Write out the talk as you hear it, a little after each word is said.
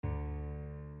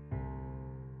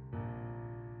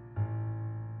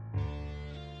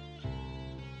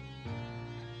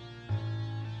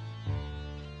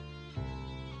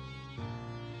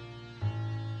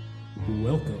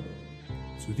Welcome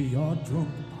to the Odd Drunk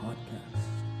Podcast.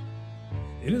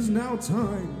 It is now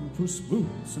time for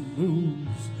spooks and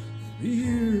booze,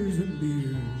 beers and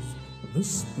beers, the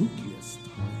spookiest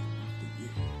time of the year.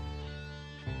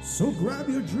 So grab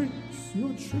your drinks, your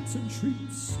tricks and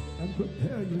treats, and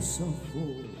prepare yourself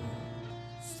for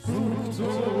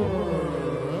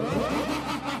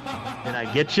Spooktober. Did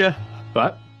I get you?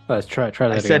 What? Let's try that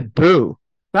again. I said boo.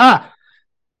 Ah!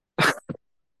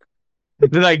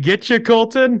 Did I get you,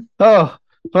 Colton? Oh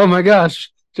my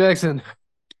gosh, Jackson.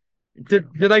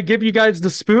 Did I give you guys the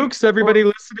spooks? Everybody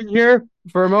listening here?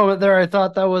 For a moment there, I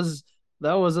thought that was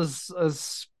a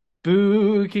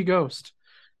spooky ghost.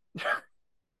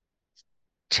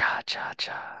 Cha cha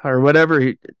cha, or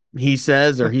whatever he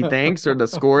says, or he thinks, or the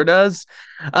score does.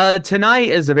 Tonight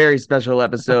is a very special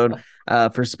episode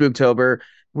for Spooktober.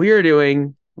 We are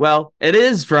doing. Well, it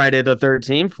is Friday the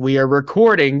 13th. We are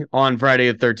recording on Friday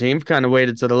the 13th. Kind of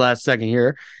waited to the last second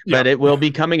here, but it will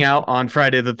be coming out on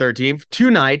Friday the 13th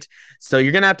tonight. So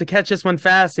you're going to have to catch this one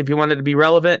fast if you want it to be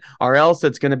relevant, or else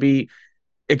it's going to to be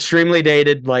extremely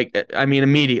dated,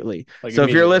 immediately. So if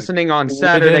you're listening on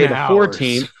Saturday the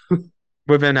 14th,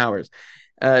 within hours,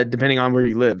 depending on where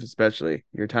you live, especially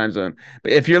your time zone.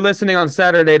 But if you're listening on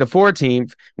Saturday the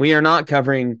 14th, we are not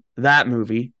covering that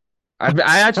movie.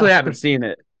 I actually haven't seen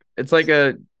it. It's like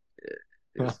a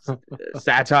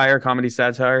comedy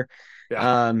satire.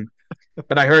 Yeah.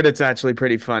 But I heard it's actually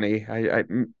pretty funny. I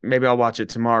maybe I'll watch it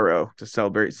tomorrow to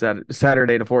celebrate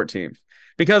Saturday the 14th,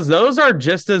 because those are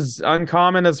just as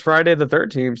uncommon as Friday the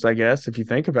 13th, I guess, if you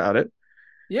think about it.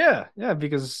 Yeah,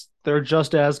 because they're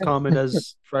just as common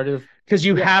as Friday. Because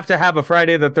you have to have a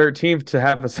Friday the 13th to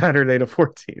have a Saturday the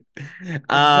 14th.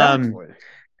 Exactly.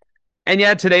 And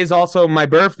yeah, today's also my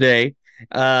birthday.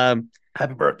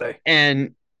 Happy birthday.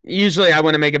 And usually I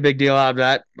want to make a big deal out of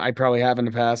that. I probably have in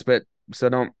the past, but so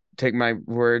don't take my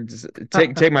words.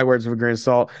 Take my words with a grain of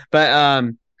salt. But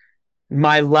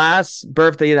my last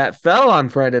birthday that fell on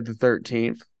Friday the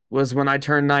 13th was when I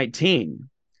turned 19.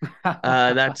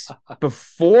 That's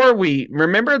before we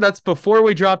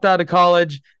dropped out of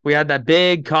college. We had that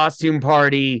big costume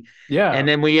party. Yeah. And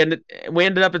then we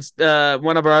ended up at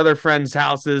one of our other friends'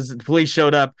 houses. The police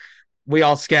showed up. We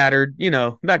all scattered,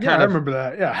 that kind I of remember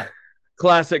that. Yeah.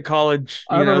 classic college,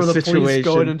 I remember the situation. police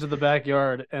going into the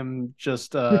backyard and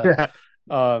just police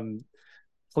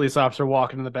officer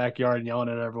walking in the backyard and yelling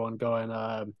at everyone, going,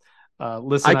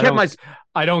 listen,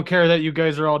 I don't care that you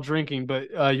guys are all drinking,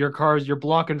 but you're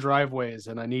blocking driveways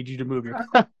and I need you to move your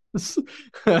cars.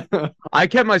 I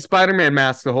kept my Spider-Man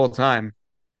mask the whole time.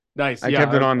 Nice. I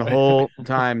kept it on the whole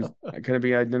time. I couldn't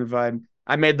be identified.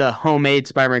 I made the homemade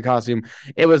Spider-Man costume.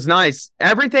 It was nice.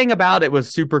 Everything about it was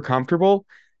super comfortable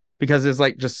because it's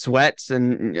like just sweats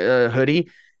and hoodie,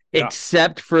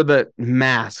 except for the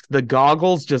mask. The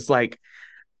goggles just like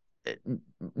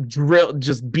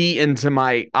beat into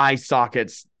my eye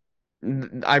sockets.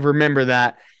 I remember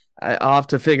that. I'll have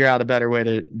to figure out a better way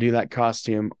to do that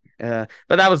costume. But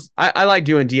that was I like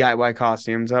doing DIY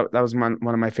costumes. That was one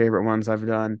of my favorite ones I've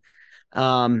done.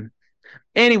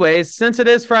 Anyways, since it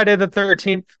is Friday the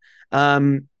 13th,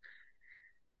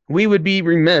 we would be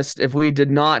remiss if we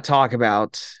did not talk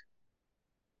about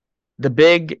the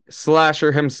big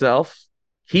slasher himself.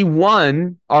 He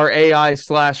won our AI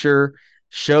slasher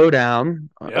showdown,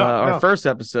 our first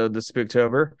episode, the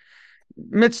Spooktober.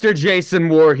 Mr. Jason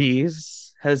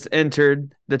Voorhees has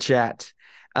entered the chat.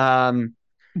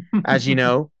 As you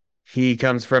know, he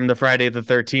comes from the Friday the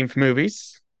 13th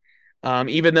movies.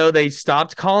 Even though they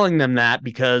stopped calling them that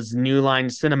because New Line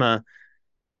Cinema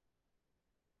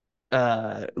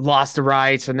lost the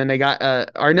rights, and then they got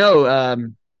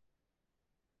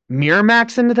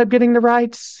Miramax ended up getting the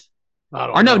rights.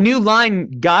 New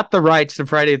Line got the rights to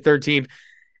Friday the 13th,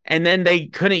 and then they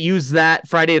couldn't use that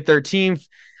Friday the 13th.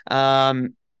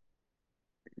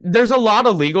 There's a lot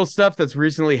of legal stuff that's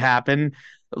recently happened.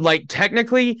 Like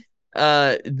technically,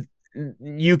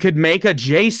 you could make a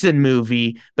Jason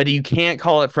movie, but you can't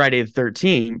call it Friday the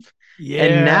 13th. Yeah.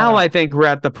 And now I think we're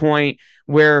at the point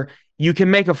where you can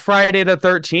make a Friday the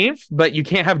 13th, but you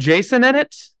can't have Jason in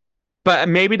it. But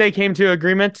maybe they came to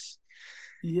agreement.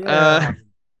 Yeah.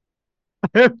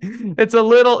 It gets a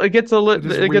little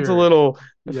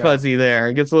fuzzy there.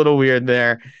 It gets a little weird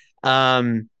there.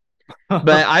 But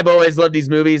I've always loved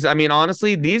these movies. I mean,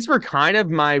 honestly, these were kind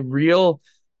of my real,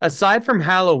 aside from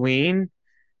Halloween,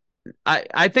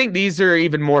 I think these are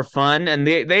even more fun, and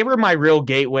they were my real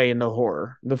gateway into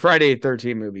horror. The Friday the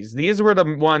 13th movies. These were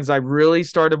the ones I really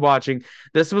started watching.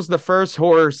 This was the first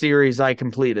horror series I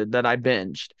completed that I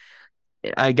binged.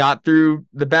 I got through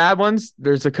the bad ones.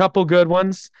 There's a couple good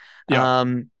ones. Yeah.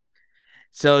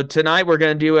 So tonight we're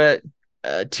going to do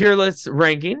a tier list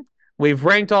ranking. We've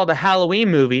ranked all the Halloween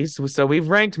movies, so we've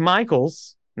ranked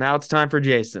Michael's. Now it's time for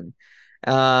Jason.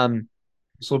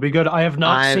 This will be good. I have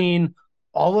not seen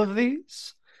all of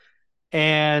these,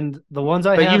 and the ones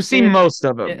I have. But you've seen most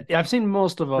of them. I've seen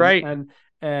most of them, right? And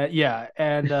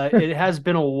it has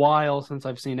been a while since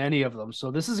I've seen any of them.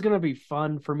 So this is going to be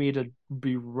fun for me to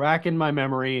be racking my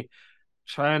memory,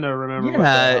 trying to remember what the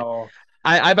hell.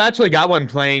 I've actually got one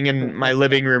playing in my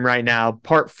living room right now,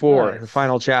 part 4, nice. The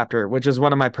final chapter, which is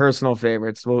one of my personal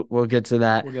favorites. We'll get to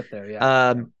that. We'll get there,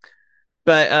 yeah.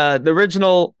 But the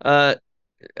original Friday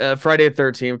the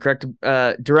 13th, correct,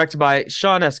 directed by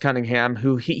Sean S. Cunningham,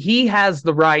 who he has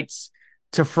the rights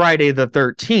to Friday the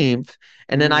 13th,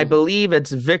 and then I believe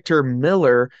it's Victor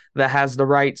Miller that has the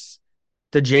rights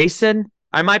to Jason.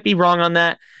 I might be wrong on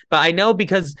that, but I know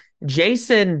because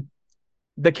Jason,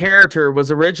 the character,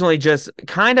 was originally just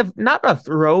kind of not a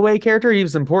throwaway character. He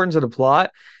was important to the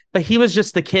plot, but he was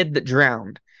just the kid that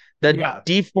drowned. The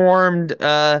deformed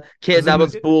kid that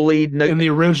was bullied. In the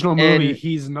original movie,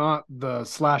 he's not the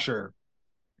slasher.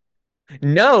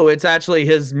 No, it's actually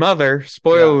his mother.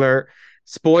 Spoiler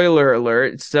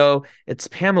alert. So it's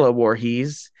Pamela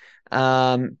Voorhees,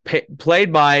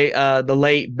 played by the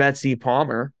late Betsy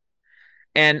Palmer.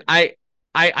 And I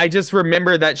just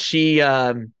remember that she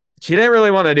didn't really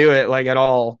want to do it like at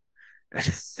all.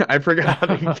 I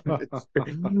forgot.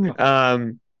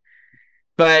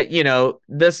 But, you know,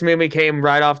 this movie came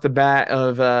right off the bat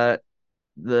of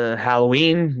the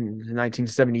Halloween in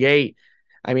 1978.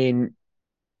 I mean,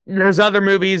 there's other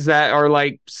movies that are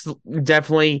like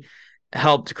definitely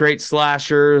helped create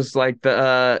slashers, like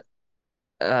the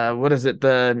what is it?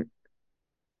 Well,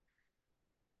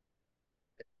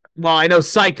 I know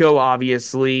Psycho,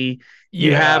 obviously.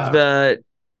 You have the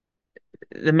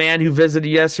Man Who Visited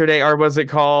Yesterday, or was it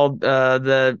called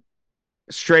the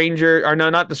Stranger, or no,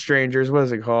 not The Strangers. What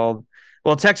is it called?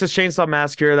 Well, Texas Chainsaw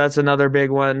Massacre. That's another big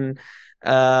one.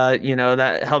 You know,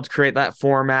 that helped create that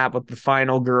format with the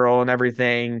final girl and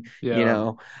everything. Yeah. You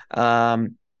know,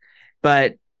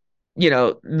 but you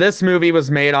know, this movie was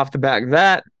made off the back of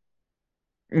that.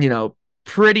 You know,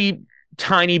 pretty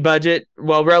tiny budget.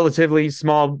 Well, relatively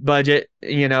small budget.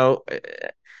 You know,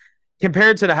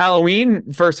 compared to the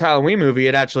first Halloween movie,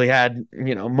 it actually had,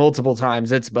 you know, multiple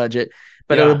times its budget.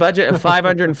 But it was a budget of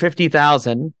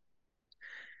 $550,000,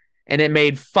 and it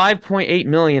made $5.8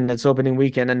 million its opening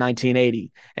weekend in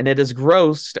 1980, and it has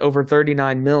grossed over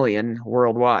 $39 million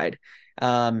worldwide.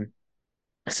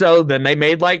 So then they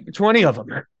made like 20 of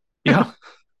them. Yeah.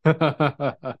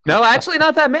 No, actually,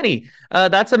 not that many.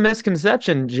 That's a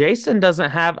misconception. Jason doesn't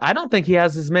have. I don't think he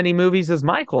has as many movies as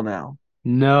Michael now.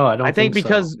 No, I don't. I think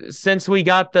because since we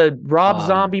got the Rob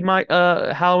Zombie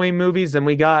Halloween movies, and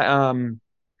we got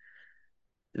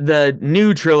the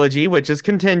new trilogy, which is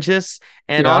contentious,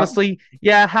 and honestly,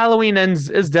 Halloween Ends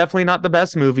is definitely not the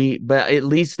best movie, but at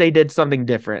least they did something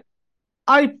different.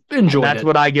 I enjoyed it. That's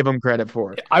what I give them credit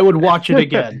for. I would watch it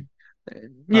again.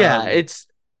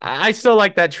 I still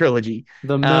like that trilogy.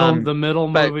 The middle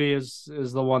movie is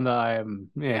the one that I am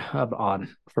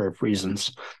on for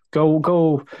reasons.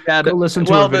 Go listen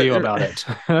to a video about it.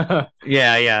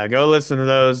 Go listen to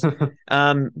those.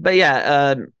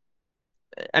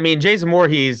 I mean, Jason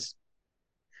Voorhees,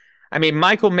 I mean,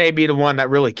 Michael may be the one that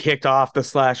really kicked off the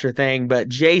slasher thing, but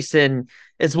Jason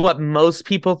is what most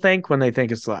people think when they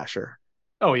think of slasher.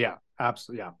 Oh, yeah,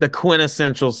 absolutely. Yeah. The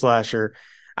quintessential slasher.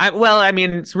 I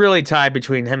mean, it's really tied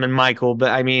between him and Michael,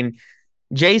 but I mean,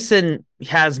 Jason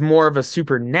has more of a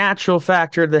supernatural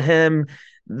factor to him.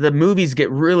 The movies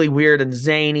get really weird and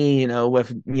zany, you know,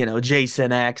 with, you know,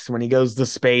 Jason X when he goes to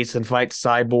space and fights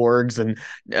cyborgs, and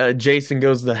Jason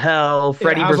goes to hell.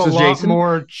 Freddy versus Jason.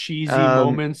 More cheesy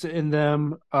moments in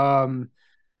them. And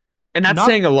that's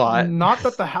saying a lot. Not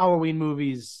that the Halloween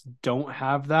movies don't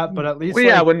have that, but at least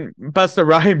when Busta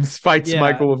Rhymes fights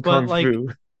Michael with Kung Fu.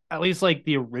 At least like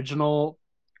the original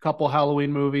couple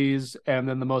Halloween movies and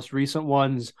then the most recent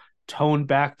ones tone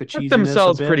back the cheesiness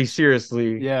themselves pretty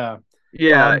seriously. Yeah.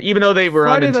 Yeah, even though they were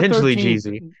unintentionally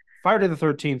cheesy. Friday the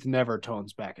 13th never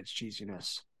tones back its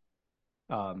cheesiness.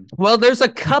 Well, there's a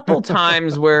couple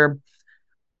times where,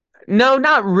 no,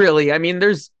 not really. I mean,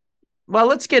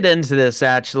 let's get into this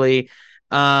actually.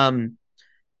 But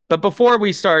before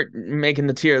we start making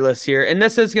the tier list here, and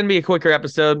this is going to be a quicker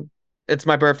episode. It's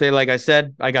my birthday, like I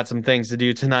said. I got some things to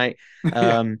do tonight.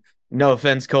 No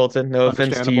offense, Colton. No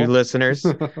offense to you listeners.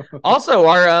 Also,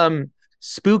 our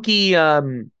spooky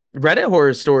Reddit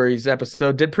horror stories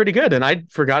episode did pretty good, and I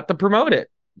forgot to promote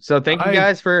it. So thank you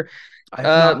guys for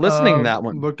listening to that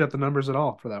one. Looked at the numbers at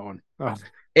all for that one.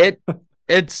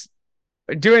 It's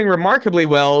doing remarkably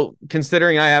well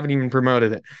considering I haven't even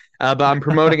promoted it. But I'm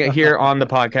promoting it here on the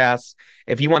podcast.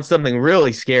 If you want something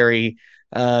really scary,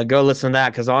 go listen to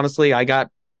that, because honestly, I got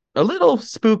a little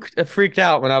freaked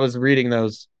out when I was reading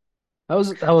those. That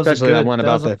was especially that one that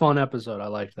about was a fun episode. I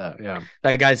liked that. Yeah.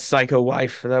 That guy's psycho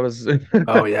wife. That was.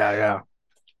 Oh yeah.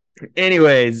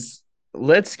 Anyways,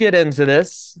 let's get into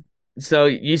this. So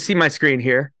you see my screen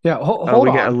here. Yeah. Hold on.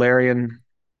 We got Alarian.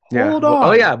 Hold on.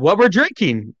 Oh yeah, what we're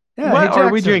drinking. Yeah, what are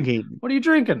we drinking? What are you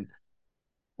drinking?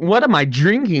 What am I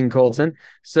drinking, Colton?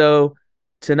 So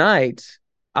tonight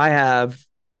I have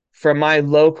from my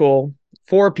local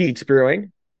Four Peaks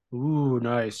Brewing. Ooh,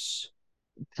 nice.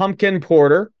 Pumpkin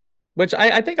porter, which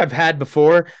I think I've had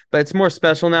before, but it's more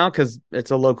special now because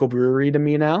it's a local brewery to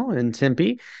me now in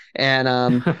Tempe.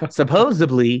 And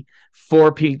supposedly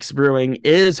Four Peaks Brewing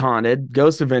is haunted.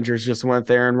 Ghost Adventures just went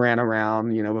there and ran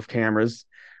around, with cameras.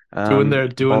 Doing their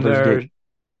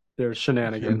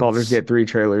shenanigans. Baldur's Gate 3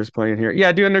 trailers playing here.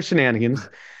 Yeah, doing their shenanigans.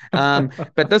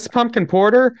 But this pumpkin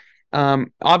porter,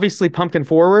 obviously pumpkin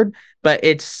forward, but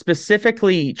it's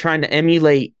specifically trying to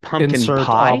emulate pumpkin Insert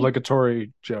pie.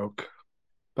 Obligatory joke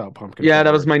about pumpkin. Yeah, forward.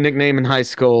 That was my nickname in high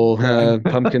school,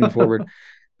 pumpkin forward.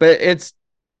 But it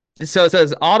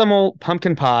says autumnal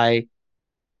pumpkin pie,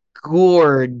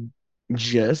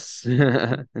 gorgeous,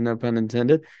 no pun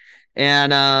intended,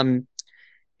 and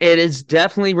it is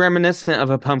definitely reminiscent of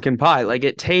a pumpkin pie. Like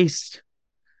it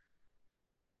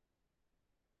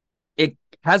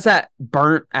has that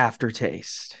burnt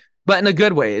aftertaste, but in a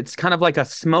good way. It's kind of like a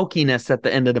smokiness at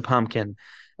the end of the pumpkin.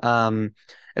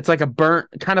 It's like a burnt,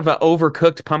 kind of an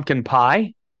overcooked pumpkin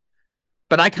pie,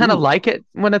 but I kind of like it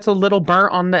when it's a little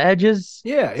burnt on the edges.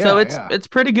 Yeah. So it's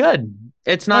pretty good.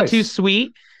 It's not too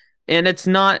sweet, and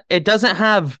it doesn't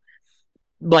have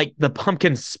like the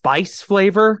pumpkin spice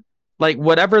flavor. Like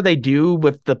whatever they do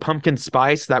with the pumpkin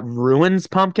spice that ruins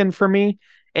pumpkin for me,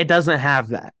 it doesn't have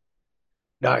that.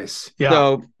 Nice. Yeah.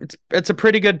 So it's a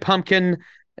pretty good pumpkin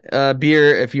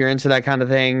beer if you're into that kind of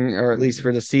thing, or at least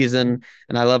for the season.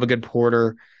 And I love a good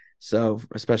porter, so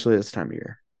especially this time of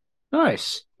year.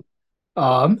 Nice.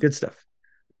 Good stuff.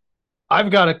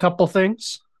 I've got a couple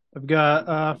things. I've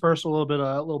got first a little bit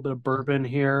of bourbon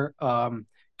here. Kind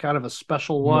of a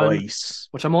special one, nice.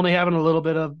 Which I'm only having a little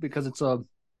bit of because it's a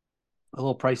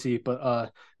little pricey,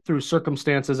 but through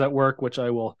circumstances at work, which I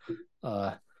will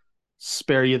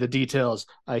spare you the details,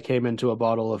 I came into a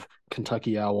bottle of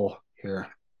Kentucky Owl here.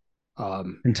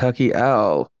 Kentucky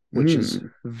Owl, which is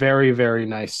very, very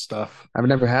nice stuff. I've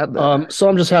never had that. So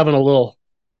I'm just having a little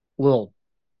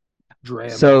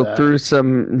dram. So through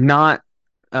some not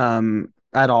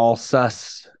at all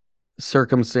sus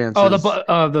circumstances. Oh,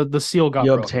 the seal got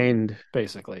you broken, obtained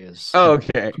basically is. Oh,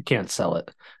 okay. You can't sell it.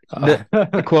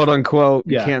 The quote unquote.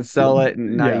 You can't sell it,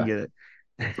 and now you get it.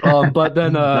 But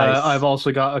then nice. I've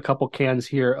also got a couple cans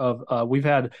here of we've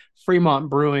had Fremont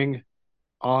Brewing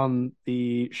on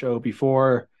the show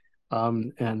before.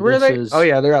 And where are they? Oh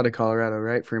yeah, they're out of Colorado,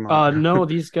 right? Fremont. No,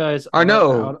 these guys are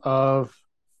out of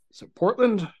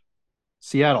Portland,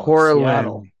 Seattle.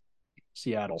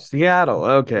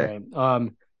 Okay.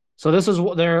 Right. So this is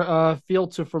what their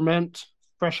field to ferment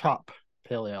fresh hop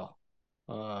pale ale.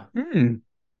 Kind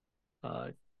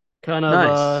of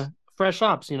nice. Fresh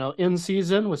hops, in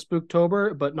season with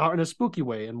Spooktober, but not in a spooky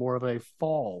way, in more of a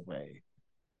fall way.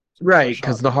 Right,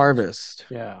 because the harvest.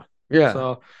 Yeah. Yeah.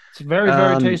 So it's very,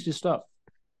 very tasty stuff.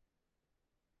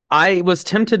 I was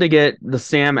tempted to get the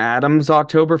Sam Adams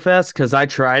Oktoberfest because I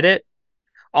tried it.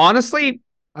 Honestly,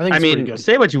 I mean,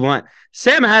 say what you want.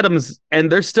 Sam Adams,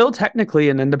 and they're still technically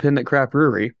an independent craft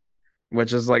brewery,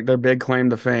 which is like their big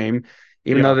claim to fame.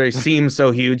 Even though they seem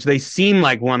so huge, they seem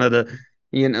like one of the,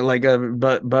 like a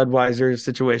Budweiser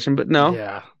situation, but no.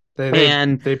 Yeah.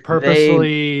 They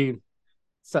purposely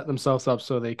set themselves up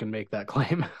so they can make that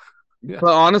claim. But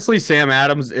honestly, Sam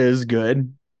Adams is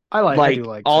good. I do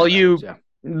like all Sam Adams,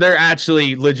 they're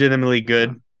actually legitimately good.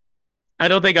 Yeah. I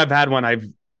don't think I've had one I've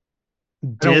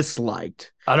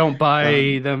disliked. I don't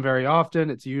buy them very often.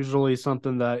 It's usually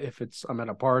something that if I'm at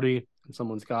a party and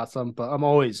someone's got some, but I'm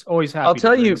always happy. I'll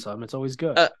tell you some. It's always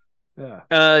good.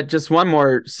 Just one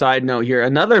more side note here.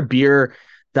 Another beer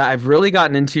that I've really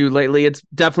gotten into lately. It's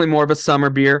definitely more of a summer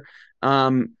beer.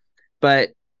 But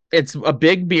it's a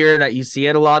big beer that you see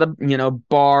at a lot of,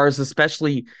 bars,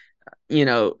 especially,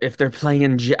 if they're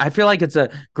playing, I feel like it's a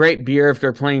great beer if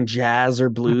they're playing jazz or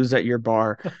blues at your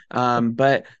bar.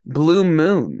 But Blue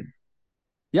Moon.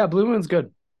 Yeah, Blue Moon's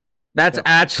good. That's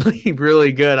actually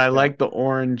really good. I like the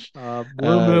orange.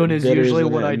 Blue Moon is usually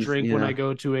what I drink when I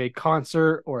go to a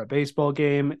concert or a baseball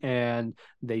game, and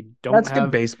they don't have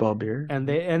good baseball beer. And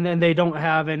then they don't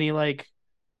have any like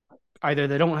either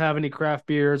they don't have any craft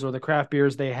beers, or the craft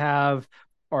beers they have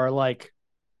are like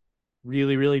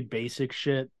really, really basic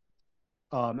shit.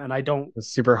 And I don't, It's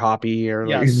super hoppy or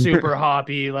yeah, like super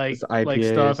hoppy, it's like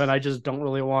stuff, and IPAs. I just don't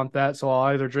really want that. So I'll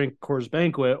either drink Coors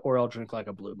Banquet or I'll drink like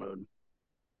a Blue Moon.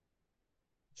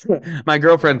 My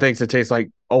girlfriend thinks it tastes like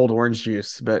old orange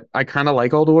juice, but I kind of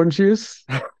like old orange juice.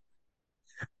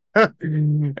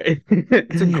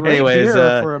 It's a great Anyways,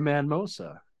 beer for a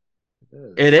Manmosa.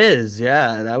 It it is. is.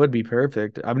 Yeah, that would be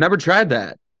perfect. I've never tried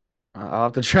that. I'll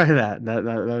have to try that. That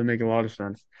would make a lot of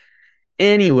sense.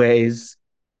 Anyways,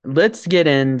 let's get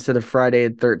into the Friday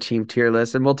the 13th tier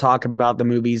list, and we'll talk about the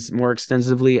movies more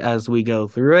extensively as we go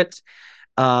through it.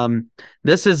 Um,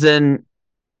 this is in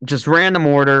just random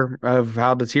order of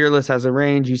how the tier list has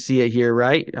arranged. You see it here,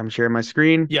 right? I'm sharing my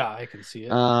screen. Yeah, I can see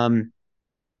it.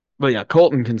 But yeah,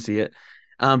 Colton can see it.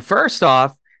 First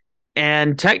off,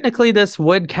 and technically this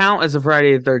would count as a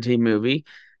Friday the 13th movie,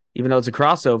 even though it's a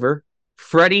crossover.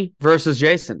 Freddy versus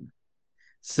Jason.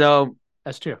 So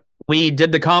That's true. we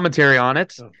did the commentary on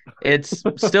it. Oh. It's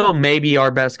still maybe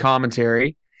our best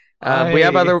commentary. We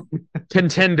have I other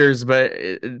contenders, but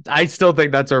I still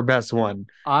think that's our best one.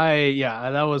 yeah,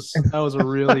 that was a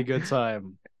really good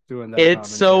time doing that It's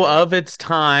so commentary. of its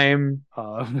time.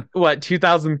 Um, What,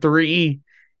 2003?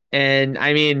 And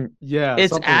I mean, yeah,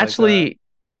 it's something like that. actually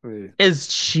as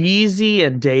cheesy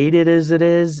and dated as it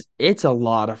is. It's a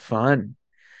lot of fun.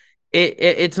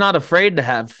 It's not afraid to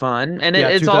have fun, and Yeah,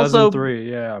 it's also 2003.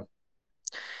 Yeah,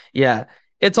 yeah,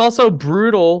 it's also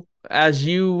brutal as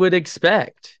you would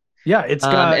expect. yeah.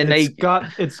 And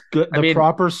It's good. I The mean,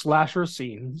 proper slasher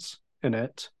scenes in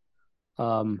it.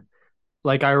 Um,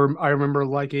 like I remember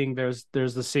liking. There's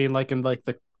the scene like in like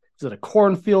the is it a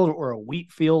cornfield or a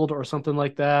wheat field or something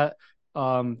like that.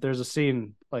 There's a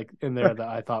scene like in there that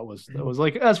I thought was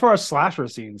like, as far as slasher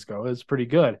scenes go, it's pretty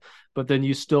good. But then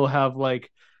you still have like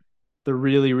the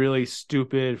really, really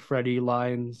stupid Freddy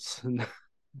lines.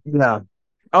 yeah.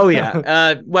 Oh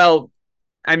yeah. Well,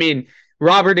 I mean,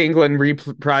 Robert Englund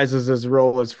reprises his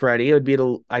role as Freddy. It would be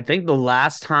I think the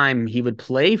last time he would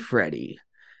play Freddy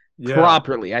Yeah.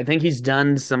 properly. I think he's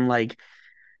done some like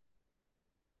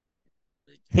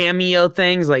cameo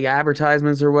things like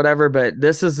advertisements or whatever, but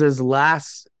this is his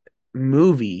last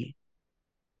movie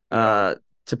Yeah.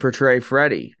 to portray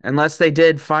Freddy. Unless they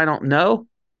did final no,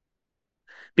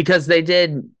 because they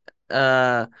did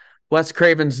uh Wes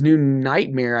Craven's New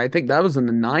Nightmare. I think that was in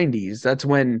the 90s.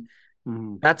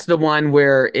 Mhm. That's the one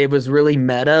where it was really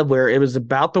meta, where it was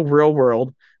about the real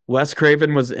world. Wes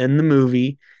Craven was in the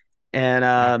movie, and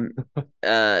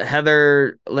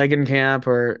Heather Langenkamp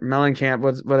or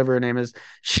Mellencamp, whatever her name is,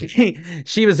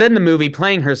 she was in the movie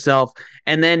playing herself,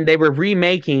 and then they were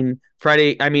remaking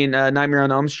Nightmare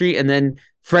on Elm Street, and then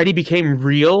Freddy became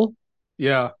real,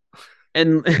 Yeah.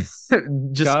 and just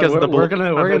God, because of the we're of it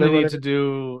gonna or need to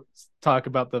whatever. talk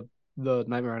about the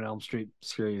Nightmare on Elm Street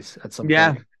series at some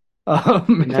Yeah, point.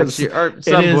 next Because year or it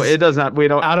some point. It is does not. We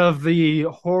don't. out of the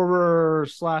horror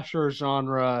slasher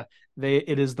genre,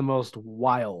 it is the most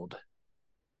wild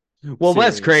Well,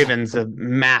 Wes series. Craven's a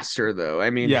master, though. I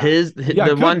mean, Yeah. Yeah, his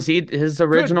good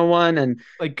original one and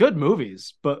like good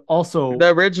movies, but also the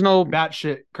original.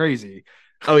 batshit crazy.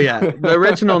 Oh yeah, the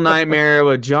original Nightmare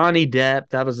with Johnny Depp.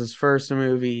 That was his first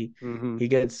movie. Hmm. He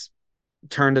gets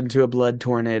turned into a blood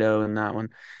tornado in that one.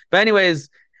 But anyways,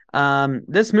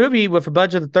 this movie with a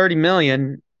budget of 30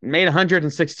 million made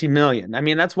 160 million. I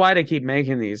mean, that's why they keep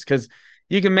making these because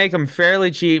you can make them fairly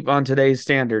cheap on today's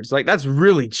standards. Like that's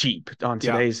really cheap on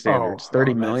Yeah. today's standards. Oh,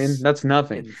 30 million. that's That's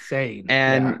nothing. insane.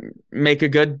 Yeah. And make a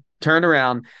good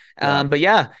turnaround. Yeah. But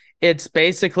yeah, it's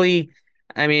basically,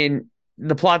 I mean,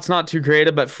 the plot's not too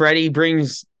creative, but Freddy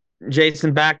brings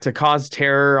Jason back to cause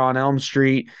terror on Elm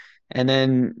Street, and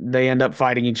then they end up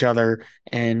fighting each other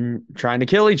and trying to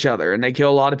kill each other, and they kill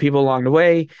a lot of people along the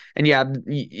way. And yeah,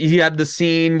 you have the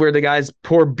scene where the guys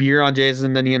pour beer on Jason,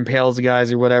 and then he impales the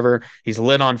guys or whatever. He's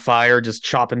lit on fire, just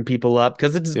chopping people up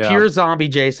because it's Yeah. pure zombie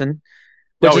Jason,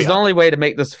 which Oh is the yeah. only way to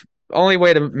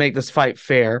make this fight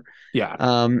fair. Yeah.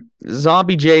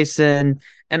 Zombie Jason,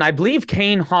 and I believe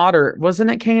Kane Hodder, wasn't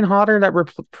it Kane Hodder that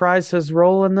reprised his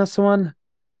role in this one?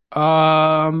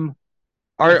 Um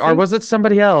I Or think was it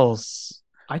somebody else?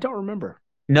 I don't remember.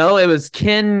 No, it was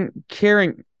Ken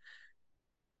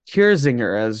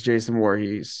Kierzinger as Jason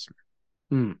Voorhees.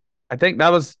 Hmm. I think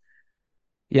that was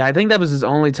yeah, I think that was his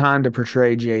only time to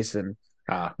portray Jason.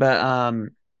 Ah, But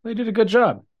they did a good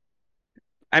job.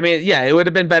 I mean, yeah, it would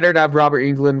have been better to have Robert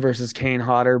Englund versus Kane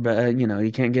Hodder, but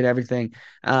you can't get everything.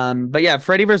 But yeah,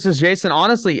 Freddy versus Jason.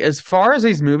 Honestly, as far as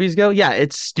these movies go, yeah,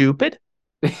 it's stupid,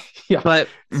 Yeah. but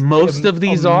It's most of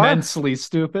these are. immensely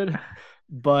stupid.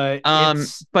 but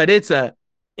But it's a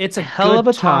hell of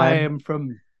good a time. time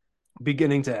from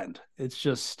beginning to end. It's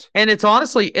just And it's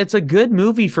honestly, it's a good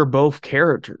movie for both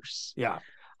characters. yeah.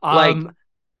 Like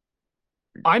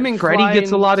I'm Freddy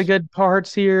gets a inclined, lot of good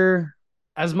parts here.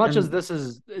 as much as And this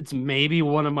is, it's maybe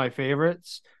one of my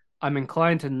favorites. I'm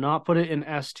inclined to not put it in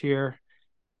S tier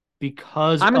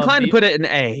because I'm of inclined to put it in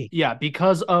A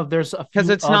because of there's a because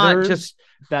few it's not just, others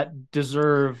that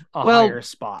deserve a well, higher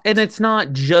spot. and it's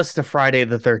not just a Friday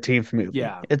the 13th movie.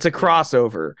 Yeah, It's a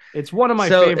crossover. it's one of my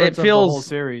So favorites of the whole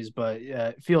series, but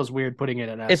it feels weird putting it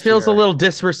in S it feels a tier. little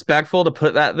disrespectful to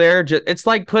put that there. It's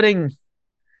like putting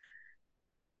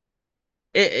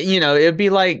it, it'd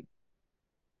be like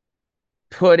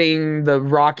putting the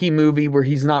Rocky movie where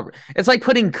he's not, it's like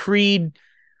putting Creed.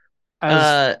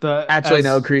 Actually,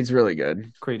 no, Creed's really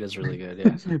good. Creed is really good,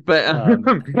 yeah. But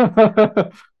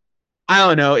I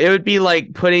don't know. It would be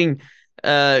like putting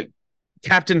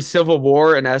Captain Civil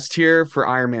War and S tier for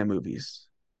Iron Man movies,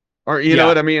 or you know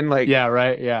what I mean? Like, yeah,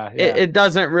 right, yeah. It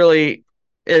doesn't really.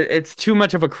 It's too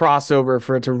much of a crossover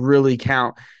for it to really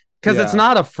count because it's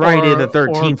not a Friday the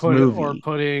 13th movie.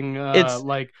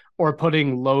 Or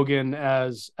putting Logan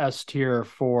as S tier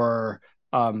for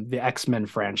the X-Men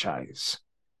franchise.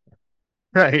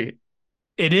 Right.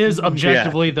 It is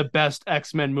objectively the best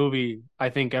X-Men movie I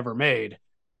think ever made,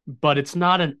 but it's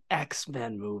not an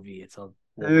X-Men movie. It's a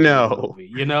movie,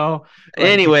 you know?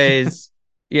 Anyways,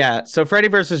 yeah. So Freddy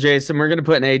versus Jason, we're gonna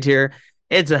put an A tier.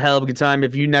 It's a hell of a good time.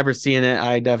 If you've never seen it,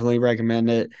 I definitely recommend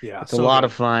it. Yeah, it's a lot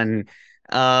of fun.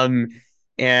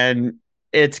 And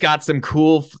it's got some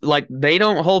cool, like they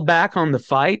don't hold back on the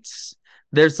fights.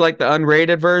 There's like the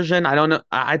unrated version. I don't know.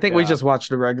 I think we just watched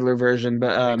the regular version,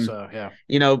 but I think so,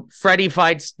 yeah. Freddy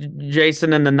fights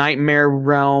Jason in the nightmare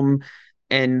realm,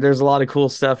 and there's a lot of cool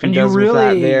stuff he does with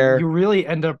that there. You really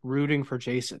end up rooting for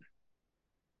Jason.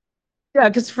 Yeah,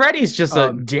 because Freddy's just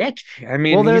a dick. I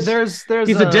mean, well, there's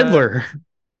he's a diddler.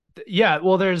 Yeah,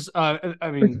 well, there's I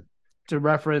mean, to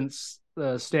reference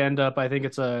the stand-up, I think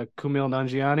it's a Kumail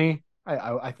Nanjiani.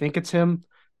 I think it's him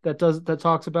that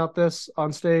talks about this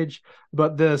on stage.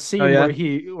 But the scene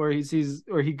where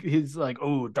he's like,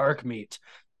 oh, dark meat,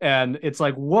 and it's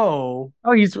like, whoa,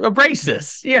 oh, he's a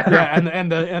racist. Yeah,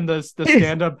 and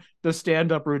the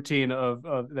stand-up routine of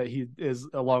that he is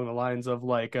along the lines of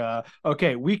like,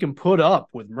 okay, we can put up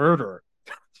with murder,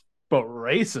 but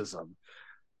racism.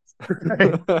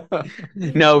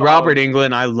 No, Robert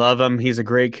Englund, I love him. He's a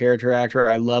great character actor.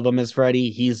 I love him as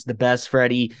Freddy. He's the best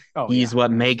Freddy. He's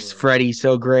what makes Freddy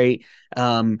so great.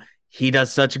 He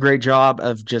does such a great job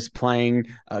of just playing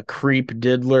a creep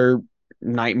diddler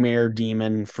nightmare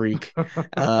demon freak,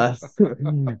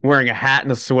 wearing a hat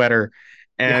and a sweater.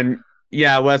 And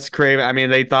Wes Craven, I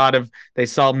mean, they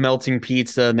saw Melting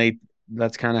Pizza, and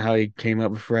that's kind of how he came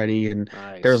up with Freddy, and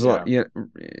there's all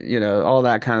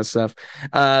that kind of stuff.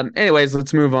 Anyways,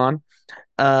 let's move on.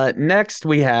 Next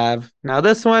we have, now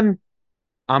this one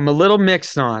I'm a little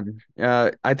mixed on.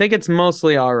 I think it's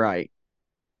mostly all right.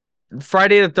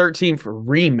 Friday the 13th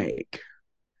remake.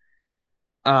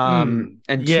 In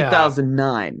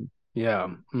 2009. Yeah.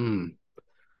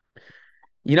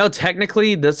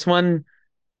 Technically this one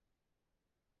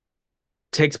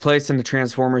takes place in the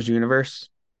Transformers universe.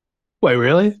 Wait,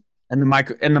 really? And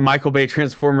the Michael Bay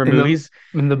Transformer movies.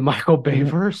 In the Michael Bay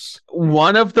verse?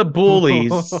 One of the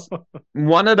bullies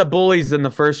in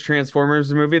the first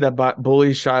Transformers movie that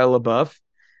bullies Shia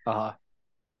LaBeouf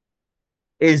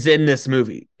is in this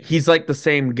movie. He's like the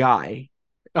same guy.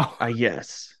 I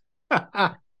guess.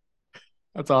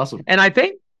 That's awesome. And I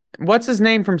think what's his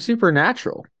name from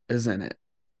Supernatural is in it.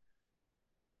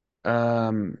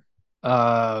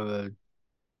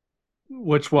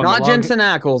 Which one? Not Jensen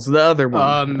Ackles, the other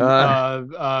one.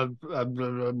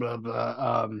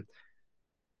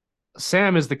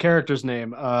 Sam is the character's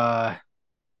name.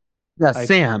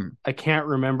 Sam. I can't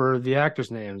remember the actor's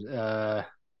name.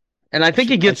 And I think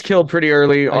he gets killed pretty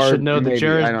early. I should know that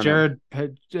Jared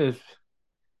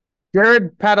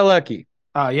Padalecki.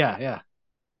 Yeah.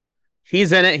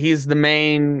 He's in it. He's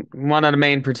one of the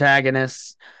main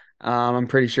protagonists. I'm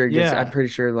pretty sure I'm pretty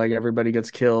sure like everybody gets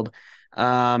killed.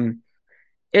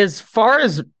 As far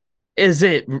as, is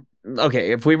it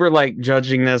okay if we were like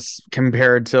judging this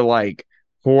compared to like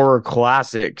horror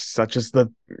classics such as the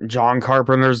John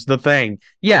Carpenter's The Thing?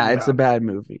 It's a bad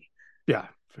movie. Yeah.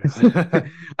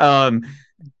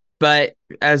 But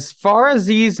as far as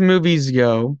these movies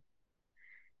go,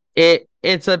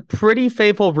 it's a pretty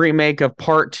faithful remake of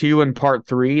part 2 and part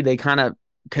 3. They kind of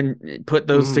can put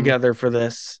those together for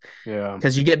this. Yeah.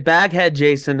 Because you get Baghead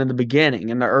Jason in the beginning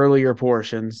in the earlier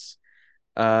portions.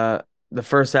 the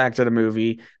first act of the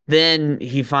movie. Then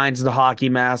he finds the hockey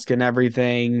mask and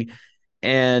everything.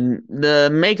 And the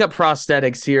makeup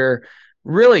prosthetics here,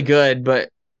 really good, but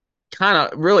kind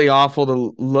of really awful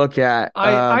to look at.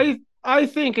 I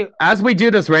think it, As we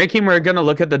do this ranking, we're going to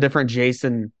look at the different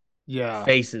Jason yeah.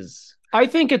 faces. I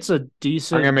think it's a I'm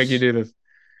decent. going to make you do this.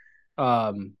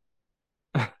 Um,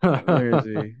 Where is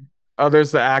he? Oh,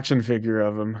 there's the action figure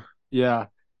of him. yeah.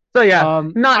 So yeah,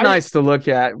 not I nice to look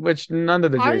at, which none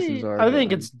of the Jasons are. I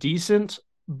think it's decent,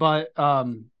 but I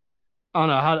don't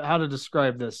know how to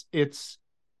describe this. It's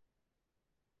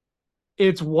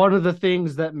one of the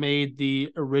things that made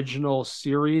the original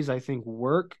series, I think,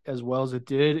 work as well as it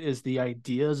did, is the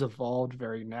ideas evolved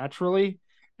very naturally.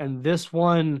 And this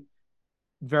one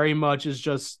very much is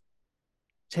just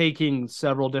taking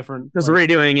several different, just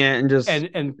redoing it and just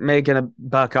and making a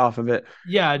buck off of it.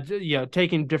 Yeah,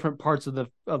 taking different parts of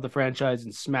the franchise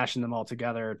and smashing them all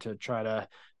together to try to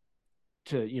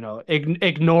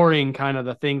ignoring kind of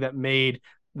the thing that made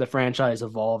the franchise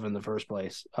evolve in the first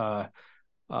place.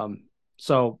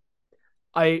 So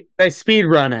I speed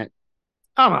run it.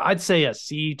 I don't know. I'd say a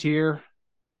C tier,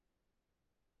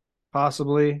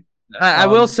 possibly. I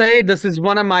will say this is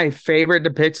one of my favorite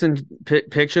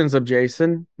depictions of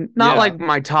Jason. Not like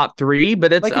my top 3,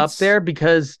 but it's up there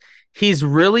because he's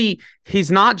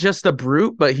not just a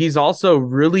brute, but he's also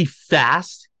really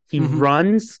fast. He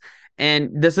runs, and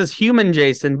this is human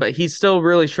Jason, but he's still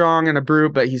really strong and a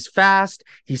brute, but he's fast.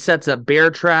 He sets up bear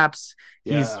traps.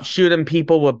 He's shooting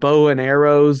people with bow and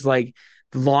arrows, like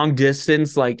long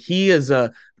distance. Like he is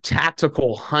a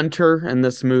tactical hunter in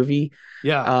this movie.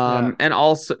 And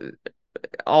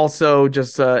also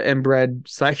just inbred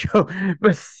psycho.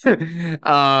 But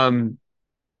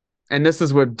and this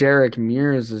is what Derek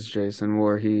Mears is Jason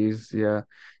Voorhees. Yeah.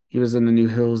 He was in The New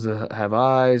Hills That Have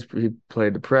Eyes. He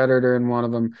played the Predator in one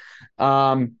of them.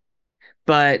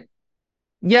 But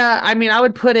yeah, I mean, I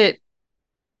would put it.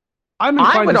 I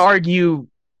would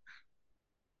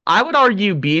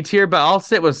argue B tier, but I'll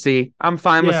sit with C. I'm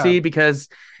fine with C because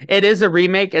it is a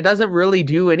remake. It doesn't really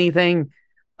do anything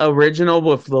original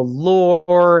with the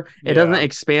lore. It doesn't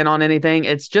expand on anything.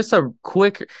 It's just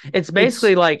it's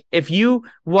basically like if you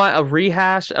want a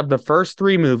rehash of the first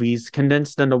 3 movies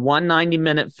condensed into one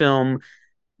 90-minute film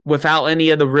without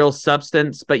any of the real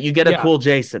substance, but you get a cool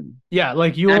Jason. Yeah,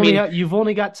 like you've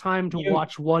only got time to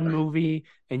watch one movie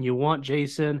and you want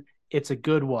Jason, it's a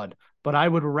good one. But I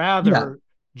would rather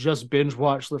just binge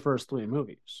watch the first 3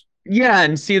 movies. Yeah,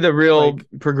 and see the real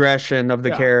progression of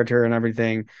the character and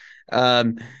everything.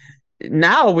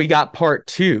 Now we got part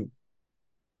 2.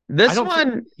 This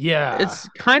one, it's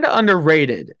kind of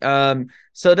underrated.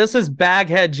 So this is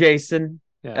Baghead Jason.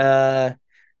 I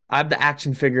have the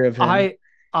action figure of him.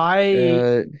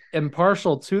 I am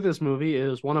partial to this movie. It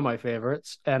is one of my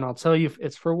favorites, and I'll tell you,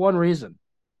 it's for one reason.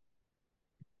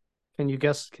 Can you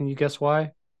guess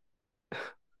why?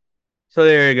 So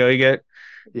there you go. You get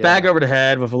bag over the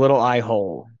head with a little eye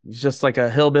hole. It's just like a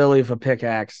hillbilly with a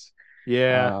pickaxe.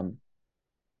 Yeah.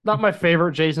 Not my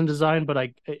favorite Jason design, but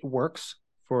it works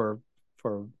for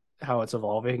how it's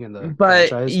evolving in the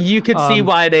franchise. You could see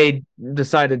why they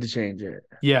decided to change it.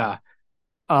 Yeah.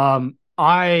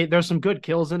 There's some good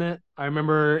kills in it. I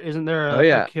remember, isn't there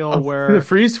a kill where the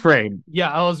freeze frame? Yeah,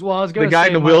 I was gonna the guy say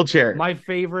in the wheelchair. My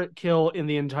favorite kill in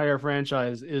the entire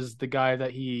franchise is the guy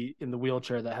in the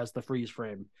wheelchair that has the freeze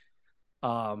frame.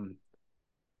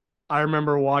 I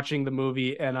remember watching the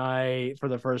movie, and for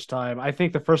the first time, I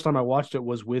think the first time I watched it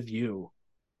was with you.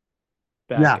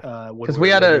 Because we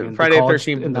had a Friday the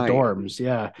 13th in the dorms,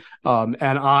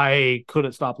 and I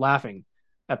couldn't stop laughing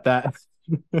at that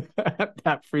at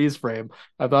that freeze frame.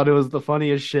 I thought it was the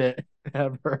funniest shit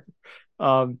ever.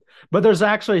 But there's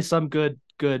actually some good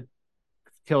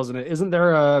kills in it. Isn't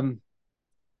there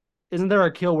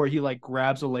a kill where he like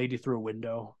grabs a lady through a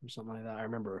window or something like that? I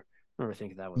remember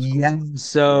thinking that was cool. Yeah.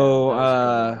 So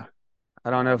I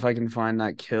don't know if I can find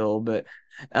that kill, but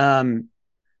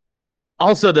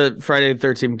also the Friday the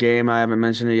 13th game, I haven't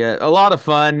mentioned it yet. A lot of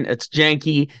fun. It's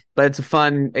janky, but it's a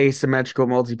fun asymmetrical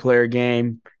multiplayer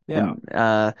game. Yeah.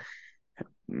 And,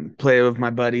 play with my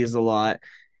buddies a lot.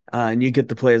 And you get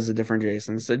to play as a different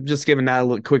Jason. So just giving that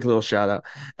a quick little shout out.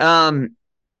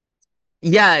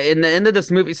 Yeah, in the end of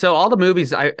this movie, so all the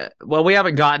movies, we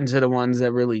haven't gotten to the ones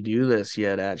that really do this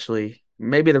yet, actually.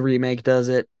 Maybe the remake does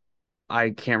it. I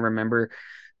can't remember.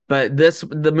 But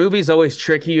the movies always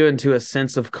trick you into a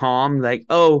sense of calm, like,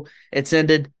 oh, it's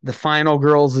ended, the final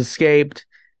girls escaped,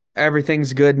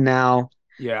 everything's good now.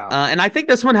 Yeah. And I think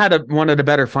this one had one of the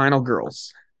better final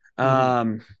girls.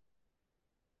 Let's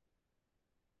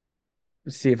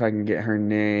see if I can get her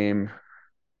name.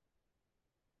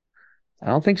 I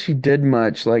don't think she did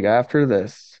much like after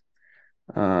this.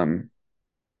 Um,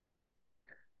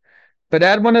 but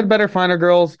Ed, one of the better Final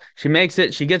Girls. She makes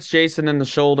it. She gets Jason in the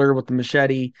shoulder with the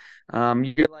machete.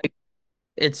 You're like,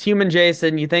 it's human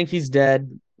Jason. You think he's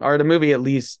dead, or the movie at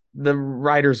least. The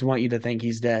writers want you to think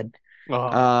he's dead. Oh,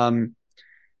 Um,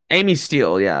 Amy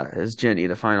Steele, yeah, is Jenny,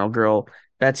 the final girl.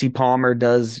 Betsy Palmer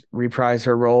does reprise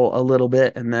her role a little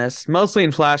bit in this, mostly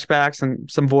in flashbacks and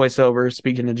some voiceovers.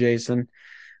 Speaking of Jason,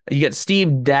 you get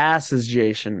Steve Dass as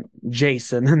Jason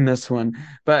in this one,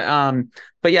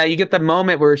 but yeah, you get the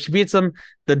moment where she beats him.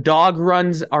 The dog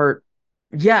runs, or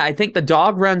yeah, I think the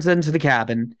dog runs into the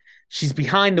cabin. She's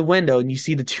behind the window, and you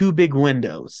see the two big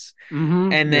windows,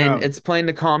 and then yeah. it's playing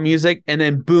the calm music, and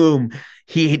then boom,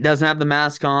 he doesn't have the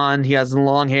mask on. He has the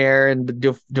long hair and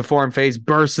the deformed face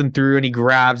bursting through, and he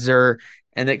grabs her,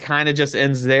 and it kind of just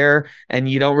ends there, and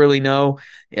you don't really know.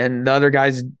 And the other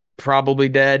guy's probably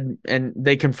dead, and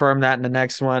they confirm that in the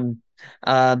next one.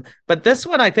 But this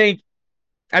one,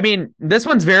 I mean, this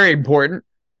one's very important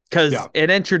because Yeah. it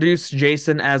introduced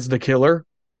Jason as the killer.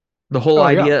 The whole Oh,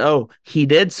 yeah. idea, oh, he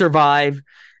did survive.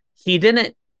 He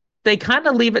didn't, they kind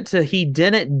of leave it to he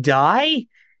didn't die.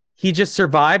 He just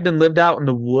survived and lived out in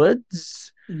the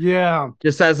woods Yeah.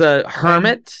 just as a And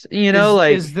hermit,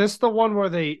 like, is this the one where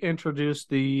they introduced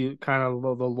the kind of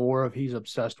the lore of he's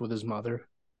obsessed with his mother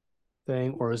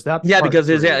thing, or is that yeah, part because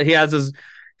three?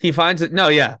 he finds it. No,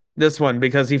 yeah, this one,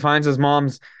 because he finds his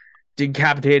mom's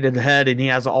decapitated head and he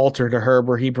has an altar to her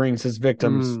where he brings his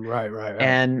victims. Right, right, right.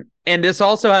 And this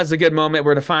also has a good moment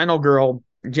where the final girl,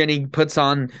 Jenny, puts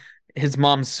on his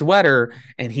mom's sweater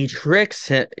and she tricks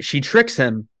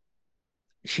him.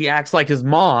 She acts like his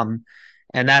mom,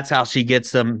 and that's how she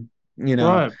gets him,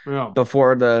 Right. Yeah.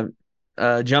 before the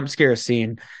jump scare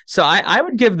scene. So I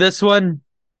would give this one,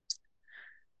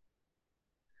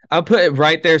 I'll put it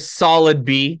right there, solid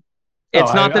B. Oh,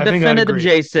 It's not the I think I'd definitive agree.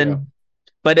 Yeah. Jason,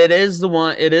 but it is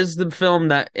the film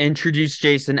that introduced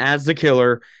Jason as the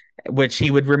killer, which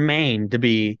he would remain to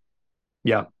be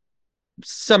Yeah.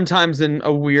 sometimes in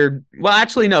a weird, well,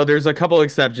 actually no, there's a couple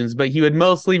exceptions, but he would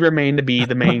mostly remain to be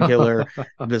the main killer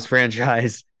of this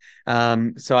franchise.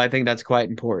 So I think that's quite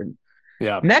important.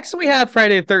 Yeah. Next we have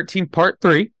Friday the 13th part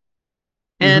 3,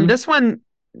 and Hmm. this one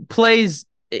plays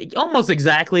almost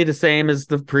exactly the same as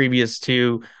the previous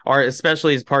two, or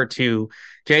especially as part 2.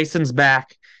 Jason's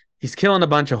back. He's killing a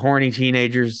bunch of horny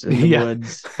teenagers in the Yeah.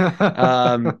 woods.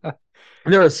 um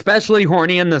they're especially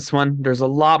horny in this one. There's a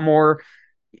lot more,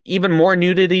 even more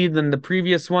nudity than the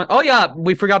previous one. Oh yeah,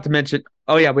 we forgot to mention.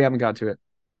 Oh yeah, we haven't got to it.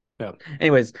 Yeah.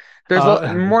 Anyways, there's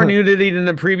more Uh, nudity than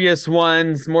the previous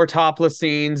ones, more topless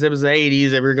scenes. It was the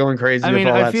 80s. They were going I crazy with mean,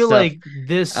 all I that feel stuff. like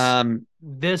this Um,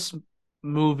 this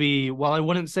movie, while I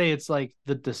wouldn't say it's like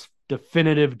the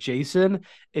definitive Jason,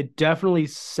 it definitely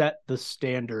set the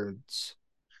standards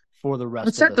for the it rest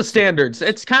of set the the standards.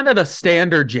 series. It's kind of the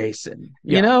standard Jason,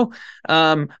 Yeah.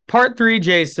 Part 3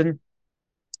 Jason,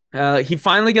 he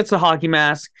finally gets a hockey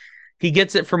mask. He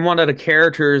gets it from one of the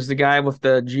characters, the guy with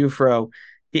the Jufro.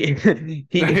 He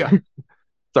Yeah.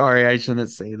 sorry, I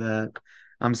shouldn't say that.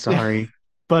 I'm sorry.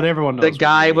 But everyone The knows what you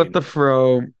guy with mean. the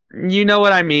fro. You know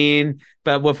what I mean.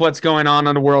 But with what's going on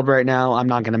in the world right now, I'm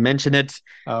not going to mention it.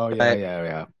 Oh yeah, But yeah,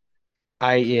 yeah.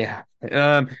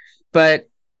 But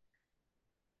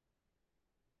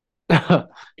yeah.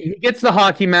 he gets the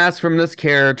hockey mask from this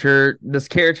character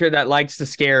that likes to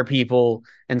scare people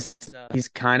and stuff. He's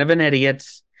kind of an idiot,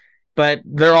 but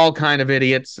they're all kind of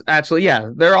idiots. Actually, yeah,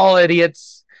 they're all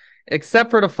idiots except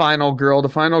for the final girl. The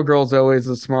final girl's always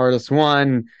the smartest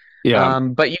one. Yeah.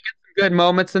 But you get some good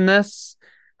moments in this.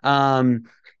 Um,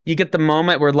 you get the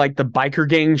moment where like the biker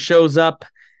gang shows up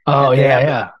Oh and they yeah, have the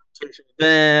yeah. confrontation with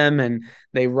them and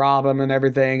they rob them and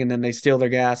everything, and then they steal their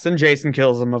gas. And Jason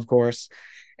kills them, of course.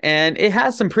 And it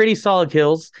has some pretty solid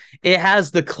kills. It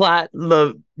has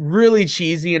the really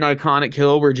cheesy and iconic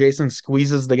kill where Jason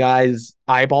squeezes the guy's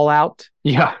eyeball out.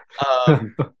 Yeah.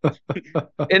 Um,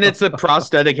 and it's a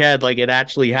prosthetic head, like it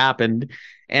actually happened.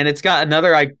 And it's got a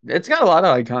lot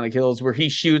of iconic kills where he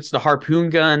shoots the harpoon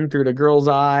gun through the girl's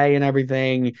eye and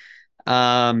everything.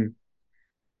 Because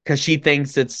she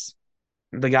thinks it's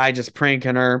the guy just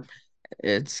pranking her.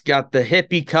 It's got the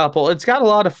hippie couple. It's got a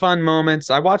lot of fun moments.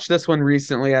 I watched this one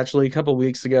recently, actually, a couple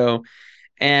weeks ago.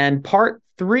 And part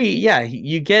 3, yeah,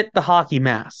 you get the hockey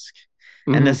mask.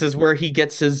 And Mhm. this is where he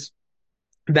gets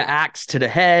the axe to the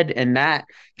head, and that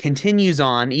continues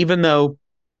on, even though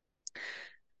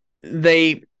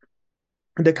they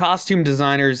the costume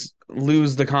designers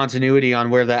lose the continuity on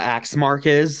where the axe mark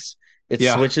is. It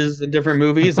Yeah. switches in different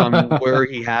movies on where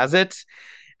he has it.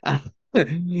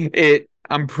 It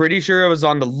I'm pretty sure it was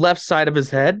on the left side of his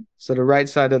head, so the right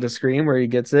side of the screen where he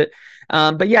gets it.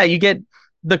 But yeah, you get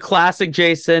the classic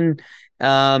Jason.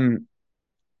 Um,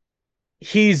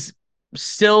 he's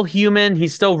still human.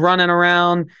 He's still running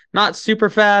around, not super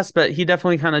fast, but he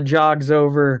definitely kind of jogs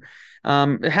over.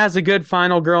 It has a good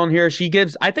final girl in here.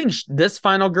 I think this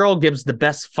final girl gives the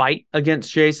best fight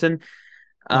against Jason.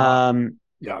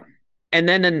 Yeah. And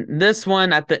then in this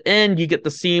one, at the end, you get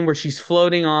the scene where she's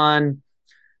floating on.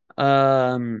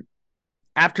 Um,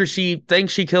 After she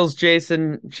thinks she kills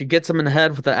Jason, she gets him in the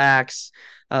head with the axe.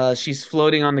 She's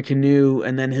floating on the canoe,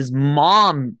 and then his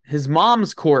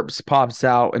mom's corpse pops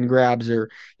out and grabs her,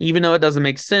 even though it doesn't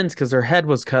make sense because her head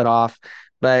was cut off.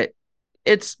 But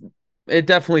it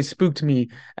definitely spooked me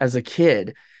as a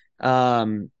kid.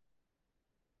 And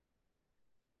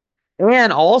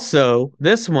also,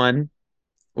 this one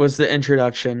was the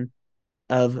introduction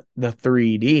of the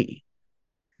 3D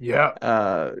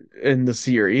Yeah. in the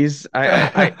series.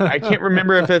 I can't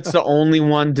remember if it's the only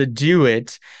one to do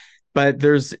it, but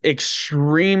there's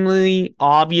extremely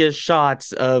obvious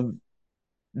shots of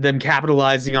them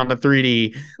capitalizing on the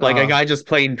 3D, like a guy just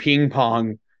playing ping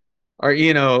pong, or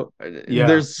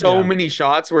there's so many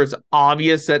shots where it's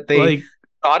obvious that they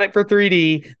thought it for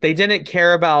 3D. They didn't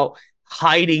care about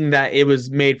hiding that it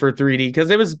was made for 3D because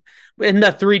it was in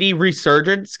the 3D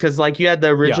resurgence, because like you had the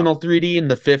original 3D in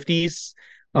the 50s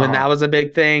when that was a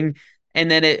big thing,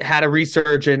 and then it had a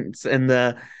resurgence in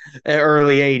the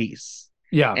early 80s.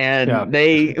 Yeah. And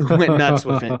they went nuts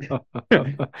with it.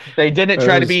 They didn't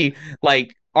try to be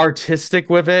like artistic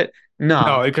with it.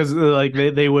 No, because like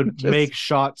they would make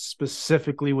shots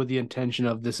specifically with the intention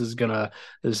of this is gonna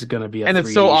be a and 3D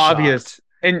it's so shot. obvious.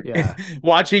 And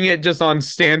watching it just on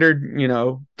standard,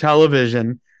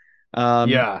 television.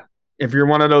 If you're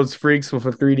one of those freaks with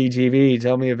a 3D TV,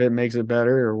 tell me if it makes it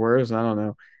better or worse. I don't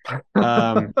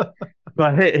know.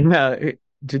 But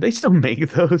do they still make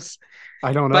those?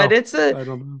 I don't know. But I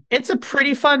don't know. It's a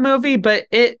pretty fun movie, but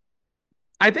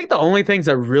I think the only things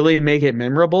that really make it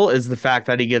memorable is the fact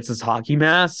that he gets his hockey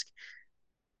mask.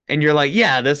 And you're like,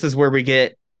 yeah, this is where we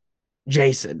get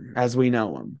Jason as we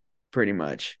know him, pretty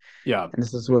much. Yeah. And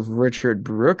this is with Richard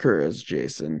Brooker as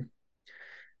Jason.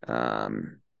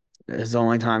 His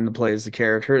only time to play as the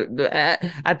character.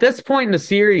 At this point in the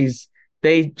series,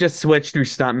 they just switched through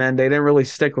stuntmen. They didn't really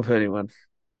stick with anyone.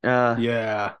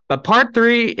 But part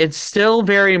 3, it's still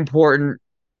very important.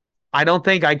 I don't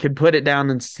think I could put it down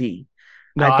in C.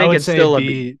 No, I think it's still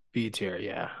a B tier.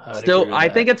 Yeah. I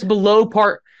think it's below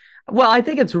part. Well, I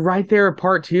think it's right there at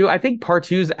part 2. I think part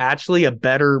 2 is actually a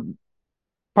better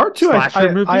part 2.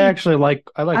 movie. I actually like.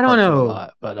 I don't know a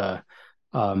lot, but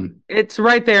it's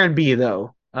right there in B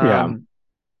though.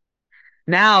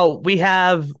 Now we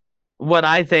have what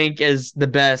I think is the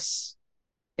best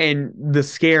and the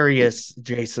scariest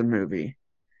Jason movie.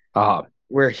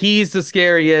 Where he's the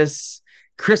scariest.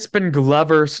 Crispin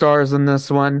Glover stars in this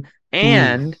one,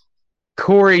 and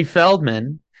Corey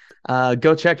Feldman.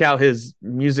 Go check out his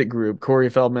music group, Corey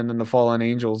Feldman and the Fallen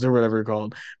Angels, or whatever it's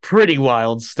called. Pretty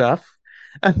wild stuff.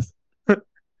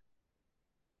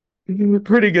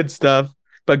 Pretty good stuff.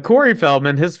 But Corey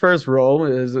Feldman, his first role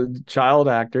is a child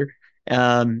actor.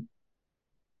 And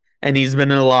he's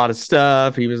been in a lot of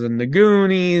stuff. He was in The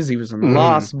Goonies. He was in The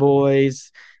Lost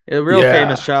Boys. A real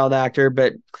famous child actor.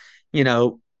 But,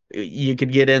 you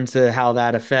could get into how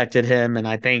that affected him. And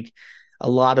I think a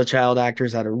lot of child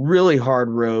actors had a really hard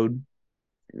road.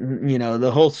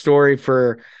 The whole story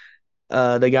for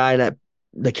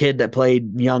the kid that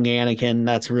played young Anakin,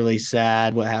 that's really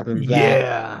sad what happened with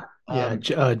that.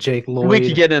 Jake Lloyd. We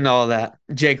could get into all that.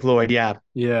 Jake Lloyd, yeah.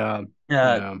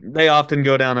 They often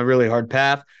go down a really hard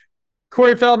path.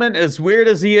 Corey Feldman, as weird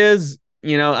as he is,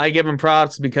 I give him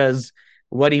props because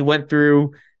what he went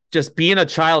through, just being a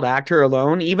child actor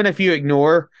alone, even if you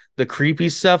ignore the creepy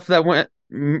stuff that went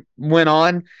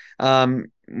on,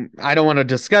 I don't want to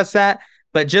discuss that,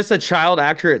 but just a child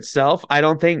actor itself, I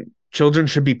don't think children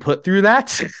should be put through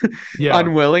that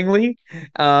unwillingly,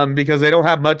 because they don't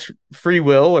have much free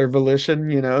will or volition,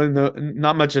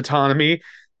 not much autonomy.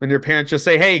 When your parents just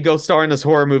say, hey, go star in this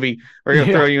horror movie, we're going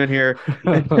to throw you in here.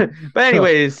 But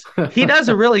anyways, he does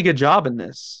a really good job in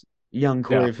this, young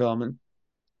Corey Feldman,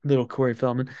 little Corey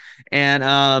Feldman.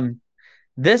 And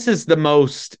this is the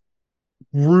most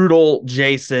brutal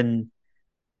Jason.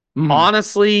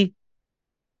 Honestly,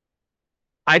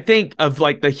 I think of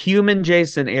like the human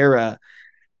Jason era,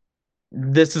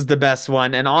 this is the best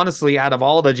one. And honestly, out of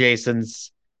all the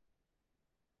Jasons,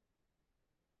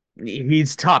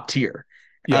 he's top tier.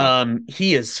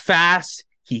 He is fast.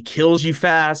 He kills you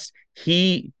fast.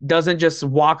 he doesn't just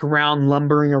walk around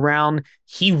lumbering around.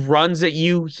 He runs at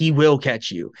you. He will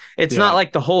catch you. It's not Yeah.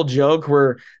 like the whole joke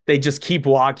where they just keep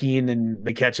walking and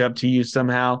they catch up to you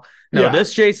somehow. No, Yeah.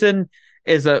 this Jason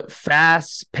is a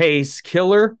fast-paced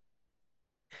killer,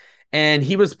 and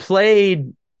he was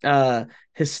played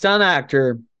his stunt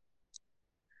actor.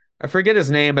 I forget his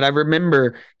name, but I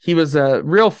remember he was a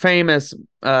real famous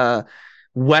uh,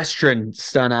 Western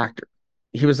stunt actor.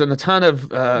 He was in a ton of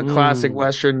classic Mm.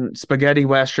 Western spaghetti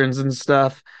Westerns and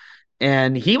stuff.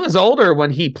 And he was older when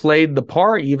he played the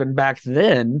part, even back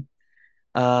then.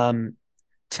 Um,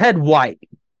 Ted White.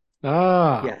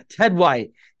 Ah. Yeah, Ted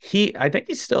White. I think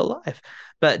he's still alive,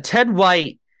 but Ted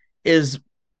White is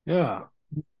Yeah.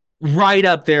 right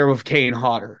up there with Kane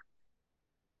Hodder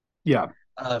Yeah.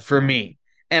 for me.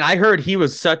 And I heard he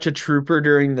was such a trooper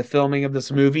during the filming of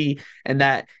this movie, and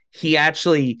that he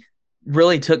actually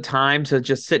really took time to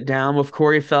just sit down with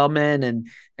Corey Feldman and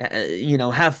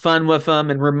have fun with him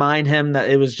and remind him that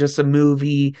it was just a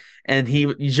movie, and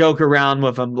he joke around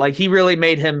with him. Like, he really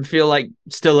made him feel like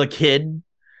still a kid.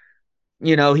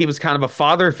 He was kind of a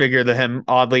father figure to him,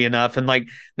 oddly enough. And like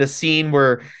the scene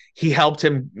where he helped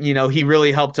him, he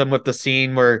really helped him with the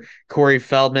scene where Corey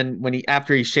Feldman,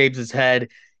 after he shaves his head,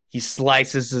 he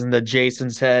slices into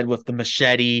Jason's head with the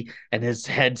machete and his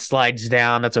head slides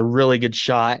down. That's a really good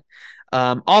shot.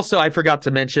 Also, I forgot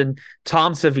to mention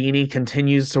Tom Savini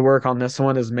continues to work on this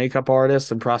one as makeup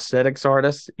artist and prosthetics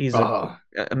artist. He's an Oh.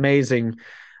 amazing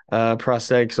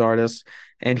prosthetics artist,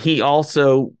 and he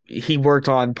worked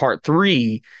on part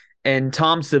 3, and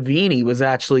Tom Savini was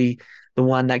actually the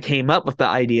one that came up with the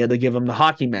idea to give him the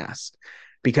hockey mask,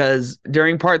 because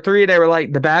during part 3 they were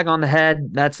like, the bag on the head,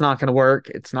 that's not going to work,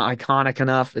 it's not iconic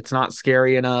enough, it's not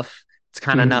scary enough, it's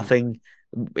kind of Mhm. nothing,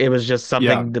 it was just Yeah.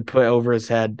 something to put over his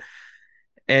head.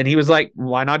 And he was like,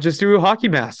 why not just do a hockey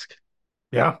mask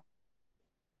Yeah.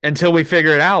 until we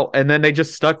figure it out? And then they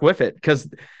just stuck with it because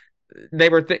they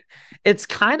were it's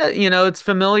kind of, it's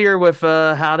familiar with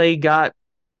how they got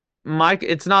Mike.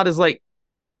 It's not as like,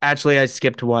 actually I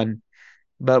skipped one,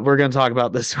 but we're going to talk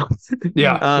about this one.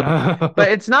 Yeah. But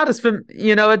it's not as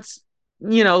it's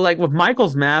like with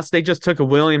Michael's mask, they just took a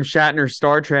William Shatner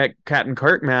Star Trek Captain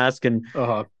Kirk mask and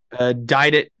Uh-huh.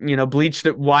 dyed it, bleached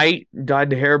it white, dyed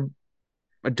the hair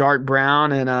a dark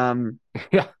brown, and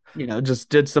Yeah. just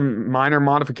did some minor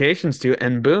modifications to it,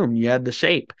 and boom, you had the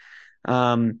shape.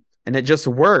 And it just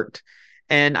worked.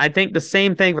 And I think the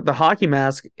same thing with the hockey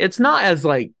mask. It's not as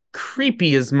like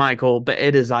creepy as Michael, but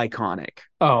it is iconic.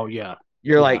 Oh yeah.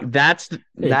 You're Yeah. like, that's the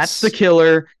It's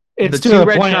killer. it's The to two the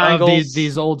red point of triangles.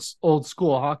 these old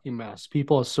school hockey masks.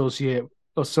 People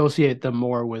associate them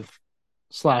more with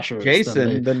slashers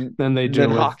Jason than they do than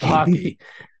with hockey. hockey.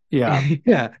 Yeah.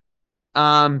 Yeah.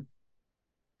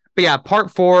 But yeah,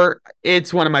 part 4,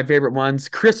 it's one of my favorite ones.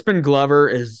 Crispin Glover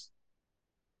is,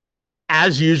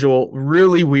 as usual,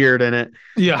 really weird in it.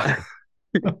 Yeah.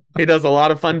 He does a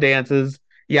lot of fun dances.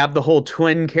 You have the whole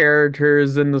twin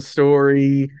characters in the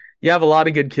story. You have a lot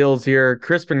of good kills here.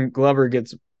 Crispin Glover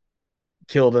gets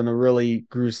killed in a really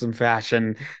gruesome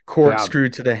fashion. Yeah. Corkscrew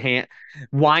to the hand,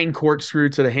 wine corkscrew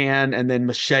to the hand, and then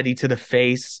machete to the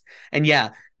face. And yeah,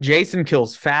 Jason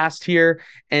kills fast here.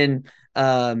 And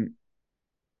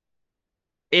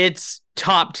it's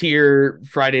top tier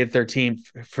Friday the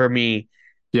 13th for me.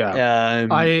 Yeah.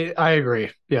 Um, I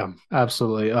agree. Yeah,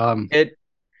 absolutely.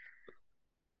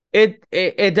 it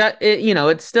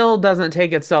it still doesn't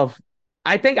take itself,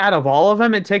 I think out of all of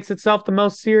them it takes itself the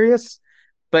most serious,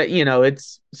 but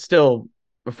it's still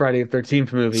a Friday the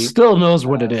 13th movie. Still knows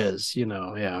what it is,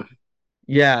 yeah.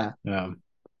 Yeah. Yeah.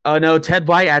 Oh no, Ted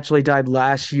White actually died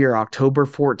last year, October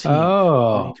 14th,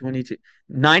 Oh, 2022.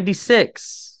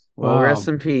 96. Well, wow. rest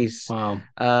in peace. Wow.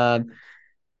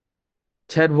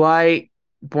 Ted White,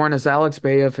 born as Alex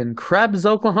Bayeff in Krebs,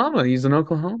 Oklahoma. He's an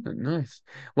Oklahoman. Nice.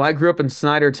 Well, I grew up in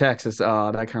Snyder, Texas.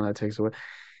 Oh, that kind of takes away.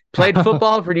 Played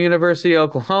football for the University of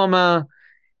Oklahoma.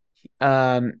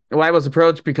 White was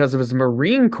approached because of his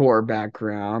Marine Corps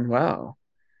background. Wow.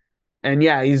 And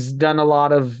yeah, he's done a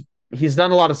lot of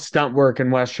stunt work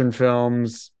in Western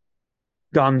films.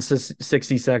 Gone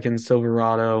 60 Seconds,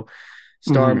 Silverado,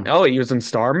 Star. Mhm. Oh, he was in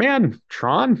Starman,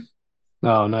 Tron,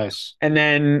 Oh, nice. and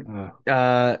then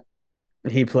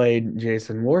he played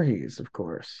Jason Voorhees, of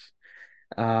course.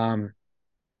 Um,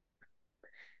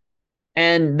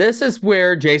 and this is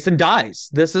where Jason dies.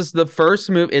 This is the first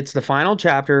move. It's the final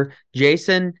chapter.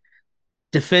 Jason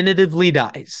definitively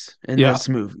dies in this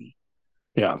movie.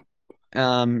 Yeah.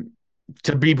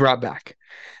 To be brought back.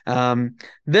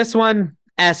 This one,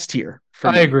 S tier. for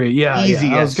I me. agree. Yeah, yeah.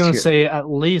 Easy I was S gonna tier. say at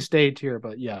least A tier,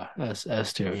 but yeah,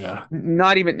 S tier. Yeah.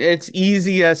 Not even, it's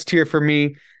easy S tier for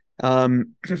me.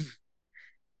 Um,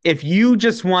 if you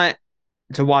just want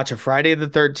to watch a Friday the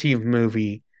 13th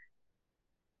movie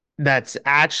that's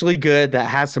actually good, that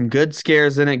has some good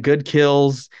scares in it, good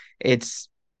kills, it's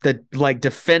the like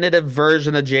definitive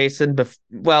version of Jason.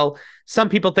 Well, some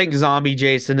people think zombie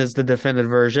Jason is the definitive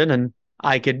version, and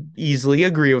I could easily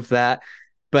agree with that.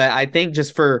 But I think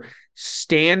just for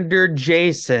standard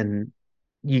Jason,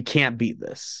 you can't beat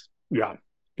this. Yeah.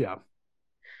 Yeah.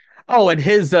 Oh, and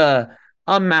his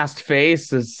unmasked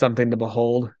face is something to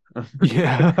behold.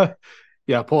 Yeah.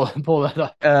 Yeah. Pull that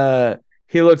up. uh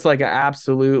he looks like an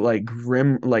absolute like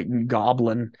grim like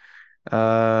goblin.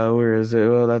 Where is it?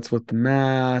 Oh, that's with the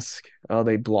mask. Oh,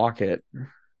 they block it.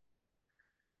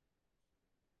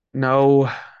 No,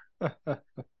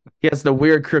 he has the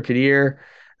weird crooked ear.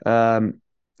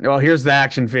 Well, here's the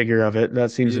action figure of it.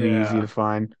 That seems to be easy Yeah. to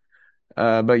find.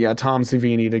 But yeah, Tom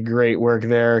Savini did great work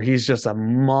there. He's just a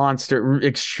monster,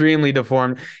 extremely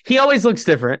deformed. He always looks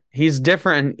different. He's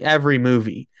different in every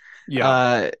movie. Yeah.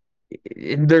 Uh,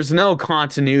 there's no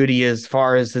continuity as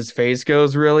far as his face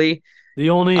goes, really. Um, The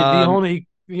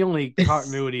only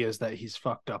continuity is that he's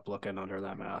fucked up looking under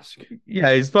that mask.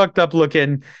 yeah, he's fucked up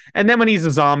looking. And then when he's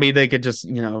a zombie, they could just,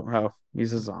 oh,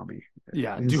 he's a zombie.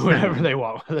 Yeah, do whatever they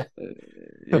want with it.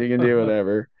 You can do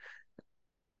whatever.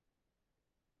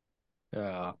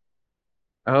 Yeah.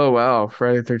 Oh wow,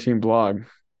 Friday the 13th blog.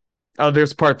 Oh,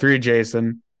 there's part 3,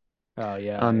 Jason. Oh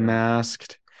yeah.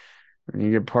 Unmasked. And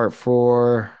you get part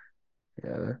 4. Yeah,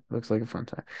 that looks like a fun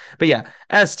time. But yeah,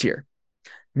 S tier.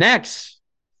 Next.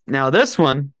 Now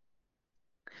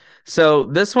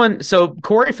so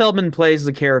Corey Feldman plays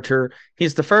the character.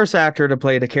 He's the first actor to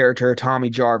play the character Tommy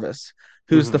Jarvis,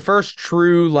 who's the Mhm. first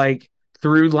true like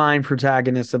through line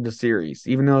protagonist of the series.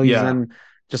 Even though he's Yeah. in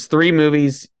just 3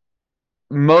 movies,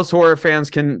 most horror fans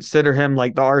consider him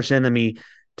like the arch enemy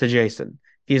to Jason.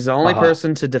 He's the only Uh-huh.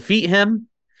 person to defeat him,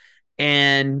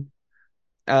 and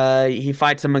he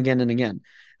fights him again and again.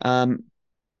 Um,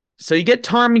 so you get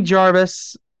Tommy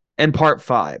Jarvis in part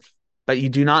 5, but you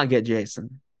do not get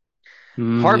Jason.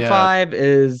 Part Yeah. 5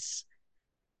 is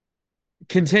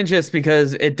contentious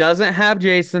because it doesn't have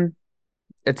Jason.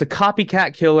 It's a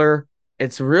copycat killer.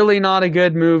 It's really not a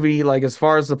good movie, like as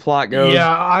far as the plot goes. Yeah,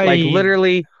 Like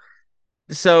literally,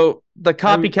 so the I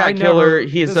copycat killer, never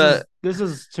he's a this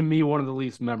is to me one of the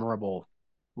least memorable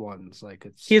ones. Like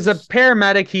it's he's a just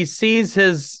paramedic. He sees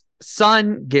his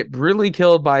son get brutally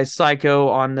killed by Psycho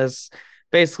on this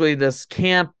basically this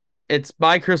camp. It's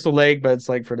by Crystal Lake, but it's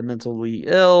like for the mentally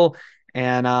ill.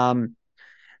 And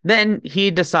then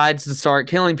he decides to start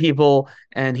killing people,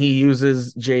 and he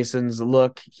uses Jason's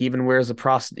look. He even wears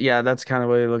a yeah, that's kind of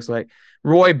what he looks like.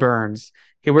 Roy Burns.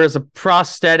 He wears a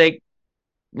prosthetic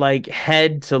like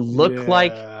head to look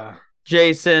like yeah.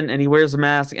 Jason, and he wears a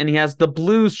mask, and he has the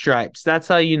blue stripes. That's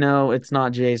how you know it's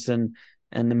not Jason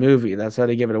in the movie. That's how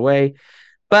they give it away.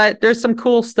 But there's some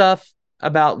cool stuff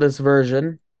about this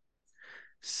version.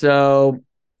 So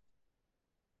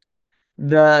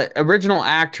the original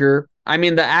actor, I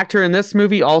mean, the actor in this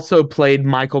movie also played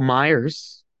Michael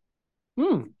Myers.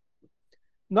 Hmm.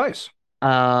 Nice.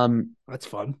 Um, That's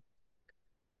fun.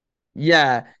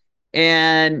 yeah,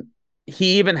 and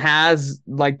he even has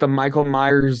like the Michael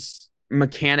Myers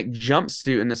mechanic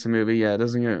jumpsuit in this movie. Yeah, it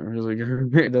doesn't get really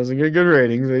good. It doesn't get good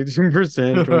ratings.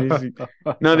 18%.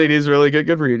 20. No, they do really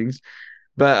good ratings.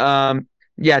 But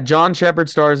yeah, John Shepard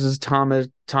stars as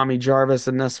Tommy Jarvis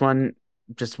in this one.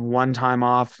 Just one time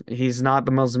off. He's not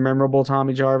the most memorable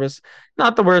Tommy Jarvis.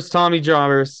 Not the worst Tommy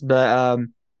Jarvis, but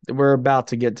we're about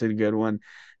to get to the good one,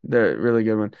 the really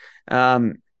good one.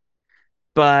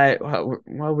 But well,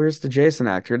 where's the Jason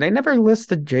actor? They never list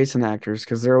the Jason actors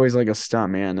because they're always like a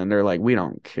stuntman, and they're like, we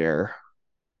don't care.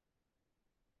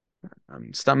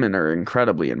 Stuntmen are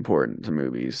incredibly important to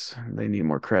movies. They need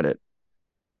more credit,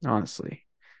 honestly.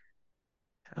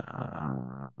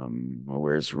 Well,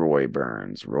 where's Roy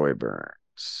Burns? Roy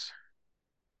Burns.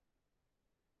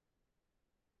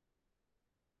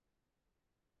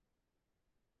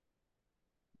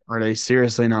 Are they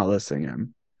seriously not listing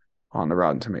him on the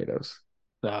Rotten Tomatoes?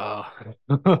 No.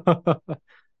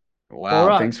 Well,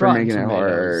 Wow, thanks for Rotten making it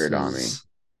Tomatoes hard on me. is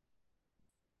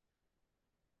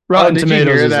Oh, Rotten did you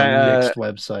Tomatoes hear is a that mixed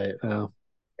website. Yeah.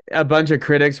 a bunch of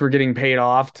critics were getting paid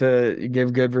off to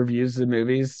give good reviews to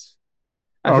movies?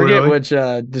 I Oh, forget really? which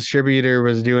distributor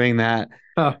was doing that,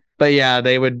 Huh. but yeah,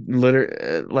 they would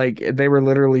literally like they were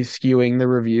literally skewing the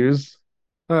reviews.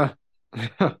 Huh.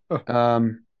 Of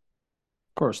Um,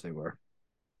 course they were.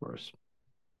 Of course.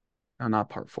 oh, not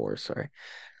part 4, sorry.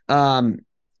 Um,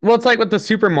 Well, it's like with the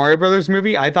Super Mario Brothers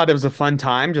movie. I thought it was a fun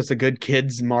time, just a good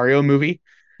kids Mario movie.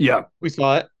 Yeah. We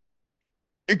saw it.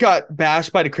 It got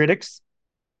bashed by the critics,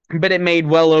 but it made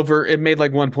well over. It made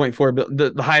like 1.4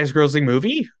 billion, the highest grossing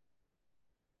movie.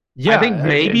 I think Yeah,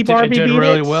 maybe it Barbie did beat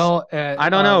really it. well. I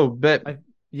don't know, but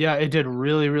Yeah, it did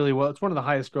really, really well. It's one of the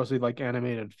highest grossing like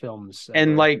animated films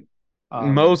and ever. like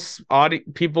Um, most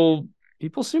people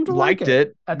People seem to like liked it.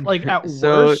 it. At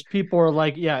So worst, people are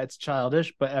like, yeah, it's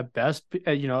childish, but at best,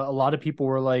 a lot of people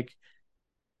were like,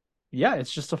 yeah,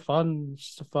 it's just a fun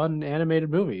animated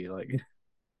movie. Like,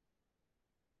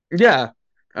 yeah.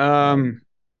 um,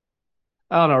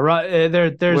 I don't know. Where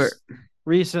There's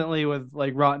recently with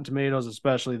like Rotten Tomatoes,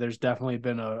 especially, there's definitely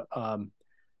been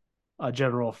a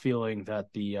general feeling that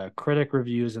the critic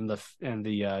reviews and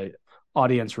the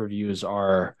audience reviews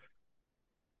are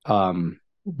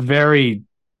very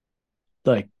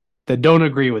like they don't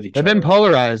agree with each they've been other.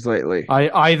 polarized lately.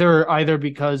 Either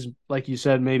because, like you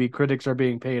said, maybe critics are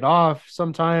being paid off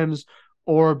sometimes,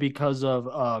 or because of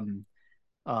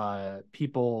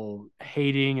people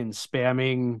hating and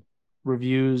spamming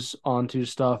reviews onto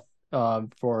stuff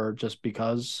for just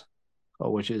because,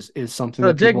 which is something So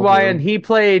that Dick people Wyan, do.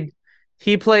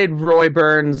 he played Roy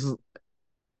Burns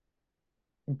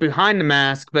behind the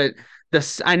mask, but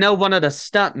this I know one of the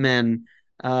stuntmen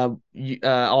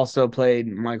also played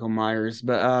Michael Myers,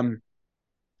 but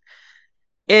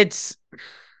it's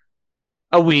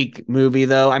a weak movie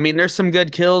though. I mean, there's some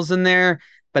good kills in there,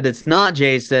 but it's not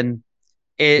Jason.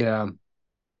 It Yeah.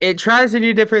 it tries to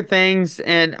do different things,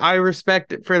 and I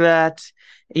respect it for that.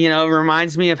 It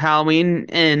reminds me of Halloween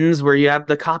Ends, where you have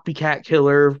the copycat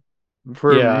killer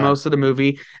for Yeah. most of the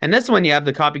movie, and this one you have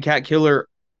the copycat killer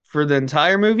for the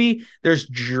entire movie. There's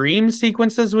dream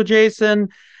sequences with Jason,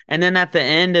 and then at the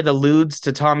end it alludes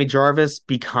to Tommy Jarvis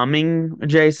becoming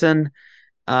Jason.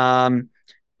 Um,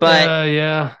 but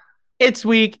Yeah. it's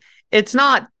weak. It's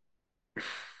not.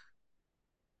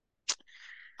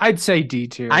 I'd say D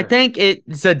I tier. think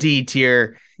it's a D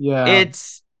tier. Yeah.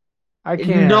 It's I no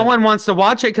can't. one wants to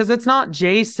watch it because it's not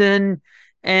Jason,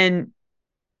 and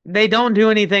they don't do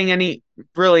anything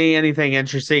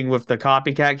interesting with the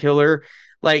copycat killer.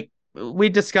 Like we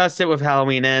discussed it with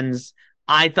Halloween Ends.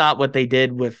 I thought what they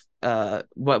did with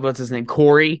what's his name,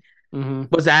 Corey, Hmm.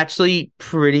 was actually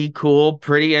pretty cool,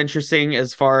 pretty interesting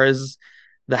as far as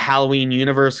the Halloween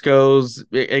universe goes.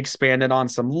 It expanded on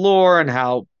some lore and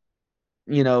how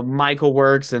Michael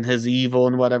works and his evil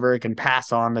and whatever it can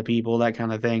pass on to people, that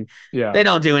kind of thing. Yeah. They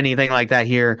don't do anything like that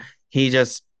here. He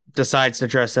just decides to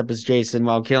dress up as Jason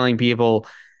while killing people,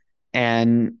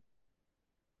 and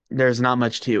there's not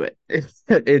much to it.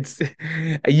 It's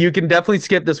you can definitely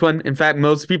skip this one. In fact,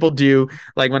 most people do.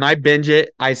 Like when I binge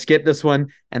it, I skip this one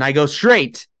and I go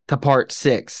straight to part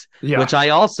 6, Yeah. which I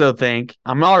also think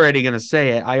I'm already going to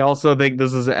say it. I also think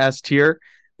this is an S tier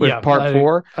with Yeah. part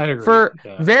 4 I'd agree. for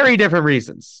Yeah. very different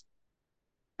reasons.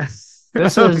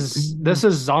 This is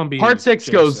Part zombie 6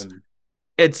 goes, Jason.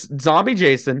 it's zombie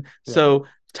Jason. Yeah. So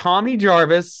Tommy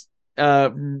Jarvis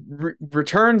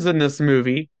returns in this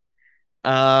movie.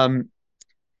 Um,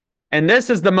 and this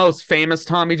is the most famous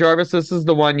Tommy Jarvis. This is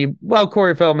the one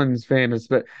Corey Feldman's famous,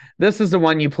 but this is the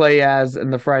one you play as in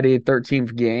the Friday the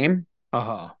 13th game.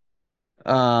 Uh-huh.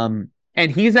 And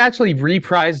he's actually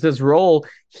reprised his role.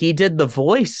 He did the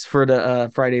voice for the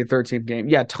Friday the 13th game.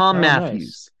 Yeah, Tom Oh, nice.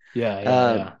 Matthews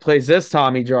Yeah. plays this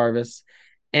Tommy Jarvis.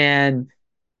 And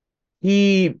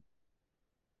he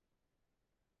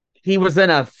was in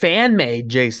a fan-made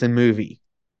Jason movie.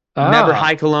 Never Ah,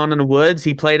 Hike Alone in the Woods.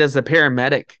 He played as a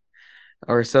paramedic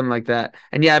or something like that.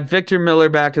 And yeah, Victor Miller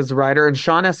back as the writer, and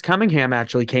Sean S. Cunningham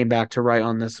actually came back to write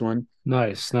on this one.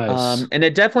 nice. And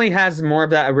it definitely has more of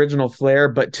that original flair,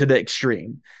 but to the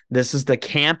extreme. This is the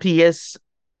campiest.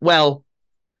 Well,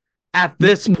 at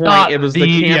this point, Not it was the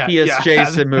yeah. campiest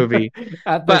Jason movie.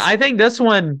 At But this, I think this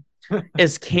one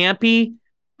is campy,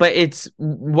 but it's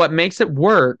what makes it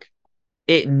work.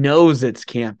 It knows it's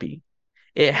campy.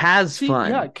 It has see, yeah,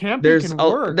 fun. campy can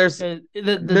work. The There's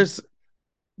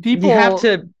you have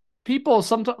people to.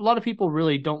 sometimes a lot of people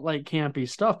really don't like campy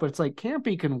stuff, but it's like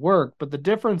campy can work. But the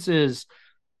difference is,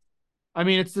 I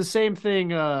mean, it's the same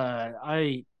thing.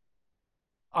 I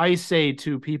say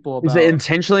to people Is it about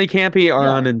intentionally campy or yeah.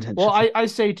 Well, unintentional? I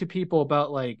say to people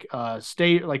about like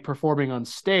state like performing on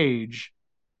stage.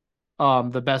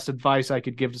 The best advice I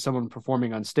could give to someone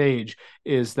performing on stage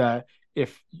is that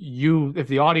if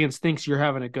the audience thinks you're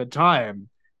having a good time,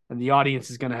 then the audience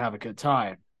is going to have a good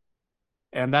time.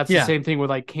 And that's the Yeah. same thing with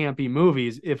like campy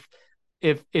movies. If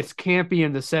it's campy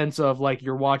in the sense of like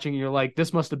you're watching, you're like,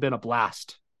 this must have been a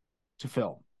blast to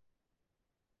film.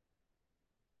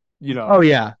 Oh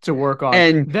yeah. to work on,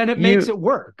 And then it makes it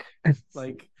work.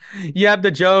 Like, you have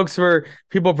the jokes where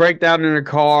people break down in a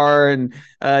car and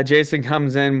Jason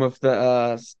comes in with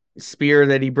the spear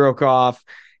that he broke off,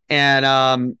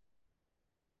 and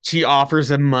she offers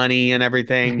him money and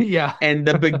everything. yeah. And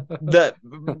the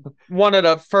one of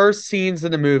the first scenes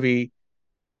in the movie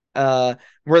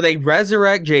where they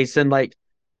resurrect Jason like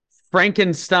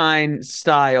Frankenstein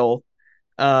style,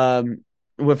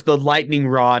 with the lightning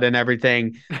rod and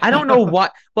everything. I don't know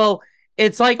what. Well,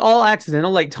 it's like all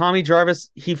accidental. Like Tommy Jarvis,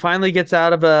 he finally gets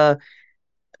out of a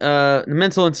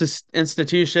mental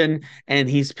institution, and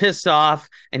he's pissed off,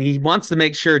 and he wants to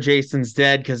make sure Jason's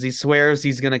dead because he swears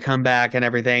he's going to come back and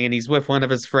everything. And he's with one of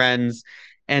his friends,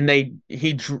 and they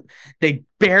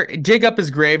dig up his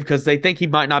grave because they think he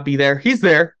might not be there. He's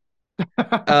there.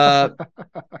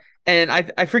 And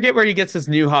I forget where he gets his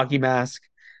new hockey mask,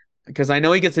 because I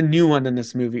know he gets a new one in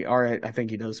this movie. All right, I think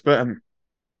he does, but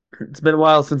it's been a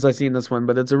while since I've seen this one,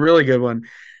 but it's a really good one.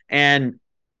 And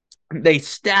they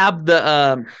stab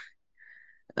the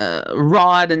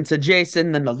rod into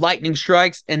Jason, then the lightning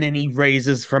strikes, and then he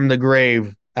raises from the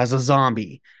grave as a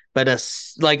zombie, but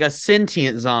like a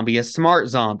sentient zombie, a smart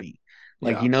zombie.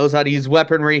 Like he knows how to use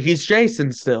weaponry. He's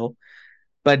Jason still,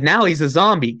 but now he's a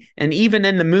zombie. And even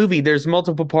in the movie, there's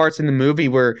multiple parts in the movie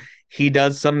where he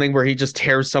does something where he just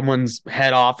tears someone's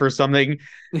head off or something.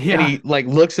 Yeah. And he like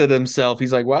looks at himself.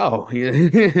 He's like, wow.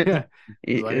 Yeah.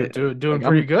 He's like, doing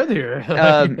pretty good here.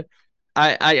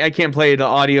 I can't play the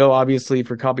audio, obviously,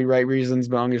 for copyright reasons,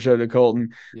 but I'm going to show it to Colton.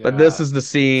 Yeah. But this is the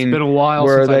scene. It's been a while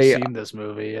since I've seen this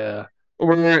movie, yeah.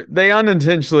 Where they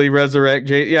unintentionally resurrect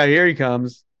Jason. Yeah, here he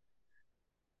comes.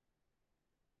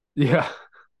 Yeah.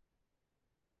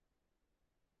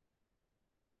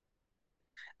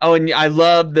 Oh, and I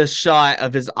love the shot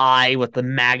of his eye with the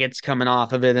maggots coming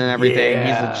off of it and everything.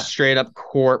 Yeah. He's a straight up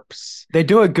corpse. They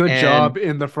do a good job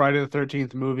in the Friday the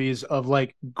 13th movies of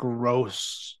like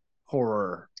gross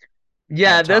horror.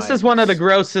 Yeah, this is one of the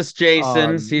grossest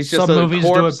Jasons. He's just some movies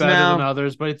do it better now. than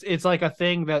others, but it's like a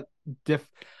thing that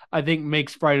I think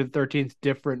makes Friday the 13th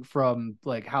different from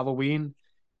like Halloween.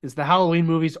 Is the Halloween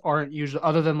movies aren't usually,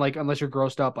 other than like unless you're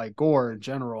grossed out by gore in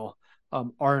general,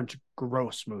 aren't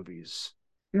gross movies.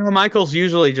 You know, Michael's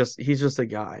usually he's just a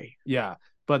guy. Yeah.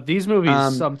 But these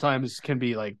movies sometimes can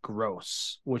be like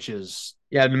gross, which is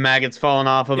the maggots falling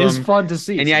off of him. It's fun to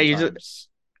see. And yeah, you just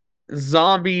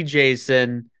zombie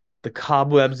Jason, the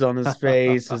cobwebs on his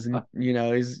face,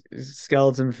 his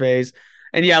skeleton face.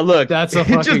 And yeah, look, that's a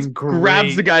fucking just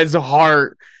grabs the guy's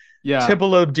heart. Yeah.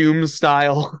 Temple of Doom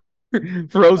style.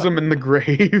 Throws him in the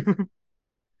grave.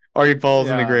 Or he falls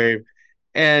in the grave.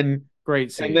 And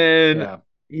great scene. And then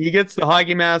he gets the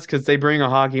hockey mask because they bring a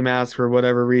hockey mask for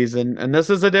whatever reason. And this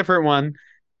is a different one.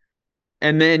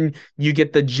 And then you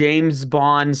get the James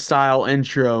Bond style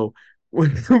intro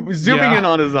zooming in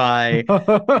on his eye.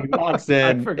 He walks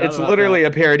in. It's literally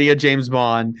a parody of James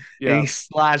Bond. Yeah. And he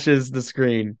slashes the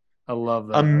screen. I love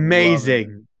that.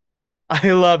 Amazing.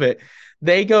 I love it.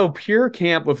 They go pure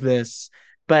camp with this,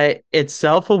 but it's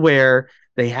self-aware.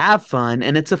 They have fun,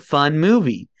 and it's a fun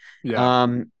movie.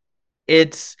 Yeah.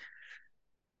 It's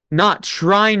not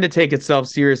trying to take itself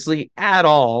seriously at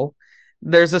all.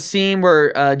 There's a scene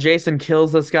where Jason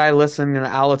kills this guy listening to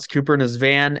Alice Cooper in his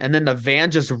van, and then the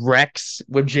van just wrecks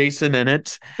with Jason in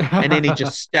it, and then he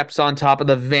just steps on top of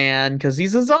the van because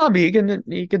he's a zombie.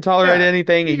 He can tolerate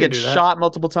anything. He gets shot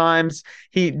multiple times.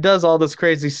 He does all this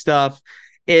crazy stuff.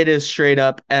 It is straight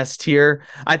up S tier.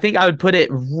 I think I would put it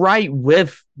right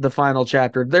with the final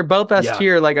chapter. They're both S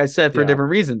tier, like I said, for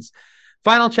different reasons.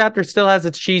 Final chapter still has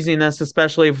its cheesiness,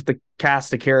 especially with the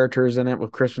cast of characters in it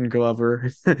with Crispin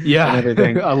Glover. Yeah, and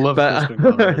everything. I love Crispin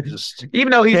Glover. Even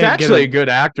though he's actually a good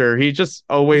actor, he just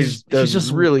always does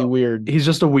just really weird. He's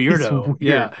just a weirdo.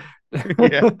 Yeah.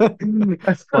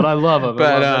 But I love him.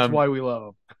 That's why we love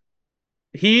him.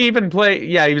 He even played.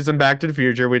 Yeah, he was in Back to the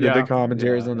Future. We did the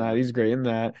commentaries on that. He's great in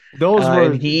that. Those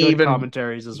were good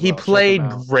commentaries as well. He played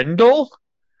Grendel.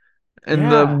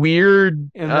 And the weird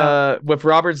with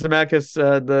Robert Zemeckis,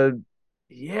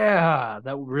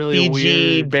 that really PG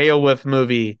weird Beowulf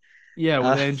movie. Yeah,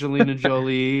 with Angelina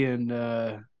Jolie and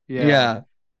that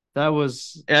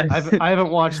was I haven't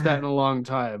watched that in a long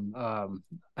time.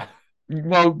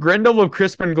 Well, Grendel with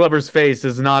Crispin Glover's face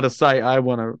is not a sight I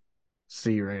want to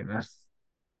see right now.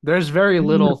 There's very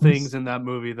little things in that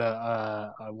movie that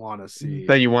I want to see.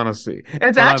 That you want to see.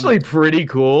 It's actually pretty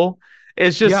cool.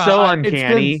 It's just so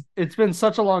uncanny. It's been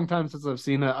such a long time since I've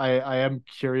seen it. I am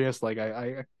curious. Like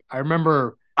I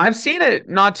remember I've seen it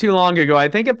not too long ago. I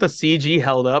think if the CG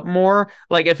held up more,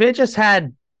 like if it just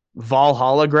had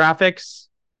Valhalla graphics,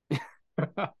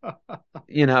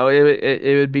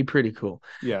 It would be pretty cool.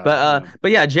 Yeah.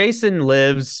 But yeah, Jason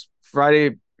Lives,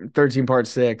 Friday 13 Part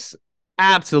 6,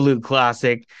 absolute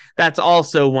classic. That's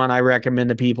also one I recommend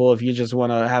to people if you just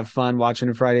want to have fun watching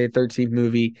a Friday the 13th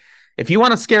movie. If you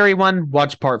want a scary one,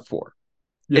 watch Part 4.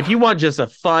 Yeah. If you want just a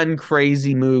fun,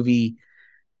 crazy movie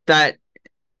that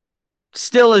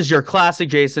still is your classic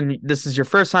Jason, this is your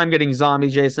first time getting zombie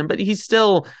Jason, but he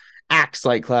still acts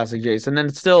like classic Jason, and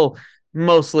it's still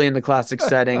mostly in the classic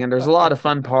setting. And there's a lot of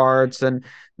fun parts. And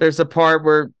there's a part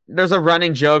where there's a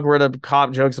running joke where the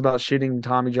cop jokes about shooting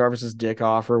Tommy Jarvis's dick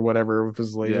off or whatever with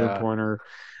his laser pointer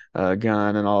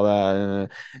gun and all that.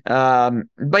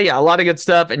 But yeah, a lot of good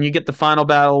stuff. And you get the final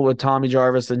battle with Tommy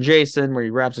Jarvis and Jason where he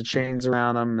wraps the chains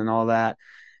around him and all that.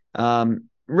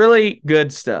 Really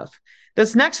good stuff.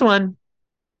 This next one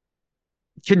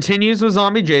continues with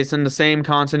Zombie Jason, the same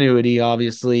continuity,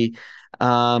 obviously.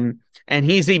 And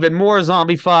he's even more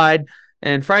zombified.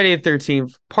 And Friday the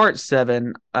 13th, Part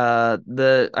 7, I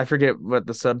forget what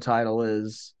the subtitle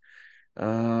is.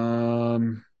 But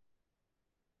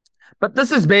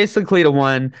this is basically the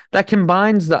one that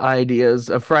combines the ideas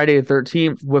of Friday the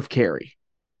 13th with Carrie.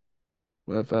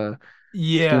 With Stephen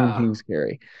King's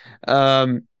Carrie.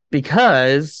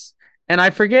 Because, and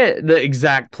I forget the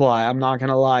exact plot, I'm not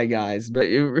gonna lie, guys, but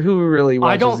who really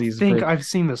watches these? I don't think I've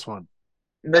seen this one.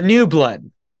 The New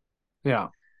Blood. Yeah.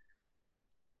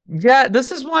 Yeah,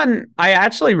 this is one I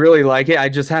actually really like it. I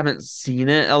just haven't seen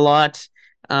it a lot.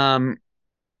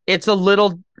 It's a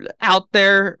little out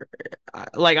there.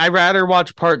 Like, I'd rather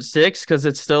watch Part 6 because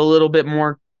it's still a little bit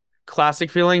more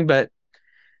classic feeling, but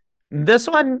this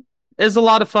one is a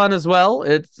lot of fun as well.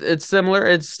 It's similar.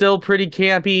 It's still pretty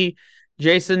campy.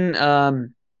 Jason,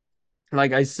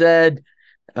 like I said,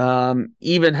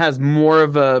 even has more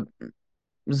of a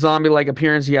zombie-like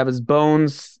appearance. You have his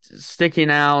bones sticking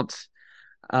out.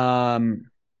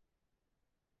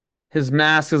 His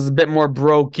mask is a bit more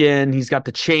broken. He's got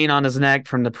the chain on his neck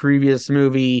from the previous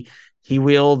movie. He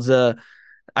wields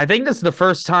I think this is the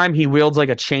first time he wields like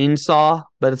a chainsaw,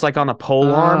 but it's like on a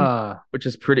pole arm, which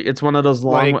is pretty. It's one of those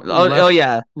long. Like oh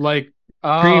yeah, like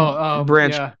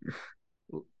branch.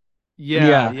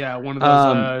 Yeah. One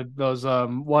of those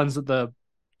ones that the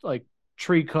like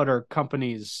tree cutter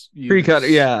companies use. Tree cutter,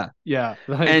 yeah.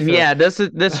 And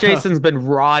this Jason's been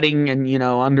rotting and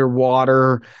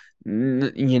underwater,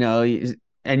 and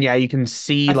yeah, you can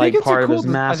see like part of his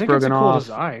mask broken off.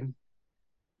 Design.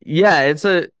 Yeah, it's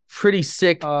a pretty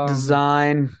sick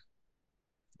design.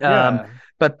 Yeah.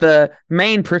 But the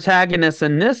main protagonist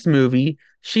in this movie,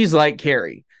 she's like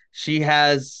Carrie. She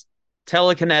has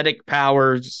telekinetic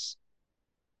powers,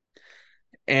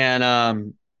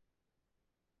 and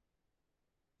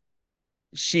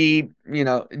she,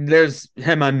 there's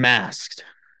him unmasked.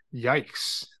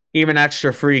 Yikes. Even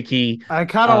extra freaky. I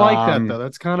kind of like that, though.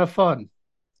 That's kind of fun.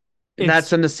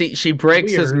 That's in the scene. She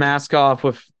breaks his mask off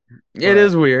with. It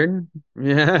is weird.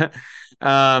 Yeah.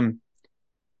 Yeah,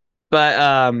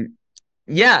 and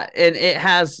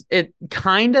it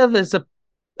kind of is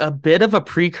a bit of a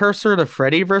precursor to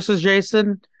Freddy versus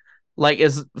Jason, like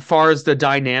as far as the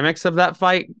dynamics of that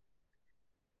fight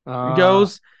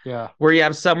goes. Yeah. Where you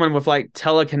have someone with like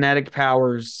telekinetic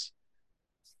powers,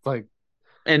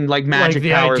 and like magic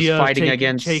powers fighting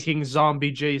against taking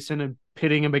zombie Jason and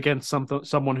pitting him against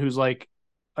someone who's like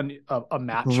a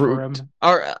match for him.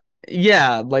 Or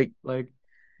you're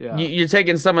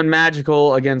taking someone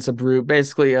magical against a brute,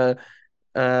 basically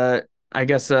I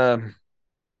guess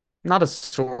not a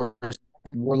sword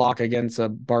warlock against a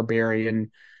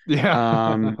barbarian.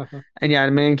 Yeah. And yeah,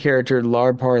 the main character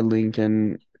Lar Par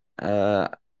Lincoln, I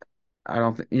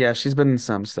don't think, yeah, she's been in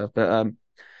some stuff, but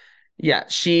yeah,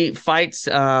 she fights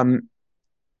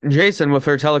Jason with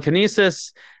her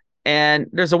telekinesis, and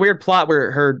there's a weird plot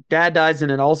where her dad dies,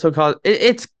 and it also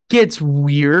it gets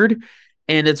weird,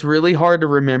 and it's really hard to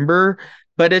remember,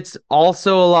 but it's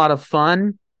also a lot of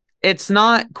fun. It's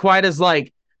not quite as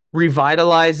like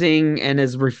revitalizing and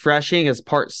as refreshing as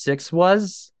Part 6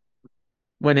 was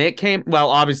when it came.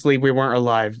 Well, obviously we weren't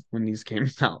alive when these came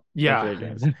out. Yeah.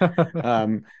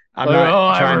 I'm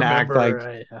not trying to act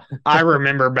like I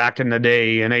remember back in the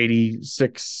day in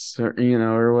 86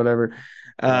 or whatever.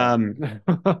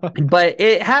 But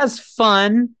it has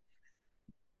fun,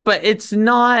 but it's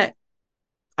not,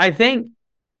 I think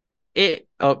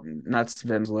that's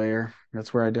Vim's Lair.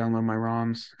 That's where I download my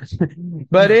ROMs.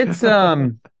 But it's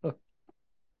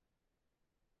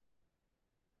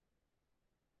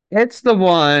it's the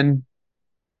one.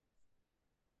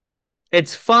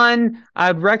 It's fun.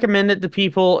 I'd recommend it to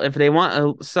people if they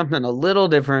want something a little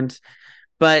different,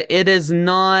 but it is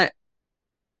not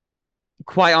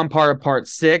quite on par of Part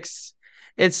 6.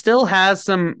 it still has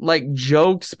some like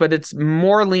jokes, but it's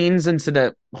more leans into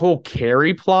the whole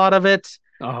Carrie plot of it.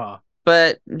 Uh-huh.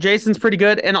 But Jason's pretty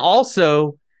good. And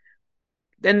also,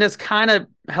 and this kind of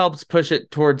helps push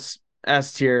it towards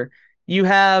S tier. You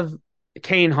have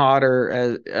Kane Hodder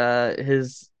as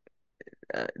his.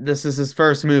 This is his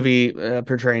first movie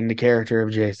portraying the character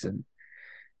of Jason,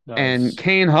 and Nice.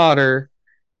 Kane Hodder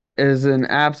is an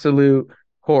absolute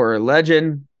horror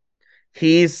legend.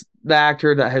 He's the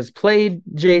actor that has played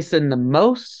Jason the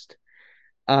most,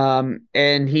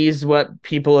 and he's what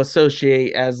people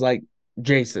associate as like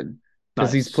Jason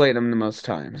because he's Nice. played him the most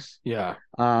times. Yeah.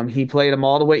 He played him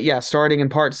all the way, yeah, starting in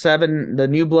part 7, The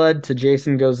New Blood, to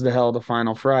Jason Goes to Hell, The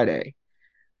Final Friday.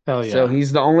 Hell So yeah.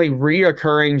 he's the only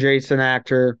reoccurring Jason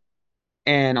actor.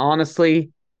 And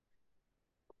honestly,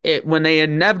 when they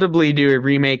inevitably do a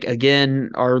remake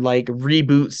again or like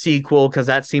reboot sequel, because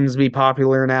that seems to be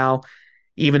popular now,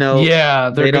 even though Yeah,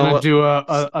 they're they gonna don't. do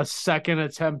a second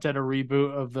attempt at a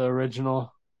reboot of the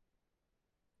original,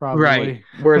 Right. probably.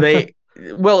 Where they,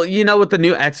 well, with the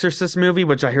new Exorcist movie,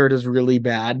 which I heard is really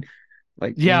bad,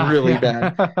 like Yeah, really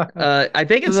bad. yeah. I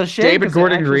think It's it's a shame David because The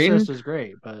Gordon Green. Exorcist is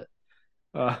great, but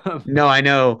No, I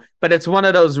know, but it's one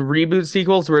of those reboot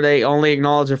sequels where they only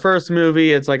acknowledge the first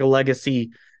movie. It's like a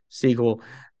legacy sequel.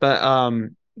 But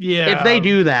if they yeah,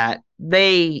 do that,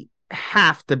 they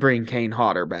have to bring Kane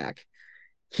Hodder back.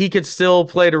 He could still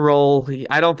play the role.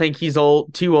 I don't think he's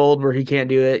too old where he can't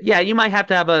do it. Yeah, you might have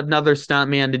to have another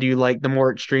stuntman to do like the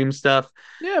more extreme stuff.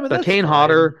 yeah, but But that's Kane fine.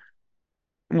 Hodder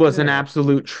was an Yeah,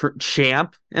 absolute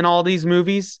champ in all these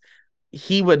movies.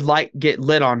 He would like get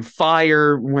lit on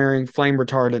fire wearing flame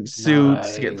retardant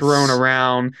suits, get thrown nice.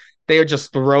 around. They would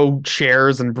just throw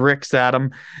chairs and bricks at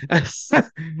him.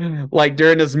 Like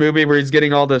during this movie where he's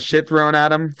getting all the shit thrown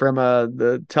at him from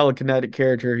the telekinetic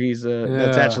character, he's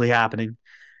that's Yeah, actually happening.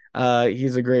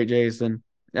 He's a great Jason.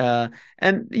 Uh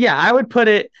and yeah, I would put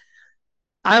it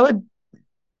I would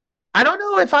I don't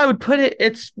know if I would put it,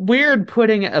 it's weird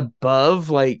putting it above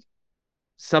like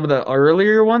some of the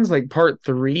earlier ones, like part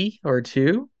 3 or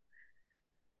 2.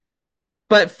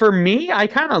 But for me, I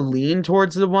kind of lean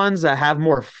towards the ones that have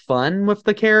more fun with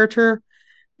the character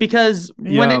because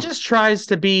when it yeah. just tries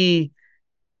to be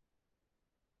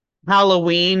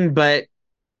Halloween, but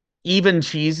even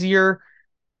cheesier,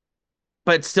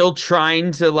 but still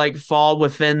trying to like fall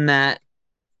within that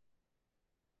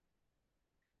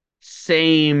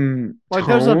same Like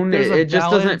there's a tone, there's a it just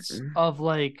doesn't. balance of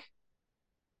like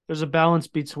there's a balance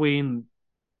between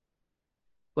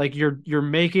like you're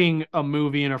making a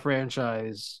movie in a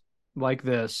franchise like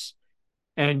this,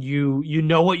 and you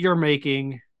know what you're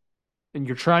making, and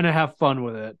you're trying to have fun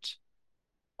with it,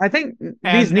 I think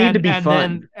these and need to and be and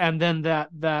then fun. and then that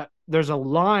there's a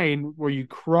line where you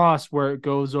cross where it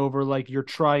goes over like you're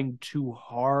trying too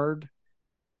hard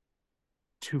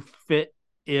to fit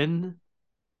in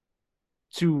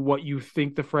to what you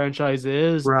think the franchise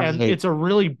is, and Right. it's a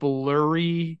really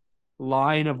blurry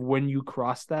line of when you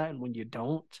cross that and when you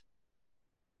don't.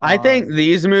 I think um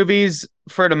these movies,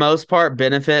 for the most part,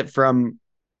 benefit from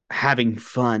having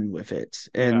fun with it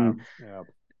yeah, and yeah.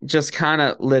 just kind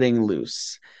of letting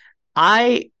loose.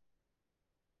 I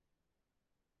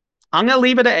I'm gonna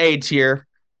leave it at A tier.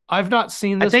 I've not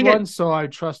seen I this think one, it. so I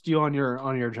trust you on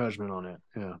your judgment on it.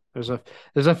 Yeah. There's a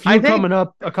I few think. coming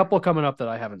up, a couple coming up that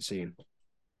I haven't seen.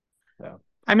 Yeah.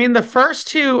 I mean, the first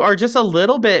two are just a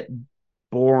little bit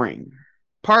boring.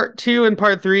 Part 2 and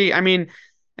part 3. I mean,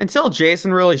 until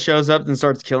Jason really shows up and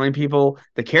starts killing people,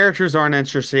 the characters aren't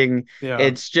interesting. Yeah.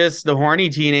 It's just the horny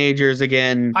teenagers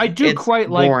again. I do It's quite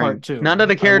like part boring. two. None of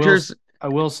the characters. I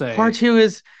will Part say, 2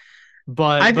 is.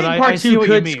 I but think I part see 2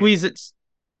 what you could mean. squeeze it.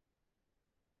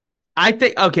 I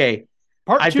think. Okay.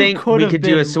 Part I two think could we have could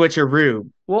do a been switcheroo.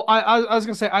 well. I was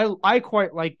gonna say I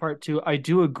quite like part two. I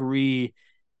do agree.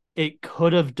 It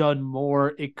could have done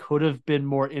more. It could have been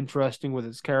more interesting with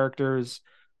its characters.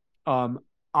 Um,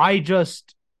 I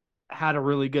just had a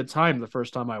really good time the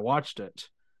first time I watched it.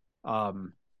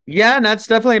 Um, Yeah, and that's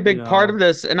definitely a you big part of know,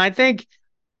 this. And I think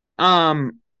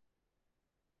um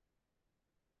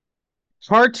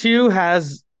part 2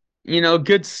 has,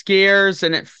 good scares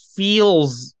and it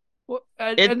feels well,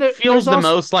 it and feels the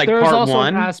most like there's part also an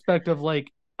 1. aspect of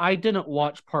like I didn't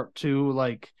watch part two.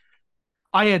 Like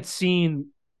I had seen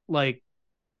like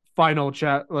the final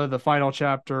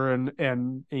chapter and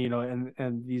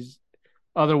and these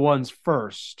other ones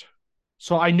first,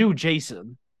 so I knew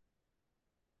Jason,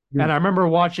 and I remember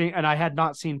watching, and I had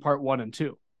not seen part one and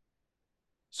two,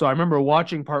 so I remember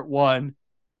watching part one,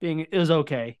 being is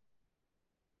okay,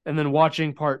 and then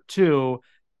watching part two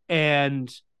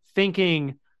and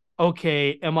thinking,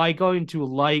 okay, am I going to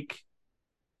like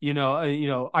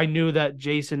I knew that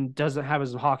Jason doesn't have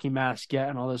his hockey mask yet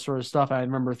and all this sort of stuff. I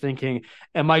remember thinking,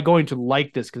 am I going to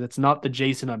like this? Because it's not the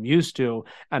Jason I'm used to.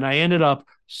 And I ended up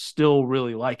still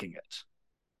really liking it.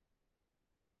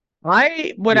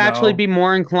 I would actually be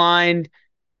more inclined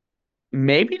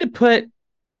maybe to put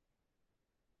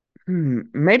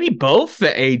maybe both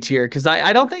the A tier, because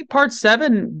I don't think part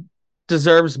 7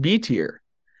 deserves B tier.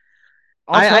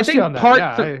 I think on that.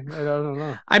 I don't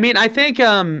know. I mean, I think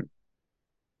part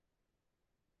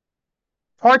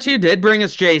 2 did bring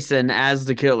us Jason as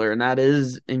the killer, and that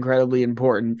is incredibly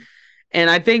important. And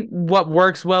I think what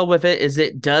works well with it is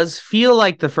it does feel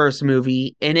like the first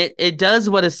movie, and it does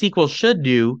what a sequel should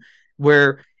do,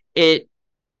 where it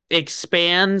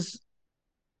expands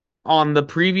on the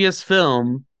previous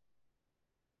film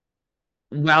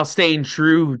while staying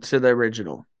true to the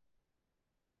original.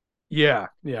 Yeah.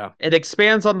 It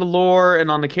expands on the lore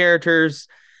and on the characters,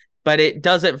 but it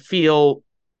doesn't feel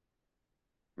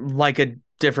like a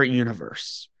different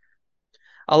universe.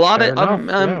 A lot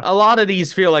of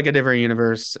these feel like a different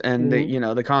universe, and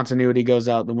the continuity goes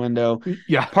out the window.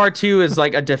 Yeah. Part 2 is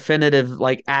like a definitive,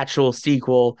 like actual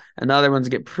sequel, and the other ones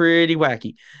get pretty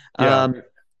wacky. Yeah.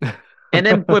 And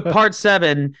then with part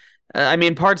 7,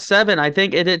 part 7, I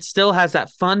think it still has that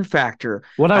fun factor.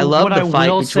 What I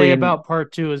will say about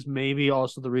part 2 is maybe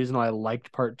also the reason I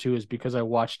liked part 2 is because I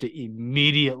watched it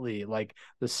immediately, like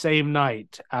the same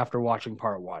night after watching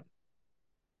part 1.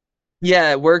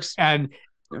 Yeah, it works. And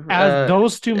as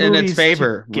those two movies in its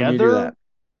favor together,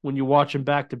 when you watch them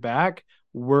back to back,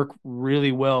 work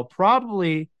really well,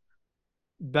 probably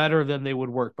better than they would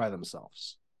work by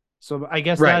themselves. So I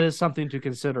guess that is something to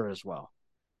consider as well.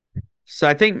 So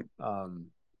I think,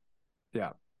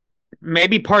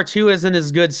 maybe part 2 isn't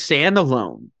as good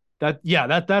standalone.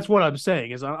 That's what I'm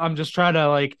saying. Is I'm just trying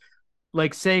to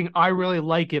like saying I really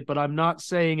like it, but I'm not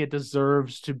saying it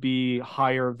deserves to be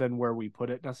higher than where we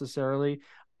put it necessarily.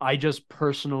 I just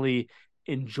personally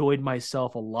enjoyed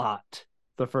myself a lot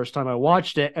the first time I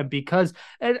watched it, and because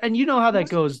and you know how that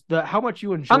goes. How much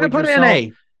you enjoyed. I'm gonna put it in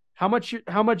A. How much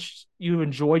you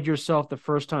enjoyed yourself the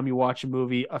first time you watch a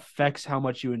movie affects how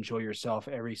much you enjoy yourself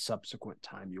every subsequent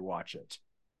time you watch it.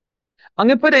 I'm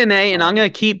going to put it in A, and I'm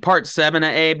going to keep part 7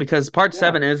 at A, because part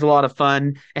 7 is a lot of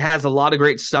fun. It has a lot of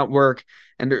great stunt work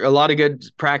and a lot of good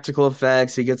practical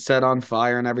effects. He gets set on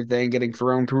fire and everything, getting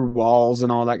thrown through walls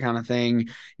and all that kind of thing.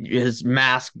 His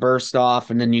mask burst off,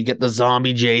 and then you get the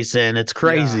zombie Jason. It's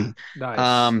crazy. Yeah,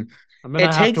 nice.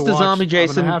 It takes the zombie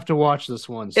Jason. I'm gonna have to watch this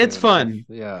one soon. It's fun.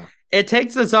 Yeah. It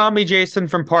takes the zombie Jason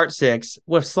from part 6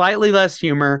 with slightly less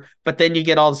humor, but then you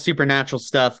get all the supernatural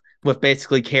stuff with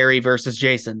basically Carrie versus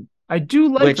Jason. I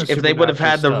do like which, if they would have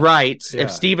had the rights,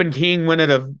 if Stephen King wouldn't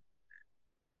have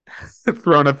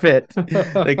thrown a fit,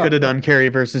 they could have done Carrie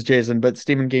versus Jason, but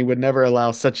Stephen King would never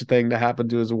allow such a thing to happen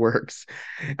to his works,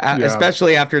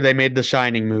 especially after they made the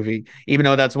Shining movie, even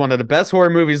though that's one of the best horror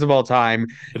movies of all time.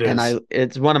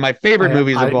 It's one of my favorite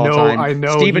movies of all time. I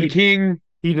know Stephen King,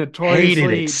 he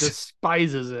notoriously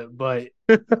despises it, but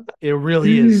it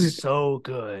really is so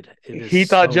good. He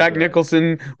thought Jack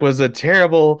Nicholson was a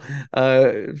terrible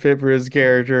fit for his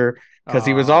character because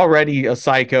he was already a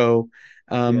psycho.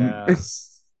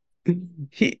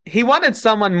 He wanted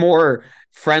someone more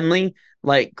friendly,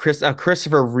 like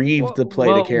Christopher Reeve, to play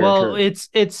the character. Well, it's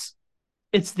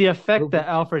the effect that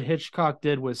Alfred Hitchcock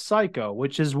did with Psycho,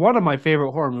 which is one of my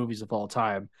favorite horror movies of all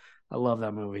time. I love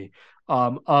that movie.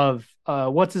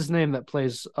 What's his name that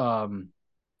plays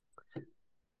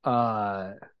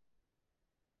oh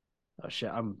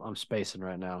shit, I'm spacing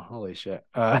right now. Holy shit.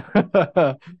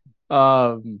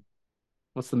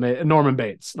 What's the name? Norman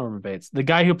Bates. The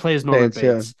guy who plays Norman Bates.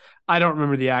 Yeah. I don't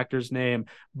remember the actor's name,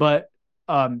 but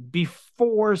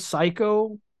before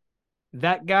Psycho,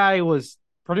 that guy was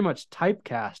pretty much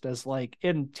typecast as, like,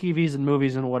 in TVs and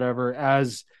movies and whatever,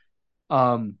 as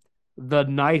the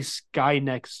nice guy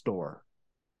next door.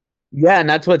 Yeah, and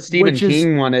that's what Stephen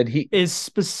King wanted. He is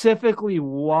specifically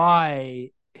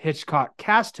why Hitchcock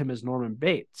cast him as Norman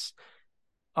Bates.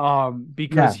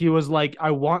 Because he was like,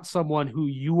 I want someone who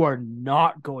you are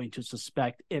not going to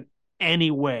suspect in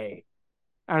any way.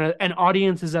 And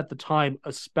audiences at the time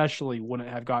especially wouldn't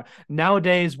have got.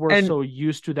 Nowadays we're so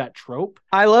used to that trope.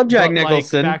 I love Jack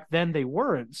Nicholson. Back then they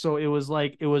weren't. So it was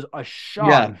a shock.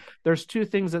 Yeah. There's two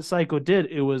things that Psycho did.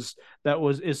 Is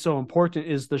so important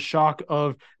is the shock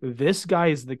of this guy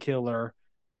is the killer,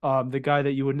 the guy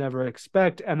that you would never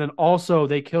expect, and then also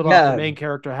they killed off the main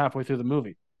character halfway through the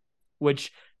movie,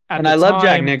 which I love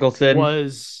Jack Nicholson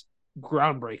was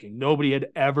groundbreaking. Nobody had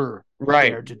ever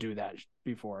dared to do that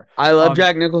before. I love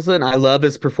Jack Nicholson. I love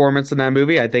his performance in that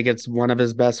movie. I think it's one of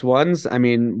his best ones. I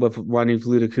mean, with One Who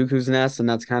Flew to Cuckoo's Nest, and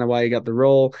that's kind of why he got the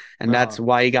role. And that's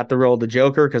why he got the role of the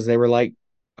Joker, because they were like,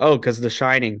 oh, because The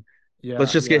Shining.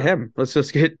 Let's just get him. Let's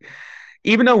just get.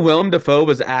 Even though Willem Dafoe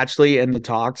was actually in the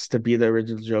talks to be the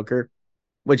original Joker,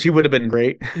 which he would have been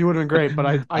great. He would have been great, but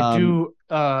I do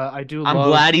I'm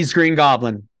glad he's Green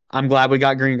Goblin. I'm glad we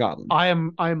got Green Goblin.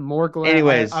 I'm more glad.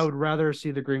 Anyways, I would rather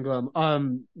see the Green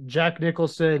Goblin. Jack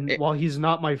Nicholson, while he's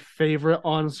not my favorite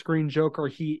on-screen Joker,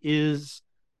 he is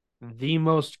the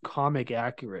most comic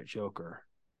accurate Joker.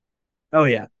 Oh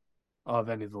yeah. Of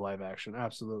any of the live action,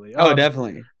 absolutely. Oh,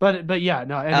 definitely. But yeah,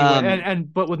 no. Anyway,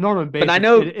 but with Norman Bates, but I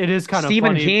know it is kind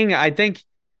Stephen of funny. King. I think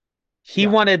he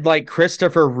wanted like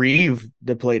Christopher Reeve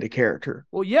to play the character.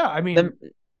 Well, yeah, I mean,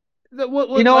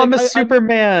 I'm a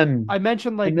Superman. I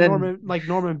mentioned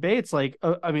Norman Bates. I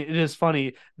mean, it is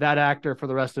funny that actor for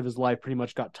the rest of his life pretty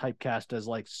much got typecast as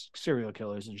like serial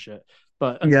killers and shit.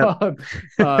 But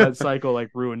Psycho like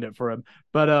ruined it for him.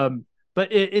 But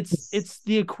it's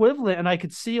the equivalent, and I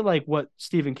could see like what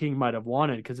Stephen King might have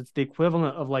wanted, because it's the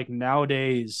equivalent of like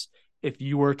nowadays if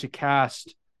you were to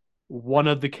cast one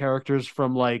of the characters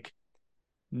from like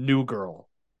New Girl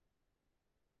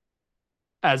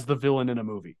as the villain in a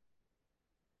movie,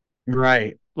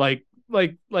 right? Like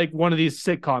one of these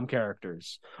sitcom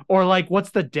characters, or like what's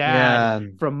the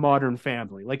dad from Modern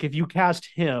Family? Like if you cast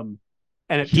him,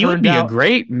 and he would be a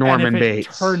great Norman Bates.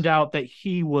 It turned out that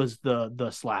he was the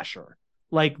slasher.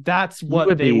 Like that's what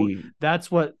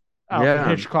Alfred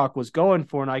Hitchcock was going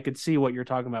for, and I could see what you're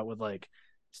talking about with like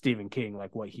Stephen King,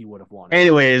 like what he would have wanted.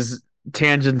 Anyways,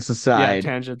 tangents aside.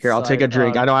 Here, I'll take a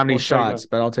drink. I don't have any shots,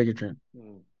 but I'll take a drink.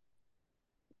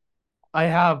 I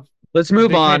have. Let's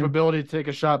move on. Capability to take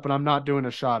a shot, but I'm not doing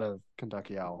a shot of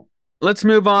Kentucky Owl. Let's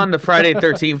move on to Friday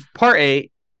 13th, Part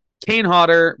 8. Kane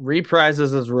Hodder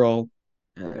reprises his role,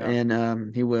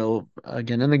 and he will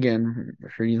again and again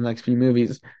for these next few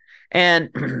movies. And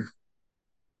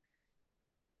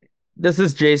this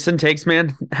is Jason Takes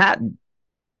Manhattan.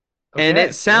 Okay, and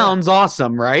it sounds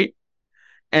awesome, right?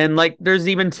 And like there's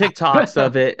even TikToks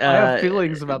of it. I have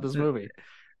feelings about this movie.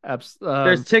 There's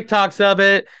TikToks of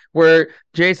it where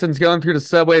Jason's going through the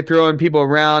subway, throwing people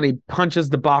around. He punches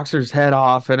the boxer's head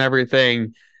off and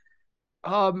everything.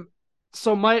 But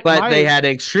they had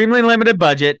an extremely limited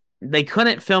budget. They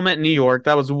couldn't film it in New York.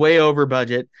 That was way over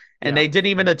budget. And they didn't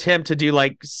even attempt to do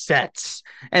like sets.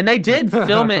 And they did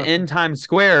film it in Times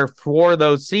Square for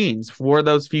those scenes. For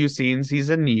those few scenes,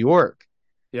 he's in New York.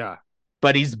 Yeah.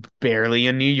 But he's barely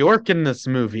in New York in this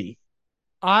movie.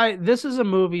 This is a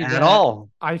movie at all.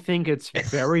 I think it's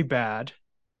very bad,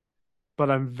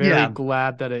 but I'm very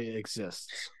glad that it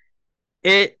exists.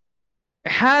 It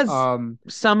has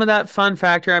some of that fun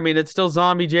factor. I mean, it's still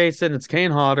Zombie Jason. It's Kane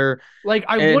Hodder. Like,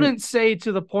 I wouldn't say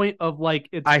to the point of like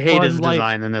it's. I hate his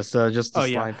design in this. Just the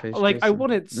slide face. Like, Jason. I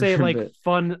wouldn't say like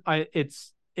fun.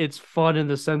 It's fun in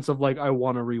the sense of like I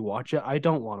want to rewatch it. I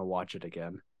don't want to watch it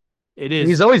again. It is.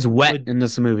 He's always wet in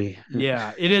this movie.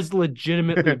 Yeah, it is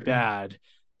legitimately bad.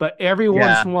 But every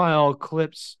once in a while,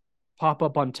 clips pop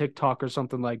up on TikTok or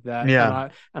something like that. Yeah,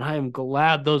 and I am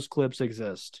glad those clips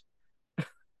exist.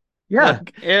 Yeah,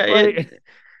 it's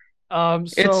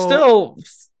still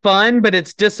fun, but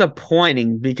it's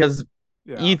disappointing because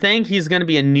you think he's going to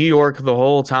be in New York the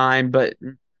whole time, but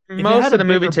most of the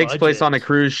movie takes place on a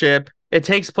cruise ship. It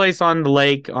takes place on the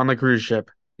lake on the cruise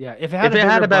ship. Yeah, if it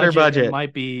had a better budget,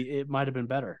 it might have been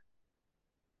better.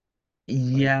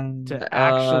 Yeah, to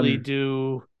actually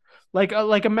do like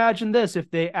imagine this, if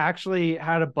they actually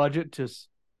had a budget to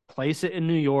place it in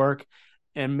New York,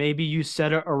 and maybe you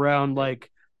set it around like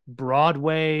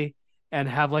Broadway and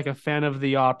have like a Fan of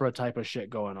the Opera type of shit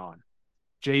going on,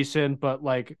 Jason, but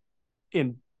like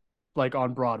in like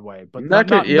on Broadway, but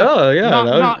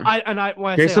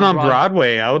Jason on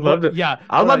Broadway. I would love to. Yeah,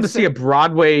 I'd love to see a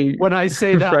Broadway. When I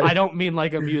say that, I don't mean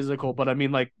like a musical, but I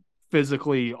mean like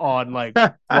physically on like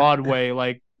Broadway,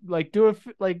 like do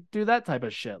that type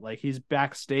of shit. Like he's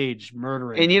backstage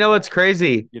murdering. And you know what's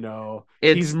crazy? You know,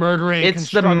 he's murdering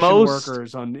construction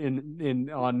workers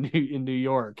in New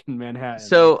York, in Manhattan.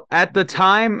 So at the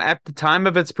time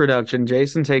of its production,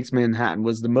 Jason Takes Manhattan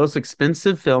was the most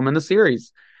expensive film in the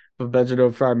series, with a budget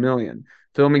of $5 million.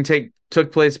 Filming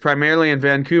took place primarily in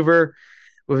Vancouver,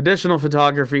 with additional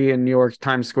photography in New York,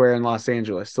 Times Square, and Los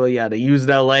Angeles. So yeah, they used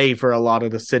LA for a lot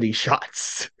of the city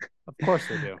shots. Of course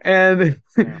they do. And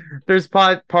there's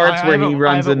parts where he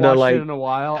runs into like it in a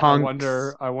while. punks.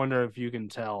 I wonder if you can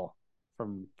tell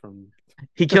from.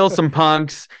 He kills some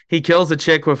punks. He kills a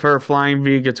chick with her flying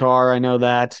V guitar. I know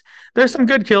that. There's some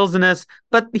good kills in this,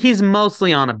 but he's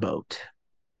mostly on a boat.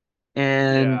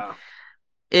 and Yeah.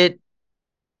 it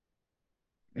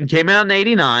came out in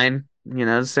 '89.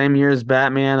 The same year as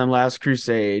Batman and Last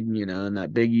Crusade. In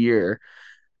that big year.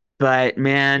 But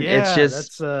man, Yeah,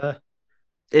 that's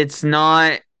it's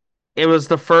not. It was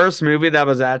the first movie that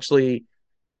was actually,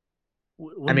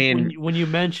 I when mean, when you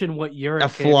mention what year a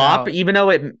it came flop, out. even though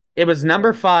it was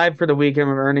number Yeah. 5 for the weekend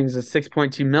with earnings of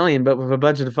 6.2 million, but with a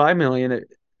budget of 5 million, it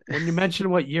When you mention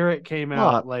what year it came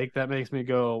out, flopped. like that makes me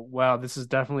go, wow, this is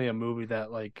definitely a movie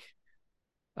that like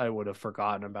I would have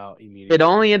forgotten about It immediately.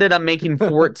 only ended up making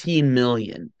 14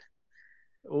 million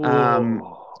um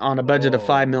Oh, on a budget of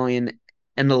 5 oh, million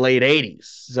in the late 80s.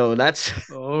 So that's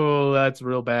oh, that's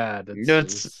real bad. that's not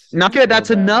It's good. real That's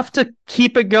bad. enough to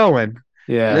keep it going.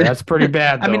 Yeah, that's pretty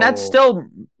bad I mean, that's though. still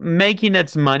making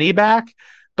its money back,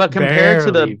 but compared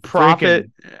to the Barely,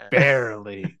 profit, freaking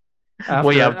barely. well,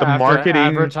 After yeah, the after marketing,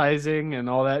 advertising and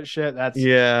all that shit, that's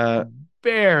yeah. Well,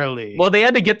 barely. they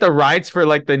had to get the rights for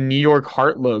like the New York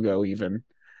Heart logo, even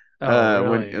Oh,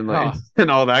 when really? and like Huh.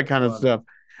 and all that That's kind of fun. stuff.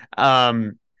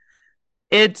 Um,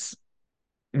 it's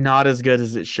not as good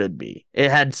as it should be. It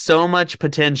had so much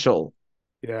potential,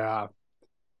 Yeah.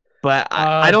 but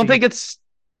I don't think D it's.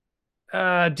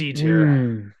 D tier.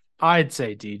 Hmm. I'd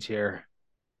say D tier.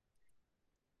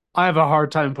 I have a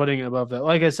hard time putting it above that.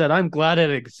 Like I said, I'm glad it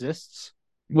exists,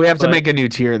 We have to but make a new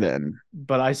tier then.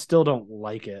 I still don't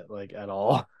like it like at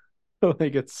all.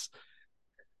 Like it's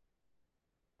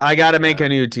I got to make yeah. a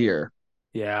new tier.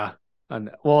 Yeah. And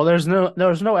well, there's no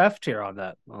F tier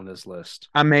on this list.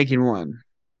 I'm making one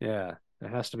Yeah. There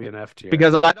has to be an F tier.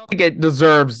 because I don't think it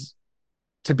deserves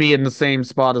to be in the same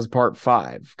spot as Part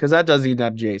 5 because that doesn't even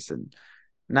have Jason.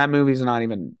 And that movie's not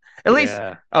even. At least.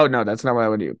 Yeah. Oh no, that's not what I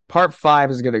would do. Part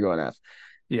 5 is gonna go in F.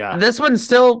 Yeah. This one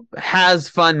still has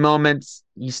fun moments.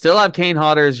 You still have Kane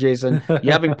Hodder as Jason.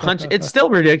 You having punch. It's still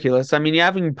ridiculous. I mean, you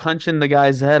having punching the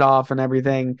guy's head off and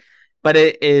everything, but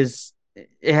it is.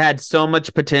 It had so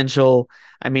much potential.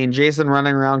 I mean, Jason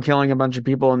running around killing a bunch of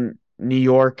people in New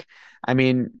York. I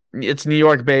mean, it's New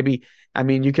York, baby. I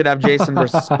mean, you could have Jason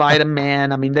versus Spider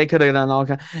Man. I mean, they could have done all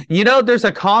kind. There's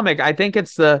a comic. I think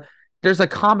it's the. There's a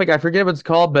comic. I forget what it's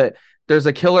called, but there's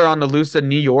a killer on the loose in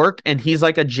New York, and he's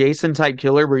like a Jason type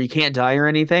killer where you can't die or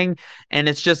anything, and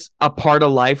it's just a part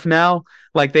of life now.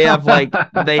 Like they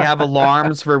have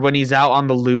alarms for when he's out on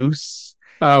the loose,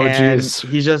 Oh, and jeez.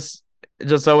 he's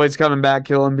just always coming back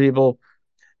killing people.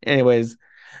 Anyways,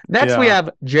 next we Yeah. have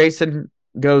Jason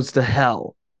Goes to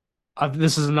Hell.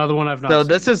 This is another one I've not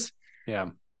So seen.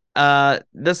 Yeah.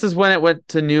 this is when it went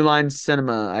to New Line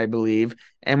Cinema, I believe.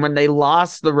 And when they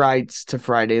lost the rights to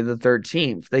Friday the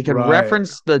 13th, they could Right.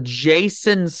 reference the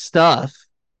Jason stuff,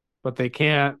 But they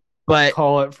can't but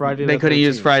call it Friday they the could have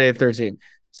used 13th. Friday the 13th.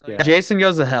 So Yeah. Jason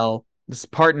Goes to Hell. This is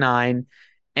part 9.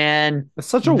 And It's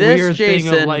such a this weird thing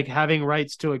of Jason, like having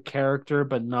rights to a character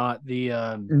not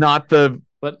the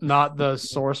but not the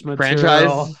source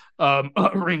material.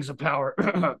 franchise. Rings of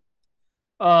Power.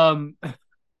 um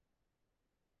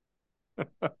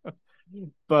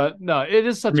but no, it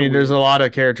is I such a mean, there's a weird lot thing.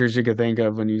 of characters you could think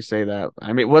of when you say that.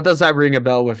 I mean, what does that ring a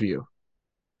bell with you?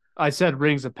 I said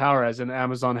Rings of Power as in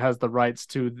Amazon has the rights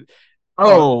to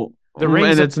Oh, the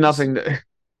Rings and of it's nothing to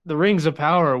the Rings of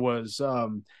Power was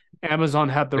Amazon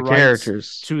had the the rights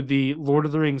characters. to the Lord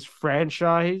of the Rings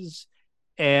franchise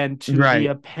and to the Right.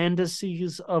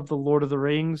 appendices of the Lord of the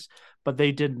Rings, but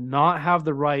they did not have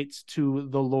the rights to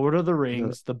the Lord of the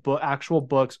Rings, the actual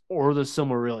books, or the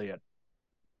Silmarillion.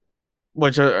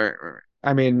 Which are,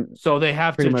 I mean, So they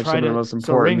have pretty to much try some of the to. most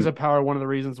So Rings important. of Power, one of the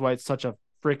reasons why it's such a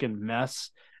freaking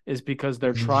mess is because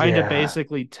they're trying to Yeah.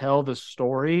 basically tell the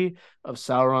story of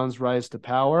Sauron's rise to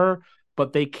power,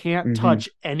 but they can't Hmm. touch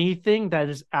anything that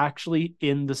is actually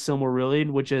in the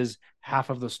Silmarillion, which is half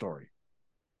of the story.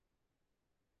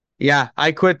 Yeah,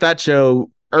 I quit that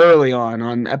show early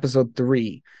on episode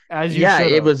 3. As you Yeah, should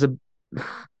it have. was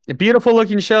a beautiful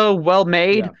looking show, well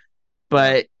made, Yeah.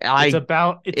 but It's it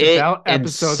about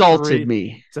episode insulted 3.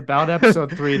 me. It's about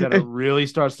episode 3 that it really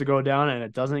starts to go down and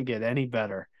it doesn't get any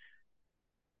better.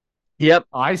 Yep.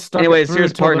 I stuck it Anyways, through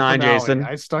here's till part the 9, finale. Jason.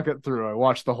 I stuck it through. I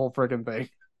watched the whole freaking thing.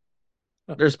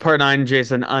 There's part 9,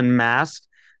 Jason Unmasked.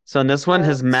 So in this one,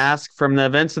 his mask from the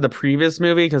events of the previous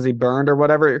movie, because he burned or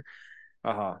whatever,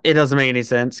 Uh-huh. it doesn't make any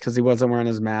sense because he wasn't wearing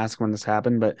his mask when this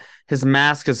happened, but his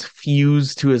mask is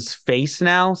fused to his face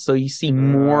now. So you see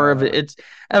more of it. It's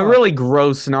a really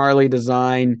gross, gnarly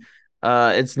design.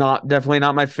 It's definitely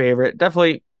not my favorite.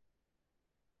 Definitely,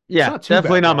 yeah, not too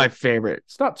definitely bad, not though. my favorite.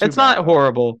 It's not too It's bad, not though.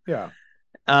 horrible. Yeah.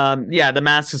 Yeah, the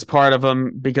mask is part of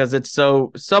him because it's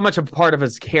so much a part of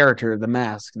his character, the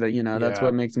mask, that that's Yeah.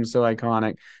 what makes him so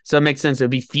iconic. So it makes sense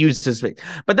it'd be fused to his face.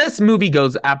 But this movie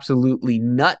goes absolutely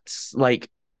nuts, like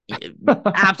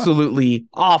absolutely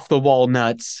off the wall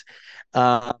nuts.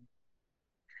 Uh,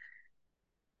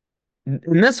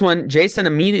 in this one, Jason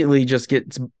immediately just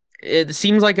gets. It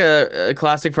seems like a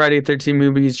classic Friday the 13th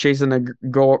movie. He's chasing a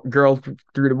girl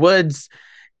through the woods,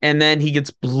 and then he gets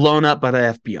blown up by the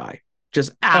FBI.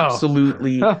 Just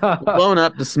absolutely Oh. blown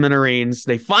up to smithereens.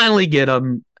 They finally get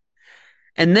him,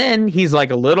 and then he's like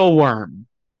a little worm.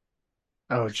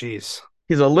 Oh, jeez.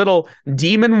 He's a little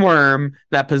demon worm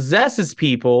that possesses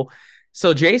people.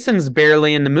 So Jason's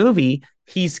barely in the movie.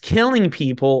 He's killing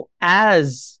people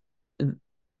as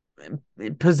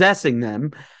possessing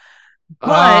them.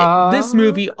 But this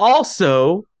movie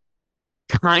also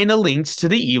kind of links to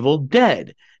the Evil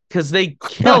Dead because they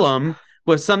kill him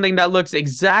with something that looks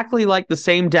exactly like the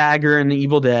same dagger in the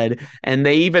Evil Dead, and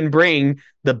they even bring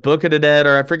the Book of the Dead,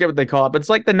 or I forget what they call it, but it's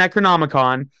like the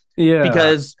Necronomicon Yeah.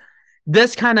 because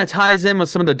this kind of ties in with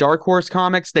some of the Dark Horse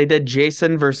comics. They did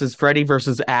Jason versus Freddy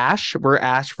versus Ash, where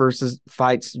Ash versus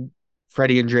fights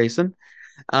Freddy and Jason.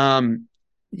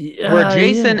 Where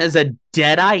Jason is a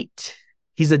deadite.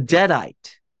 He's a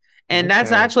deadite. And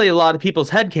that's Okay. actually a lot of people's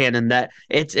headcanon that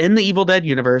it's in the Evil Dead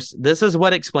universe. This is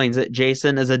what explains it.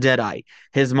 Jason is a deadite.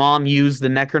 His mom used the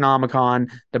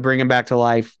Necronomicon to bring him back to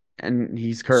life, and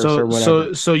he's cursed or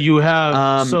whatever. So you have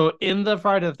Um, in the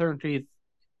Friday the 13th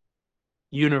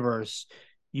universe,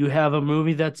 you have a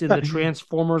movie that's in the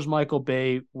Transformers Michael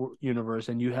Bay universe,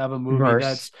 and you have a movie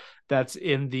Verse. that's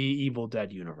in the Evil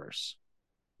Dead universe.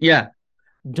 Yeah.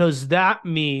 Does that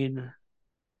mean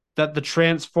that the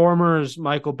Transformers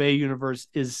Michael Bay universe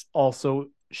is also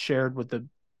shared with the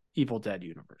Evil Dead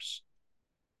universe?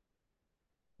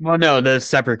 Well, no, the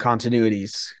separate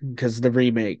continuities because the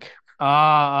remake.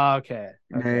 Okay.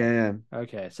 Yeah.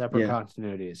 Okay, separate Yeah.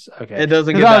 continuities. Okay. It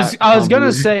doesn't 'Cause get I was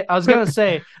gonna convoluted.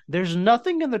 say there's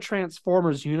nothing in the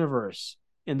Transformers universe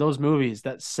in those movies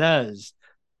that says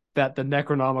that the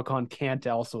Necronomicon can't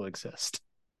also exist.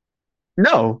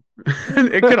 No,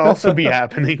 it could also be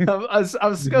happening. I was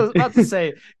about to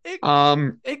say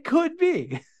Um, it could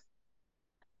be.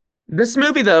 this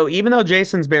movie though, even though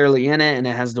Jason's barely in it and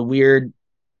it has the weird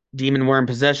demon worm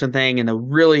possession thing and a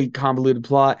really convoluted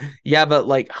plot, you have a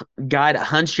like guy that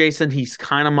hunts Jason. He's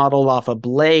kind of modeled off a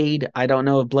Blade. I don't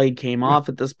know if Blade came off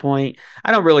at this point.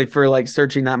 I don't really feel like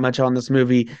searching that much on this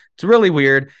movie. It's really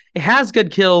weird. It has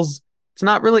good kills. It's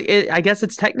not really. I guess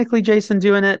it's technically Jason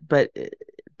doing it, but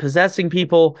possessing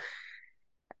people.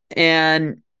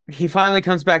 And he finally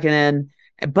comes back in.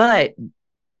 But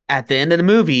at the end of the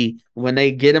movie, when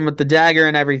they get him with the dagger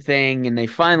and everything, and they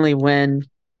finally win,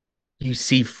 you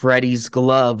see Freddy's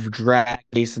glove drag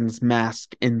Jason's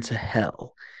mask into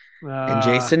hell. And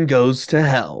Jason goes to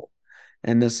hell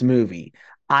in this movie.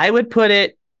 I would put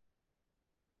it.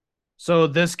 So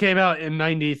this came out in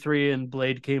 93 and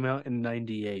Blade came out in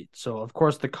 98. So of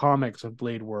course the comics of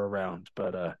Blade were around,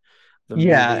 but the movie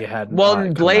hadn't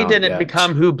come Blade out didn't yet.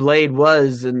 become who Blade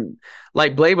was, and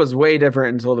like Blade was way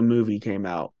different until the movie came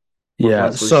out. Yeah.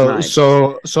 Wesley Snipes.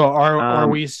 So are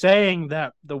Um, we saying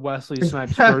that the Wesley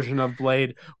Snipes version of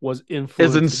Blade was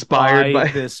influenced inspired by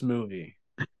this movie?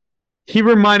 He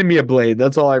reminded me of Blade.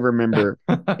 That's all I remember.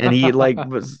 And he like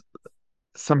was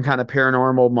some kind of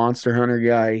paranormal monster hunter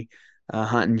guy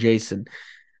hunting Jason.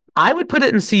 I would put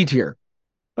it in C tier.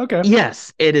 Okay.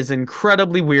 Yes, it is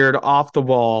incredibly weird, off the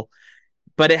wall,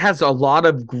 but it has a lot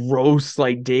of gross,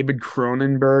 like David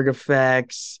Cronenberg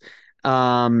effects.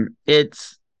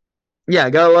 It's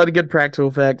got a lot of good practical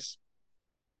effects.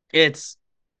 It's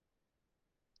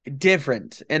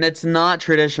different and it's not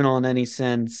traditional in any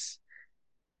sense,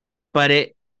 but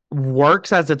it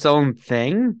works as its own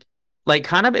thing. Like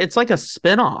kind of it's like a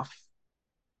spin-off.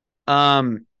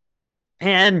 And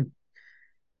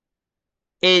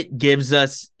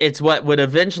it's what would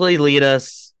eventually lead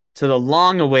us to the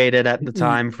long awaited at the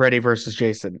time Freddy versus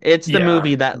Jason. It's the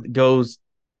movie that goes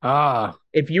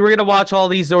if you were going to watch all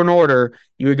these in order,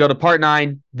 you would go to part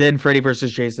 9, then Freddy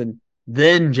versus Jason,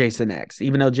 then Jason X,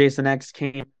 even though Jason X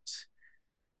came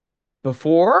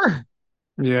before.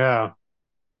 Yeah.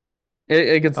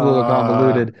 It gets a little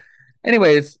convoluted.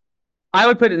 Anyways, I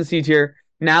would put it in C tier.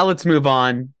 Now let's move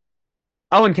on.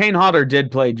 Oh, and Kane Hodder did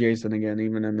play Jason again,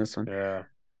 even in this one. Yeah.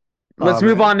 Let's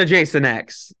move on to Jason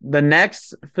X. The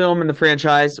next film in the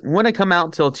franchise wouldn't come out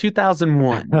until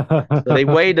 2001. So they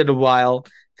waited a while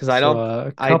because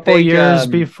a couple years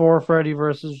before Freddy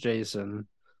versus Jason.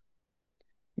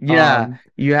 Yeah,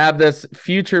 you have this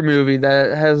future movie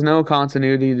that has no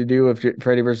continuity to do with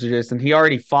Freddy versus Jason. He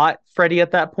already fought Freddy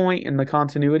at that point in the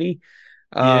continuity.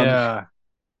 Um, Yeah.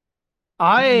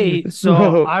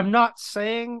 I'm not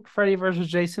saying Freddy versus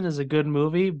Jason is a good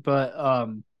movie, but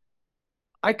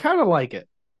I kind of like it.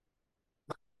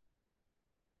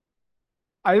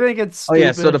 I think it's oh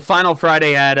yeah, so the stupid. Final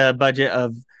Friday had a budget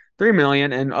of 3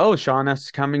 million, and Sean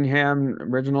S. Cunningham,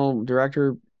 original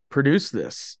director, produced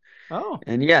this. Oh,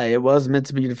 And yeah, it was meant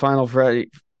to be the Final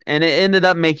Freddy, and it ended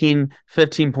up making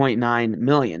 15.9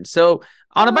 million. So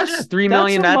on a budget of 3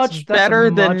 million, that's that's a better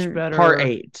much than Part better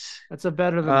 8. that's a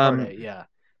better than part Um, 8, yeah.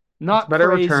 it's a Not better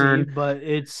crazy, return, but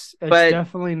it's but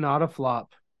definitely not a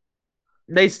flop.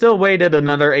 they still waited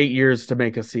another 8 years to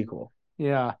make a sequel.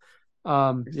 Yeah.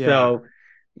 Yeah. So,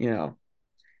 you know,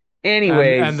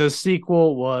 And the anyways,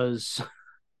 sequel was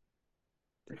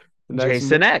the next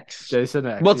Jason X. Jason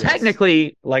X, Well, yes.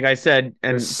 technically, like I said, The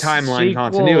and timeline sequel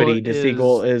continuity, the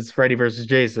sequel is is Freddy versus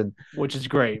Jason. which is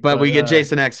great, But but we get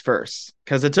Jason X first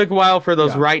because it took a while for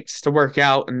those yeah. rights to work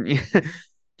out. And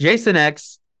Jason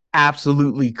X,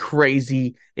 absolutely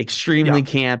crazy, extremely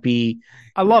Yeah. campy.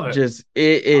 I love it. Just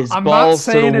it is I'm not balls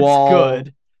to the saying it's wall.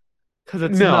 good because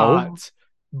it's No, not,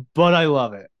 but I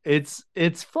love it. It's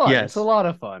fun. It's a yes, lot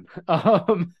of fun.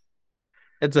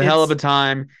 it's a hell of It's a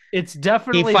time. it's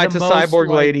He definitely the fights a most cyborg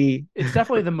like lady. it's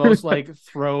definitely the most like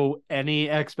throw any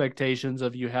expectations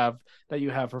of you have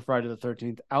for Friday the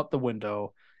 13th out the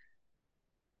window.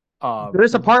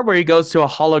 There's a part where he goes to a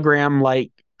hologram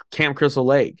like Camp Crystal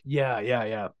Lake,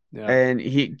 Yeah. and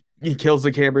he kills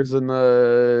the campers in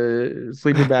the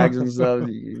sleeping bags and stuff.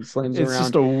 He slams It's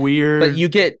just around. a But weird you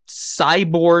get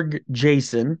Cyborg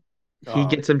Jason. He uh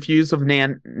gets infused with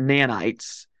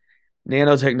nanites,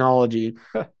 nanotechnology.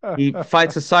 He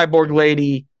fights a cyborg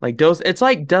lady like Dos. It's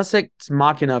like Deus Ex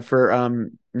Machina for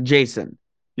Jason,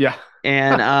 yeah.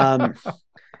 and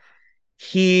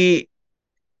he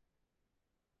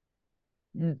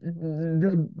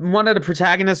one of the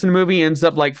protagonists in the movie ends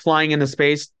up like flying into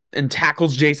space and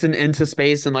tackles Jason into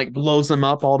space and like blows him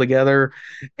up altogether.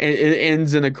 It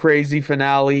ends in a crazy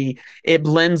finale. It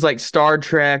blends like Star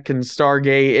Trek and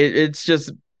Stargate. It's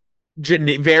just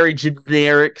very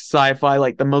generic sci-fi,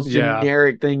 like the most Yeah.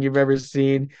 generic thing you've ever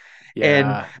seen. And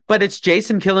Yeah. but it's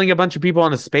Jason killing a bunch of people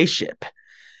on a spaceship,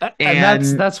 And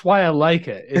and that's why I like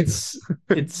it. It's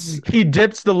he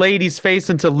dips the lady's face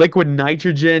into liquid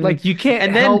nitrogen, like you can't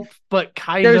and then help but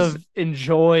kind there's of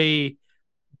enjoy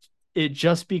it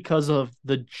just because of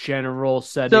the general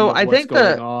setting so of I what's think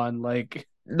going on. Like,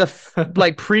 the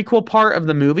like prequel part of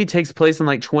the movie takes place in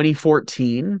like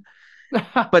 2014,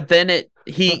 but then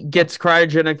he gets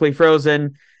cryogenically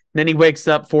frozen, then he wakes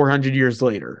up 400 years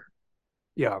later,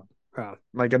 yeah,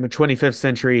 like in the 25th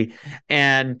century,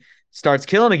 and starts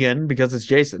killing again because it's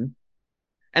Jason.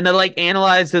 And they like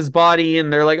analyze his body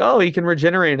and they're like, oh, he can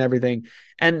regenerate and everything.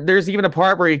 And there's even a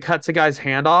part where he cuts a guy's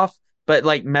hand off, but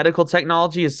like medical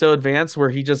technology is so advanced where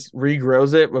he just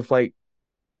regrows it with like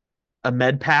a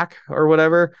med pack or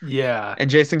whatever. yeah. And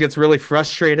Jason gets really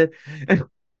frustrated.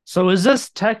 So is this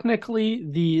technically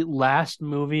the last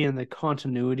movie in the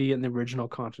continuity in the original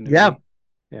continuity? Yeah,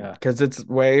 Yeah. because it's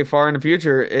way far in the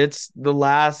future. It's the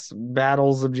last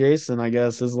battles of Jason, I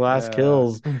guess, his last Yeah.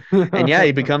 kills. And yeah,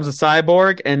 he becomes a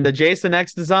cyborg. And the Jason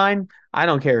X design, I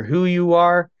don't care who you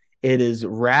are, it is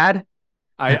rad.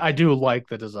 I do like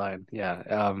the design. Yeah.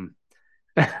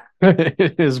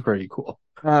 It is pretty cool.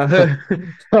 Uh,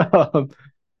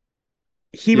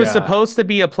 he was Yeah. supposed to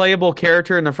be a playable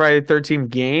character in the Friday the 13th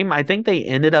game. I think they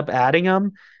ended up adding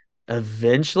him.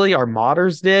 Eventually, our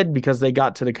modders did because they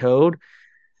got to the code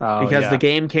Oh because the yeah.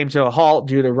 game came to a halt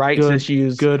due to rights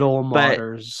issues. Good old But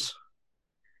modders.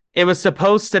 it was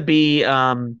supposed to be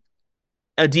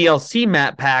a DLC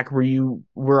map pack where you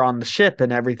were on the ship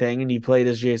and everything, and you played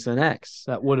as Jason X.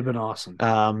 That would have been awesome.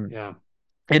 Yeah,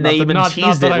 and not they that, even not, teased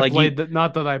not that it I like played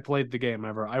not that I played the game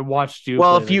ever. I watched you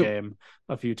well, play the game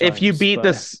a few times. If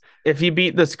you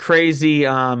beat this crazy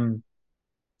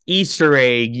Easter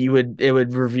egg, it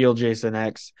would reveal Jason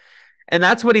X. And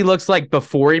that's what he looks like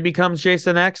before he becomes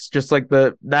Jason X, just like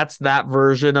that's that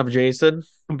version of Jason.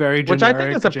 Very generic, which I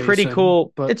think is a pretty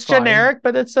cool. but It's fine. generic,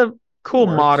 but it's a cool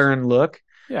modern look.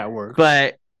 Yeah, it works.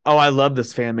 But I love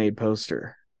this fan made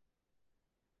poster.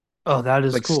 Oh, that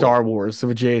is Like cool. Star Wars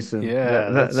with Jason. Yeah,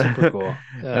 that's super cool.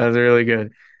 Yeah. That was really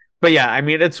good. But yeah, I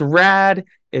mean, it's rad,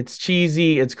 it's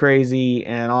cheesy, it's crazy,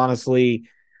 and honestly,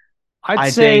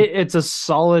 I'd say it's a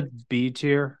solid B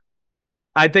tier.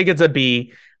 I think it's a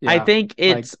B. Yeah, I think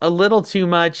it's a little too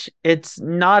much. It's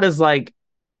not as like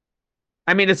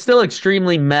I mean, it's still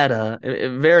extremely meta,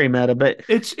 very meta, but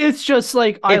It's just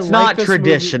like I it's like not this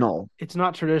movie. traditional. It's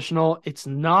not traditional. It's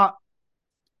not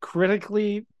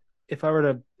critically. If I were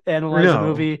to analyze a No.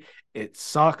 movie, it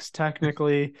sucks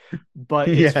technically,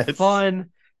 but it's Yes.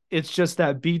 fun. It's just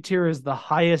that B tier is the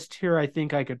highest tier I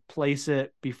think I could place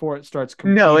it before it starts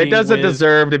No, it competing doesn't with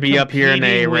deserve to be up here in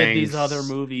A these other ranks.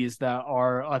 movies that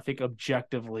are, I think,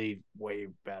 objectively way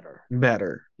better.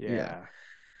 Better. Yeah. Yeah.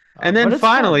 And But then it's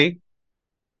fun.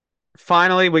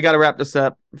 finally, we got to wrap this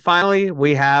up. Finally,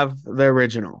 we have the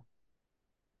original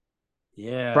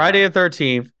Friday Yeah. the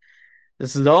 13th.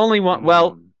 This is the only one.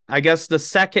 Well, Mm. I guess the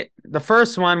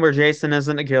first one where Jason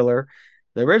isn't a killer.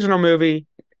 The original movie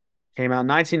came out in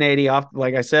 1980, off,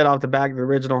 like I said, off the back of the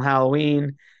original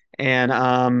Halloween. And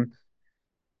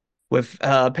with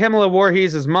Pamela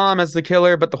Voorhees, his mom as the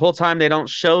killer, but the whole time they don't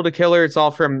show the killer. It's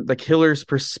all from the killer's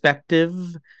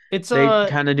perspective. It's They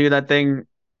kind of do that thing.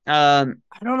 I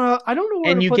don't know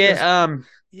where And to you put get this.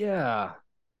 Yeah.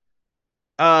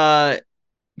 uh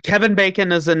Kevin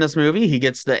Bacon is in this movie. He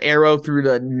gets the arrow through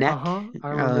the neck, Uh-huh. I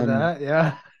remember um, that.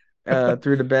 Yeah.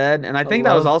 through the bed, and I I think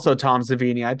that was also Tom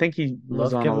Savini. I think he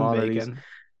was love on a Kevin lot of these, Bacon.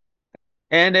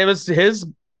 and it was his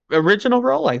original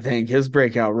role. I think his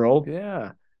breakout role.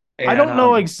 Yeah. I And don't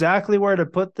know exactly where to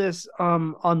put this.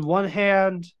 On one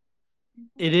hand,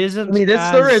 it I isn't mean, it's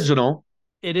the as original.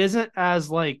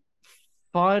 like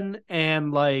fun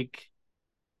and like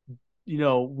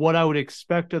what I would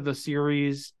expect of the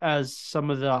series as some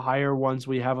of the higher ones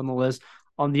we have on the list.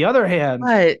 On the other hand,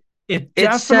 But it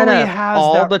it set definitely up has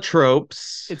all that. the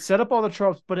tropes. It set up all the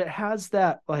tropes, but it has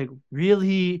that like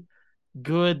really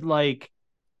good like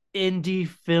indie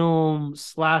film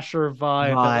slasher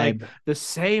vibe, that like Vibe. the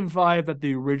same vibe that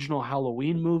the original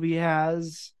Halloween movie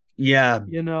has. Yeah,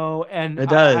 And it and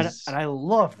does. I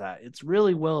love that. It's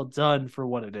really well done for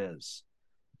what it is.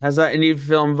 Has that indie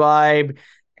film vibe,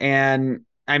 and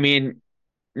I mean,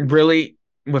 really,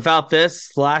 without this,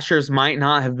 slashers might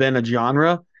not have been a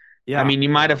genre. I Yeah, mean, you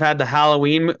might yeah, have had the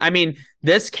Halloween. I mean,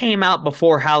 this came out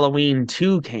before Halloween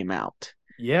 2 came out.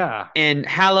 yeah, And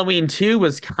Halloween 2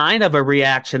 was kind of a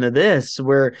reaction to this,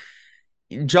 where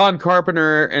John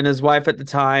Carpenter and his wife at the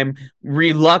time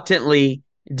reluctantly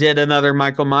did another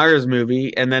Michael Myers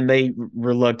movie, and then they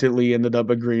reluctantly ended up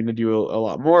agreeing to do a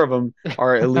lot more of them,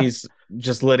 or at least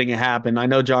just letting it happen. I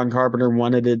know John Carpenter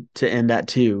wanted it to end at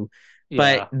 2,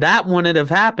 but yeah, that wouldn't have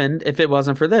happened if it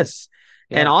wasn't for this.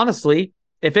 And yeah. honestly,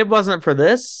 if it wasn't for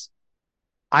this,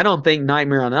 I don't think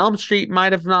Nightmare on Elm Street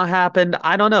might have not happened.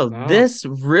 I don't know. No, This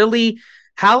really,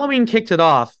 Halloween kicked it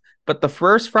off, but the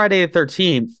first Friday the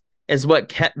 13th is what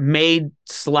kept made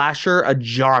slasher a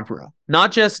genre.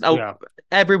 Not just yeah,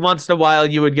 every once in a while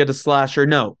you would get a slasher.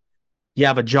 No, you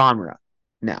have a genre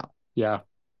now. yeah.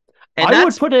 And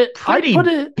that's I'd pretty put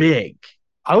it. big.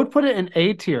 I would put it in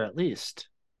A tier at least.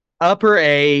 Upper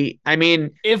A, I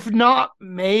mean, If not,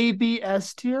 maybe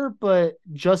S tier, but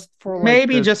just for like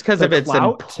maybe just because the of its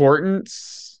clout.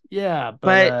 importance, Yeah,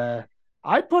 but but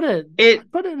I'd put it. it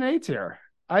I'd put it in A tier.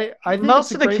 I think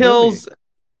it's most a of the great movie. kills,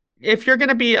 if you're going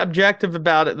to be objective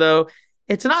about it, though,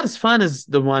 it's not as fun as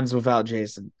the ones without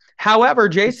Jason. However,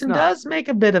 It's Jason not. does make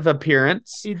a bit of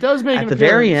appearance He does make at an the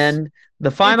very appearance. end.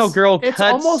 The final girl It's cuts.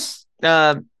 almost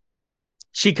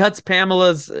She cuts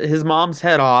his mom's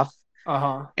head off,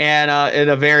 uh-huh. and in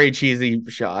a very cheesy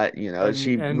shot,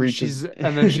 she And reaches,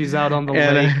 then she's out on the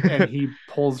and lake and he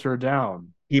pulls her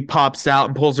down. he pops out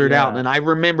and pulls her down. Yeah. And I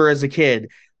remember as a kid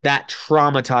that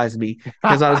traumatized me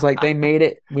because I was like, they made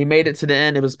it. We made it to the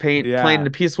end. It was playing Yeah.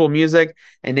 the peaceful music,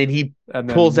 and then he And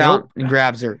then pulls out nope. and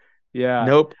grabs her. Yeah.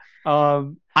 Nope.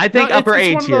 Um I think no, upper it's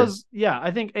A one of tier. those, yeah,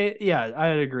 I think I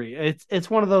agree. It's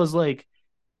one of those like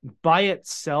by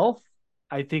itself,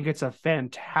 I think it's a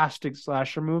fantastic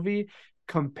slasher movie.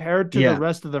 Compared to the Yeah.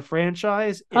 rest of the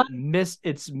franchise,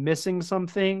 it's missing some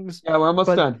things, Yeah, we're almost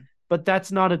but done. but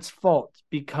that's not its fault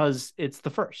because it's the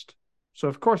first. So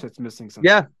of course it's missing something.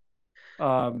 Yeah.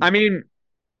 Um I mean,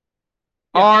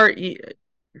 Yeah. our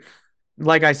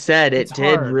like I said, It's it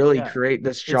did hard, really yeah. create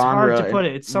this It's hard genre. to put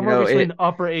And, it. It's somewhere between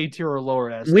upper A tier or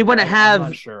lower S tier. we wouldn't I'm have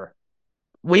not sure.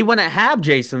 we wouldn't have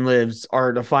Jason Lives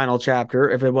or the final chapter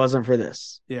if it wasn't for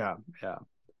this. Yeah, yeah.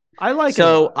 I like it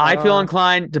a So lot. I feel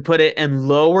inclined to put it in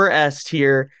lower S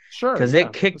tier Sure, because yeah,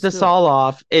 it kicked let's us do it. all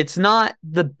off. It's not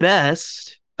the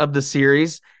best of the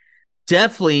series.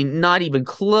 Definitely not even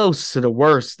close to the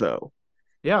worst, though.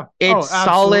 Yeah. It's absolutely.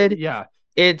 solid. Yeah.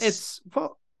 It's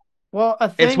a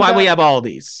thing it's why we have all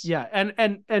these. Yeah,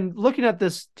 and looking at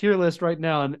this tier list right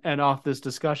now and off this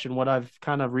discussion, what I've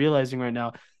kind of realizing right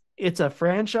now, it's a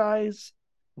franchise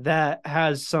that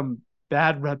has some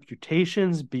bad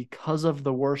reputations because of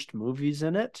the worst movies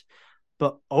in it,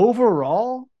 but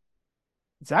overall,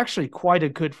 it's actually quite a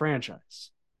good franchise.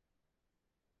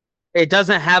 It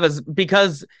doesn't have as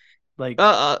because Like,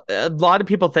 a lot of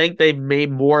people think they've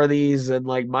made more of these and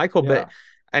like Michael, yeah, but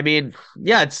I mean,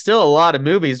 yeah, it's still a lot of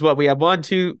movies. What we have one,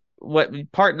 two, what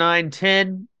part 9,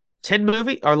 10, 10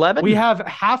 movie or 11? we have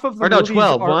half of the Or no, movies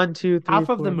 12. are 1, 2, 3, half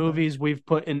of the 4, 5. movies we've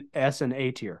put in S and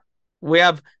A tier. We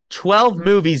have 12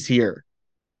 movies here.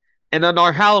 And on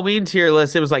our Halloween tier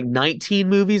list, it was like 19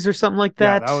 movies or something like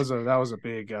Yeah, that. that was a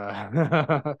big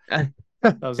that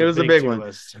was It a was a big big tier one.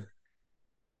 list.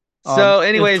 So, There's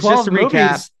anyways, just 12 to recap,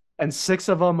 movies and 6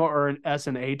 of them are in S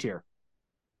and A tier.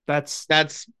 That's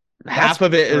that's half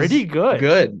of it pretty is good.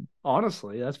 good.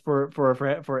 Honestly, that's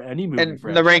for any movie And the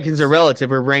franchise. rankings are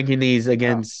relative. We're ranking these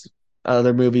against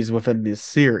other movies within this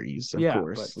series, of Yeah,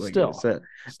 course, but like I still. said.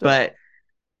 But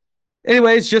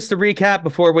anyways, just to recap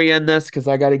before we end this, because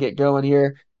I got to get going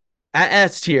here. At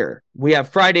S tier, we have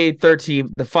Friday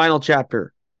 13th, the final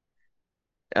chapter,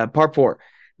 part 4.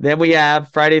 Then we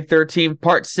have Friday 13th,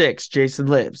 part 6, Jason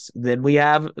Lives. Then we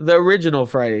have the original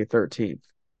Friday 13th.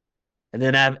 And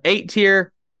then I have 8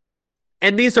 tier,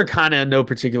 and these are kind of in no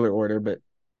particular order, but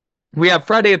we have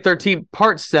Friday the 13th,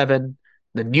 part 7,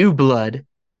 The New Blood,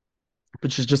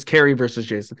 which is just Carrie versus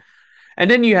Jason. And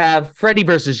then you have Freddy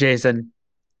versus Jason,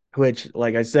 which,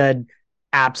 like I said,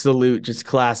 absolute just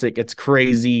classic. It's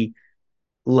crazy.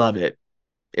 Love it.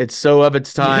 It's so of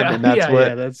its time, and that's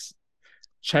what that's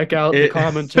check out the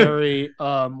commentary.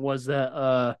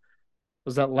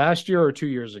 Was that last year or 2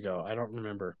 years ago? I don't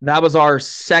remember. That was our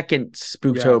second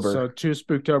Spooktober. Yeah, so 2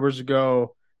 Spooktobers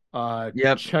ago.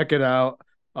 Yep. Check it out.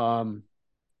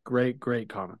 Great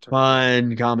commentary.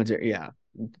 Fun commentary, yeah.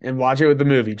 And watch it with the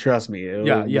movie. Trust me.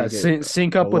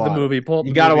 Sync up with the movie. Pull up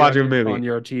you got to watch a movie on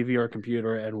your TV or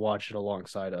computer and watch it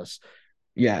alongside us.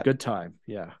 Yeah, good time.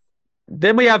 Yeah.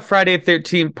 Then we have Friday the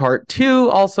 13th, part 2,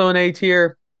 also in A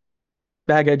tier.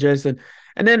 Bad Guy Jason.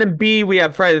 And then in B, we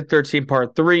have Friday the 13th,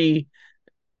 part 3.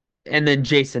 And then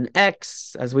Jason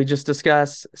X, as we just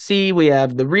discussed. C, we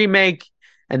have the remake.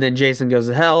 And then Jason Goes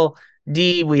to Hell.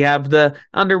 D, we have the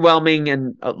underwhelming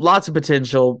and lots of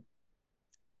potential.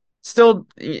 Still,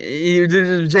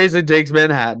 Jason Takes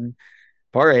Manhattan,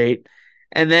 part 8.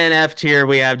 And then F tier,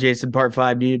 we have Jason Part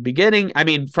 5, New Beginning. I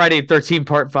mean, Friday the 13th,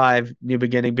 Part 5, New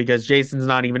Beginning, because Jason's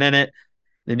not even in it.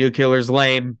 The new killer's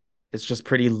lame. It's just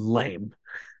pretty lame.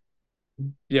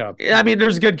 Yeah. I mean,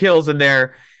 there's good kills in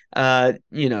there. I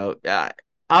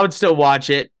would still watch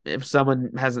it if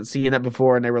someone hasn't seen it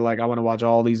before and they were like, I want to watch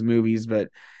all these movies, but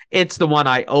it's the one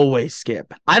I always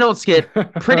skip. I don't skip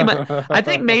pretty much. I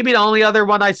think maybe the only other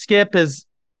one I skip is,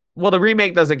 well, the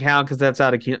remake doesn't count because that's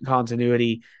out of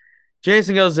continuity.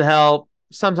 Jason Goes to Hell.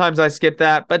 Sometimes I skip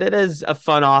that, but it is a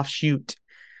fun offshoot.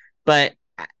 But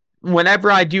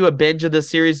whenever I do a binge of the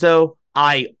series, though,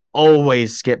 I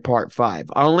always skip part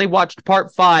 5. I only watched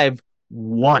part 5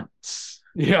 once.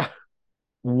 Yeah.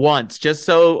 Once, just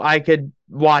so I could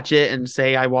watch it and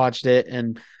say I watched it,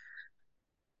 and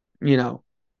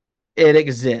it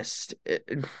exists.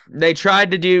 They tried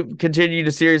to continue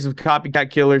the series of copycat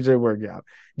killers. It worked out.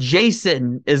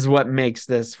 Jason is what makes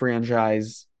this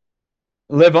franchise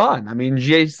live on. I mean,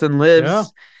 Jason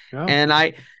Lives. Yeah. And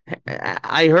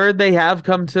I heard they have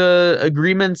come to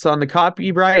agreements on the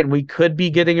copyright, and we could be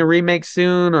getting a remake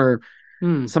soon or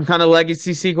some kind of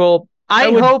legacy sequel.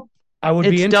 I hope I would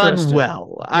it's be done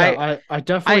well. Yeah, I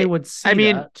definitely would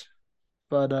see that.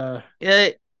 But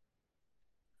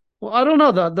well, I don't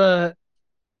know. The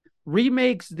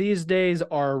remakes these days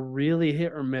are really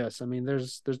hit or miss. I mean,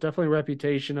 there's definitely a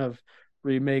reputation of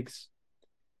remakes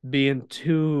being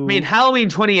too. I mean, Halloween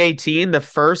 2018, the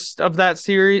first of that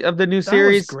series, of the new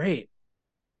series, was great.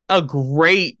 A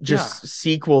great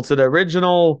sequel to the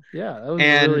original. Yeah, that was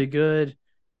really good.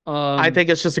 I think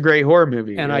it's just a great horror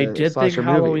movie. And I did think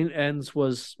Halloween Ends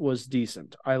was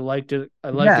decent. I liked it. I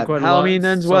liked it quite a lot. Halloween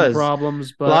Ends was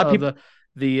problems, but a lot of people.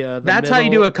 That's how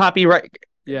you do a copyright.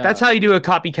 Yeah, that's how you do a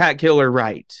copycat killer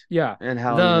right. Yeah, and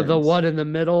the one in the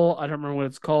middle, I don't remember what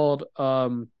it's called.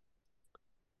 Kills.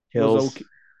 Okay.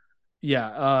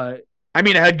 Yeah. I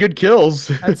mean, it had good kills.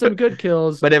 Had some good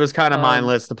kills, but it was kind of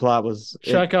mindless. The plot was.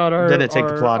 Check out our didn't take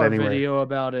the plot anywhere. Video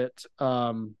about it.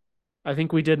 I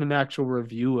think we did an actual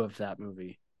review of that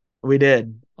movie. We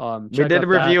did. We did a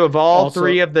review of all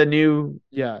 3 of the new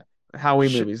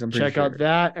Halloween movies. Check out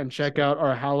that and check out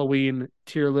our Halloween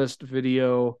tier list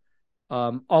video.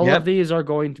 All of these are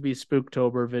going to be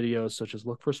Spooktober videos, so just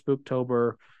look for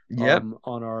Spooktober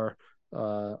on our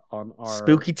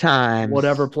Spooky Times,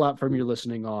 whatever platform you're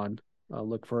listening on.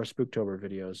 Look for our Spooktober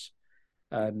videos.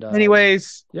 And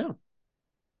anyways,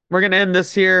 we're gonna end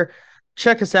this here.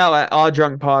 Check us out at Odd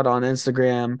Drunk Pod on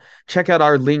Instagram. Check out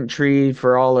our link tree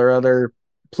for all our other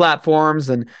platforms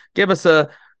and give us a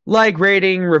like,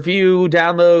 rating, review,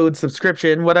 download,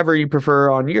 subscription, whatever you prefer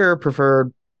on your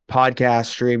preferred podcast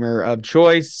streamer of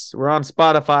choice. We're on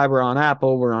Spotify, we're on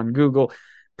Apple, we're on Google,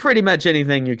 pretty much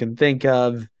anything you can think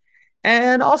of.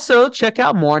 And also check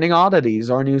out Morning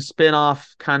Oddities, our new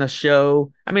spin-off kind of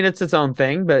show. I mean, it's its own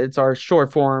thing, but it's our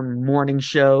short form morning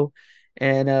show.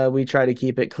 And we try to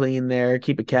keep it clean there,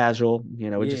 keep it casual.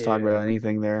 We just talk about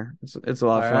anything there. It's a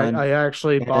lot of fun. I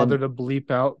actually bother to bleep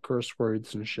out curse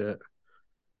words and shit.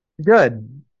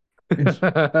 Good.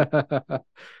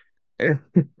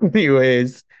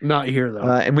 Anyways. Not here, though.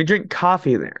 And we drink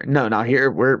coffee there. No, not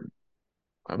here. We're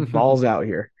balls out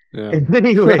here. Yeah.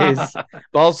 Anyways,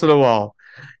 balls to the wall.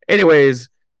 Anyways,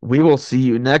 we will see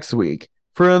you next week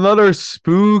for another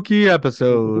spooky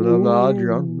episode of the Odd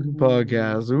Drunk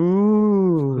Podcast.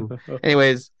 Ooh.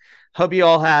 Anyways, hope you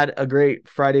all had a great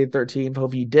Friday the 13th.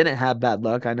 Hope you didn't have bad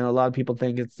luck. I know a lot of people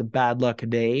think it's the bad luck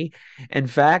day. In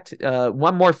fact,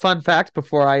 one more fun fact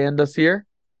before I end us here.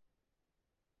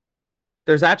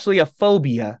 There's actually a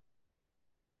phobia.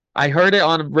 I heard it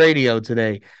on radio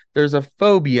today. There's a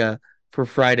phobia for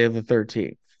Friday the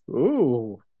 13th.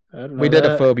 Ooh. We did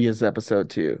a phobias episode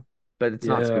too, but it's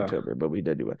not Spooktober, but we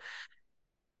did do it.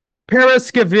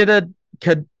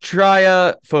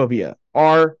 Paraskevidotria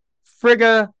or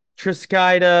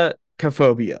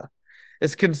Frigatriskaidekaphobia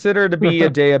is considered to be a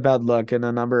day of bad luck in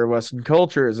a number of Western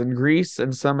cultures in Greece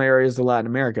and some areas of Latin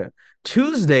America.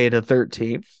 Tuesday the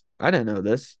 13th, I didn't know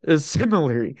this, is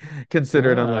similarly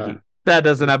considered unlucky. That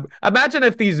doesn't have. Imagine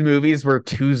if these movies were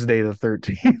Tuesday the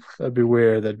 13th. That'd be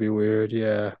weird.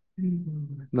 Yeah.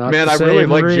 Man, I really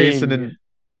like Jason and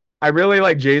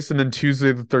Jason and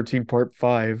Tuesday the 13th Part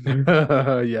 5.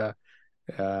 Yeah.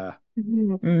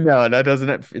 No, that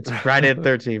doesn't. It's Friday the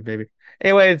 13th, baby.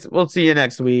 Anyways, we'll see you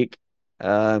next week.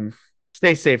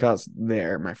 Stay safe out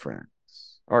there, my friends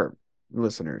or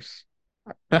listeners.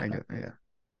 Yeah.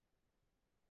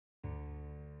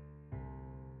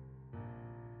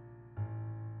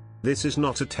 This is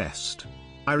not a test.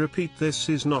 I repeat, this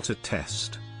is not a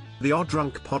test. The Odd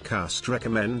Drunk Podcast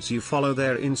recommends you follow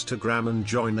their Instagram and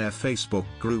join their Facebook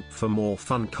group for more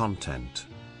fun content.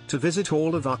 To visit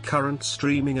all of our current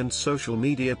streaming and social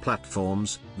media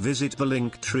platforms, visit the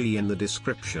link tree in the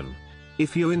description.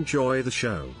 If you enjoy the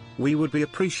show, we would be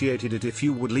appreciated it if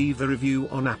you would leave a review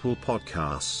on Apple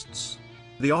Podcasts.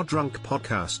 The Odd Drunk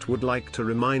Podcast would like to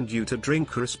remind you to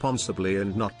drink responsibly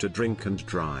and not to drink and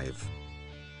drive.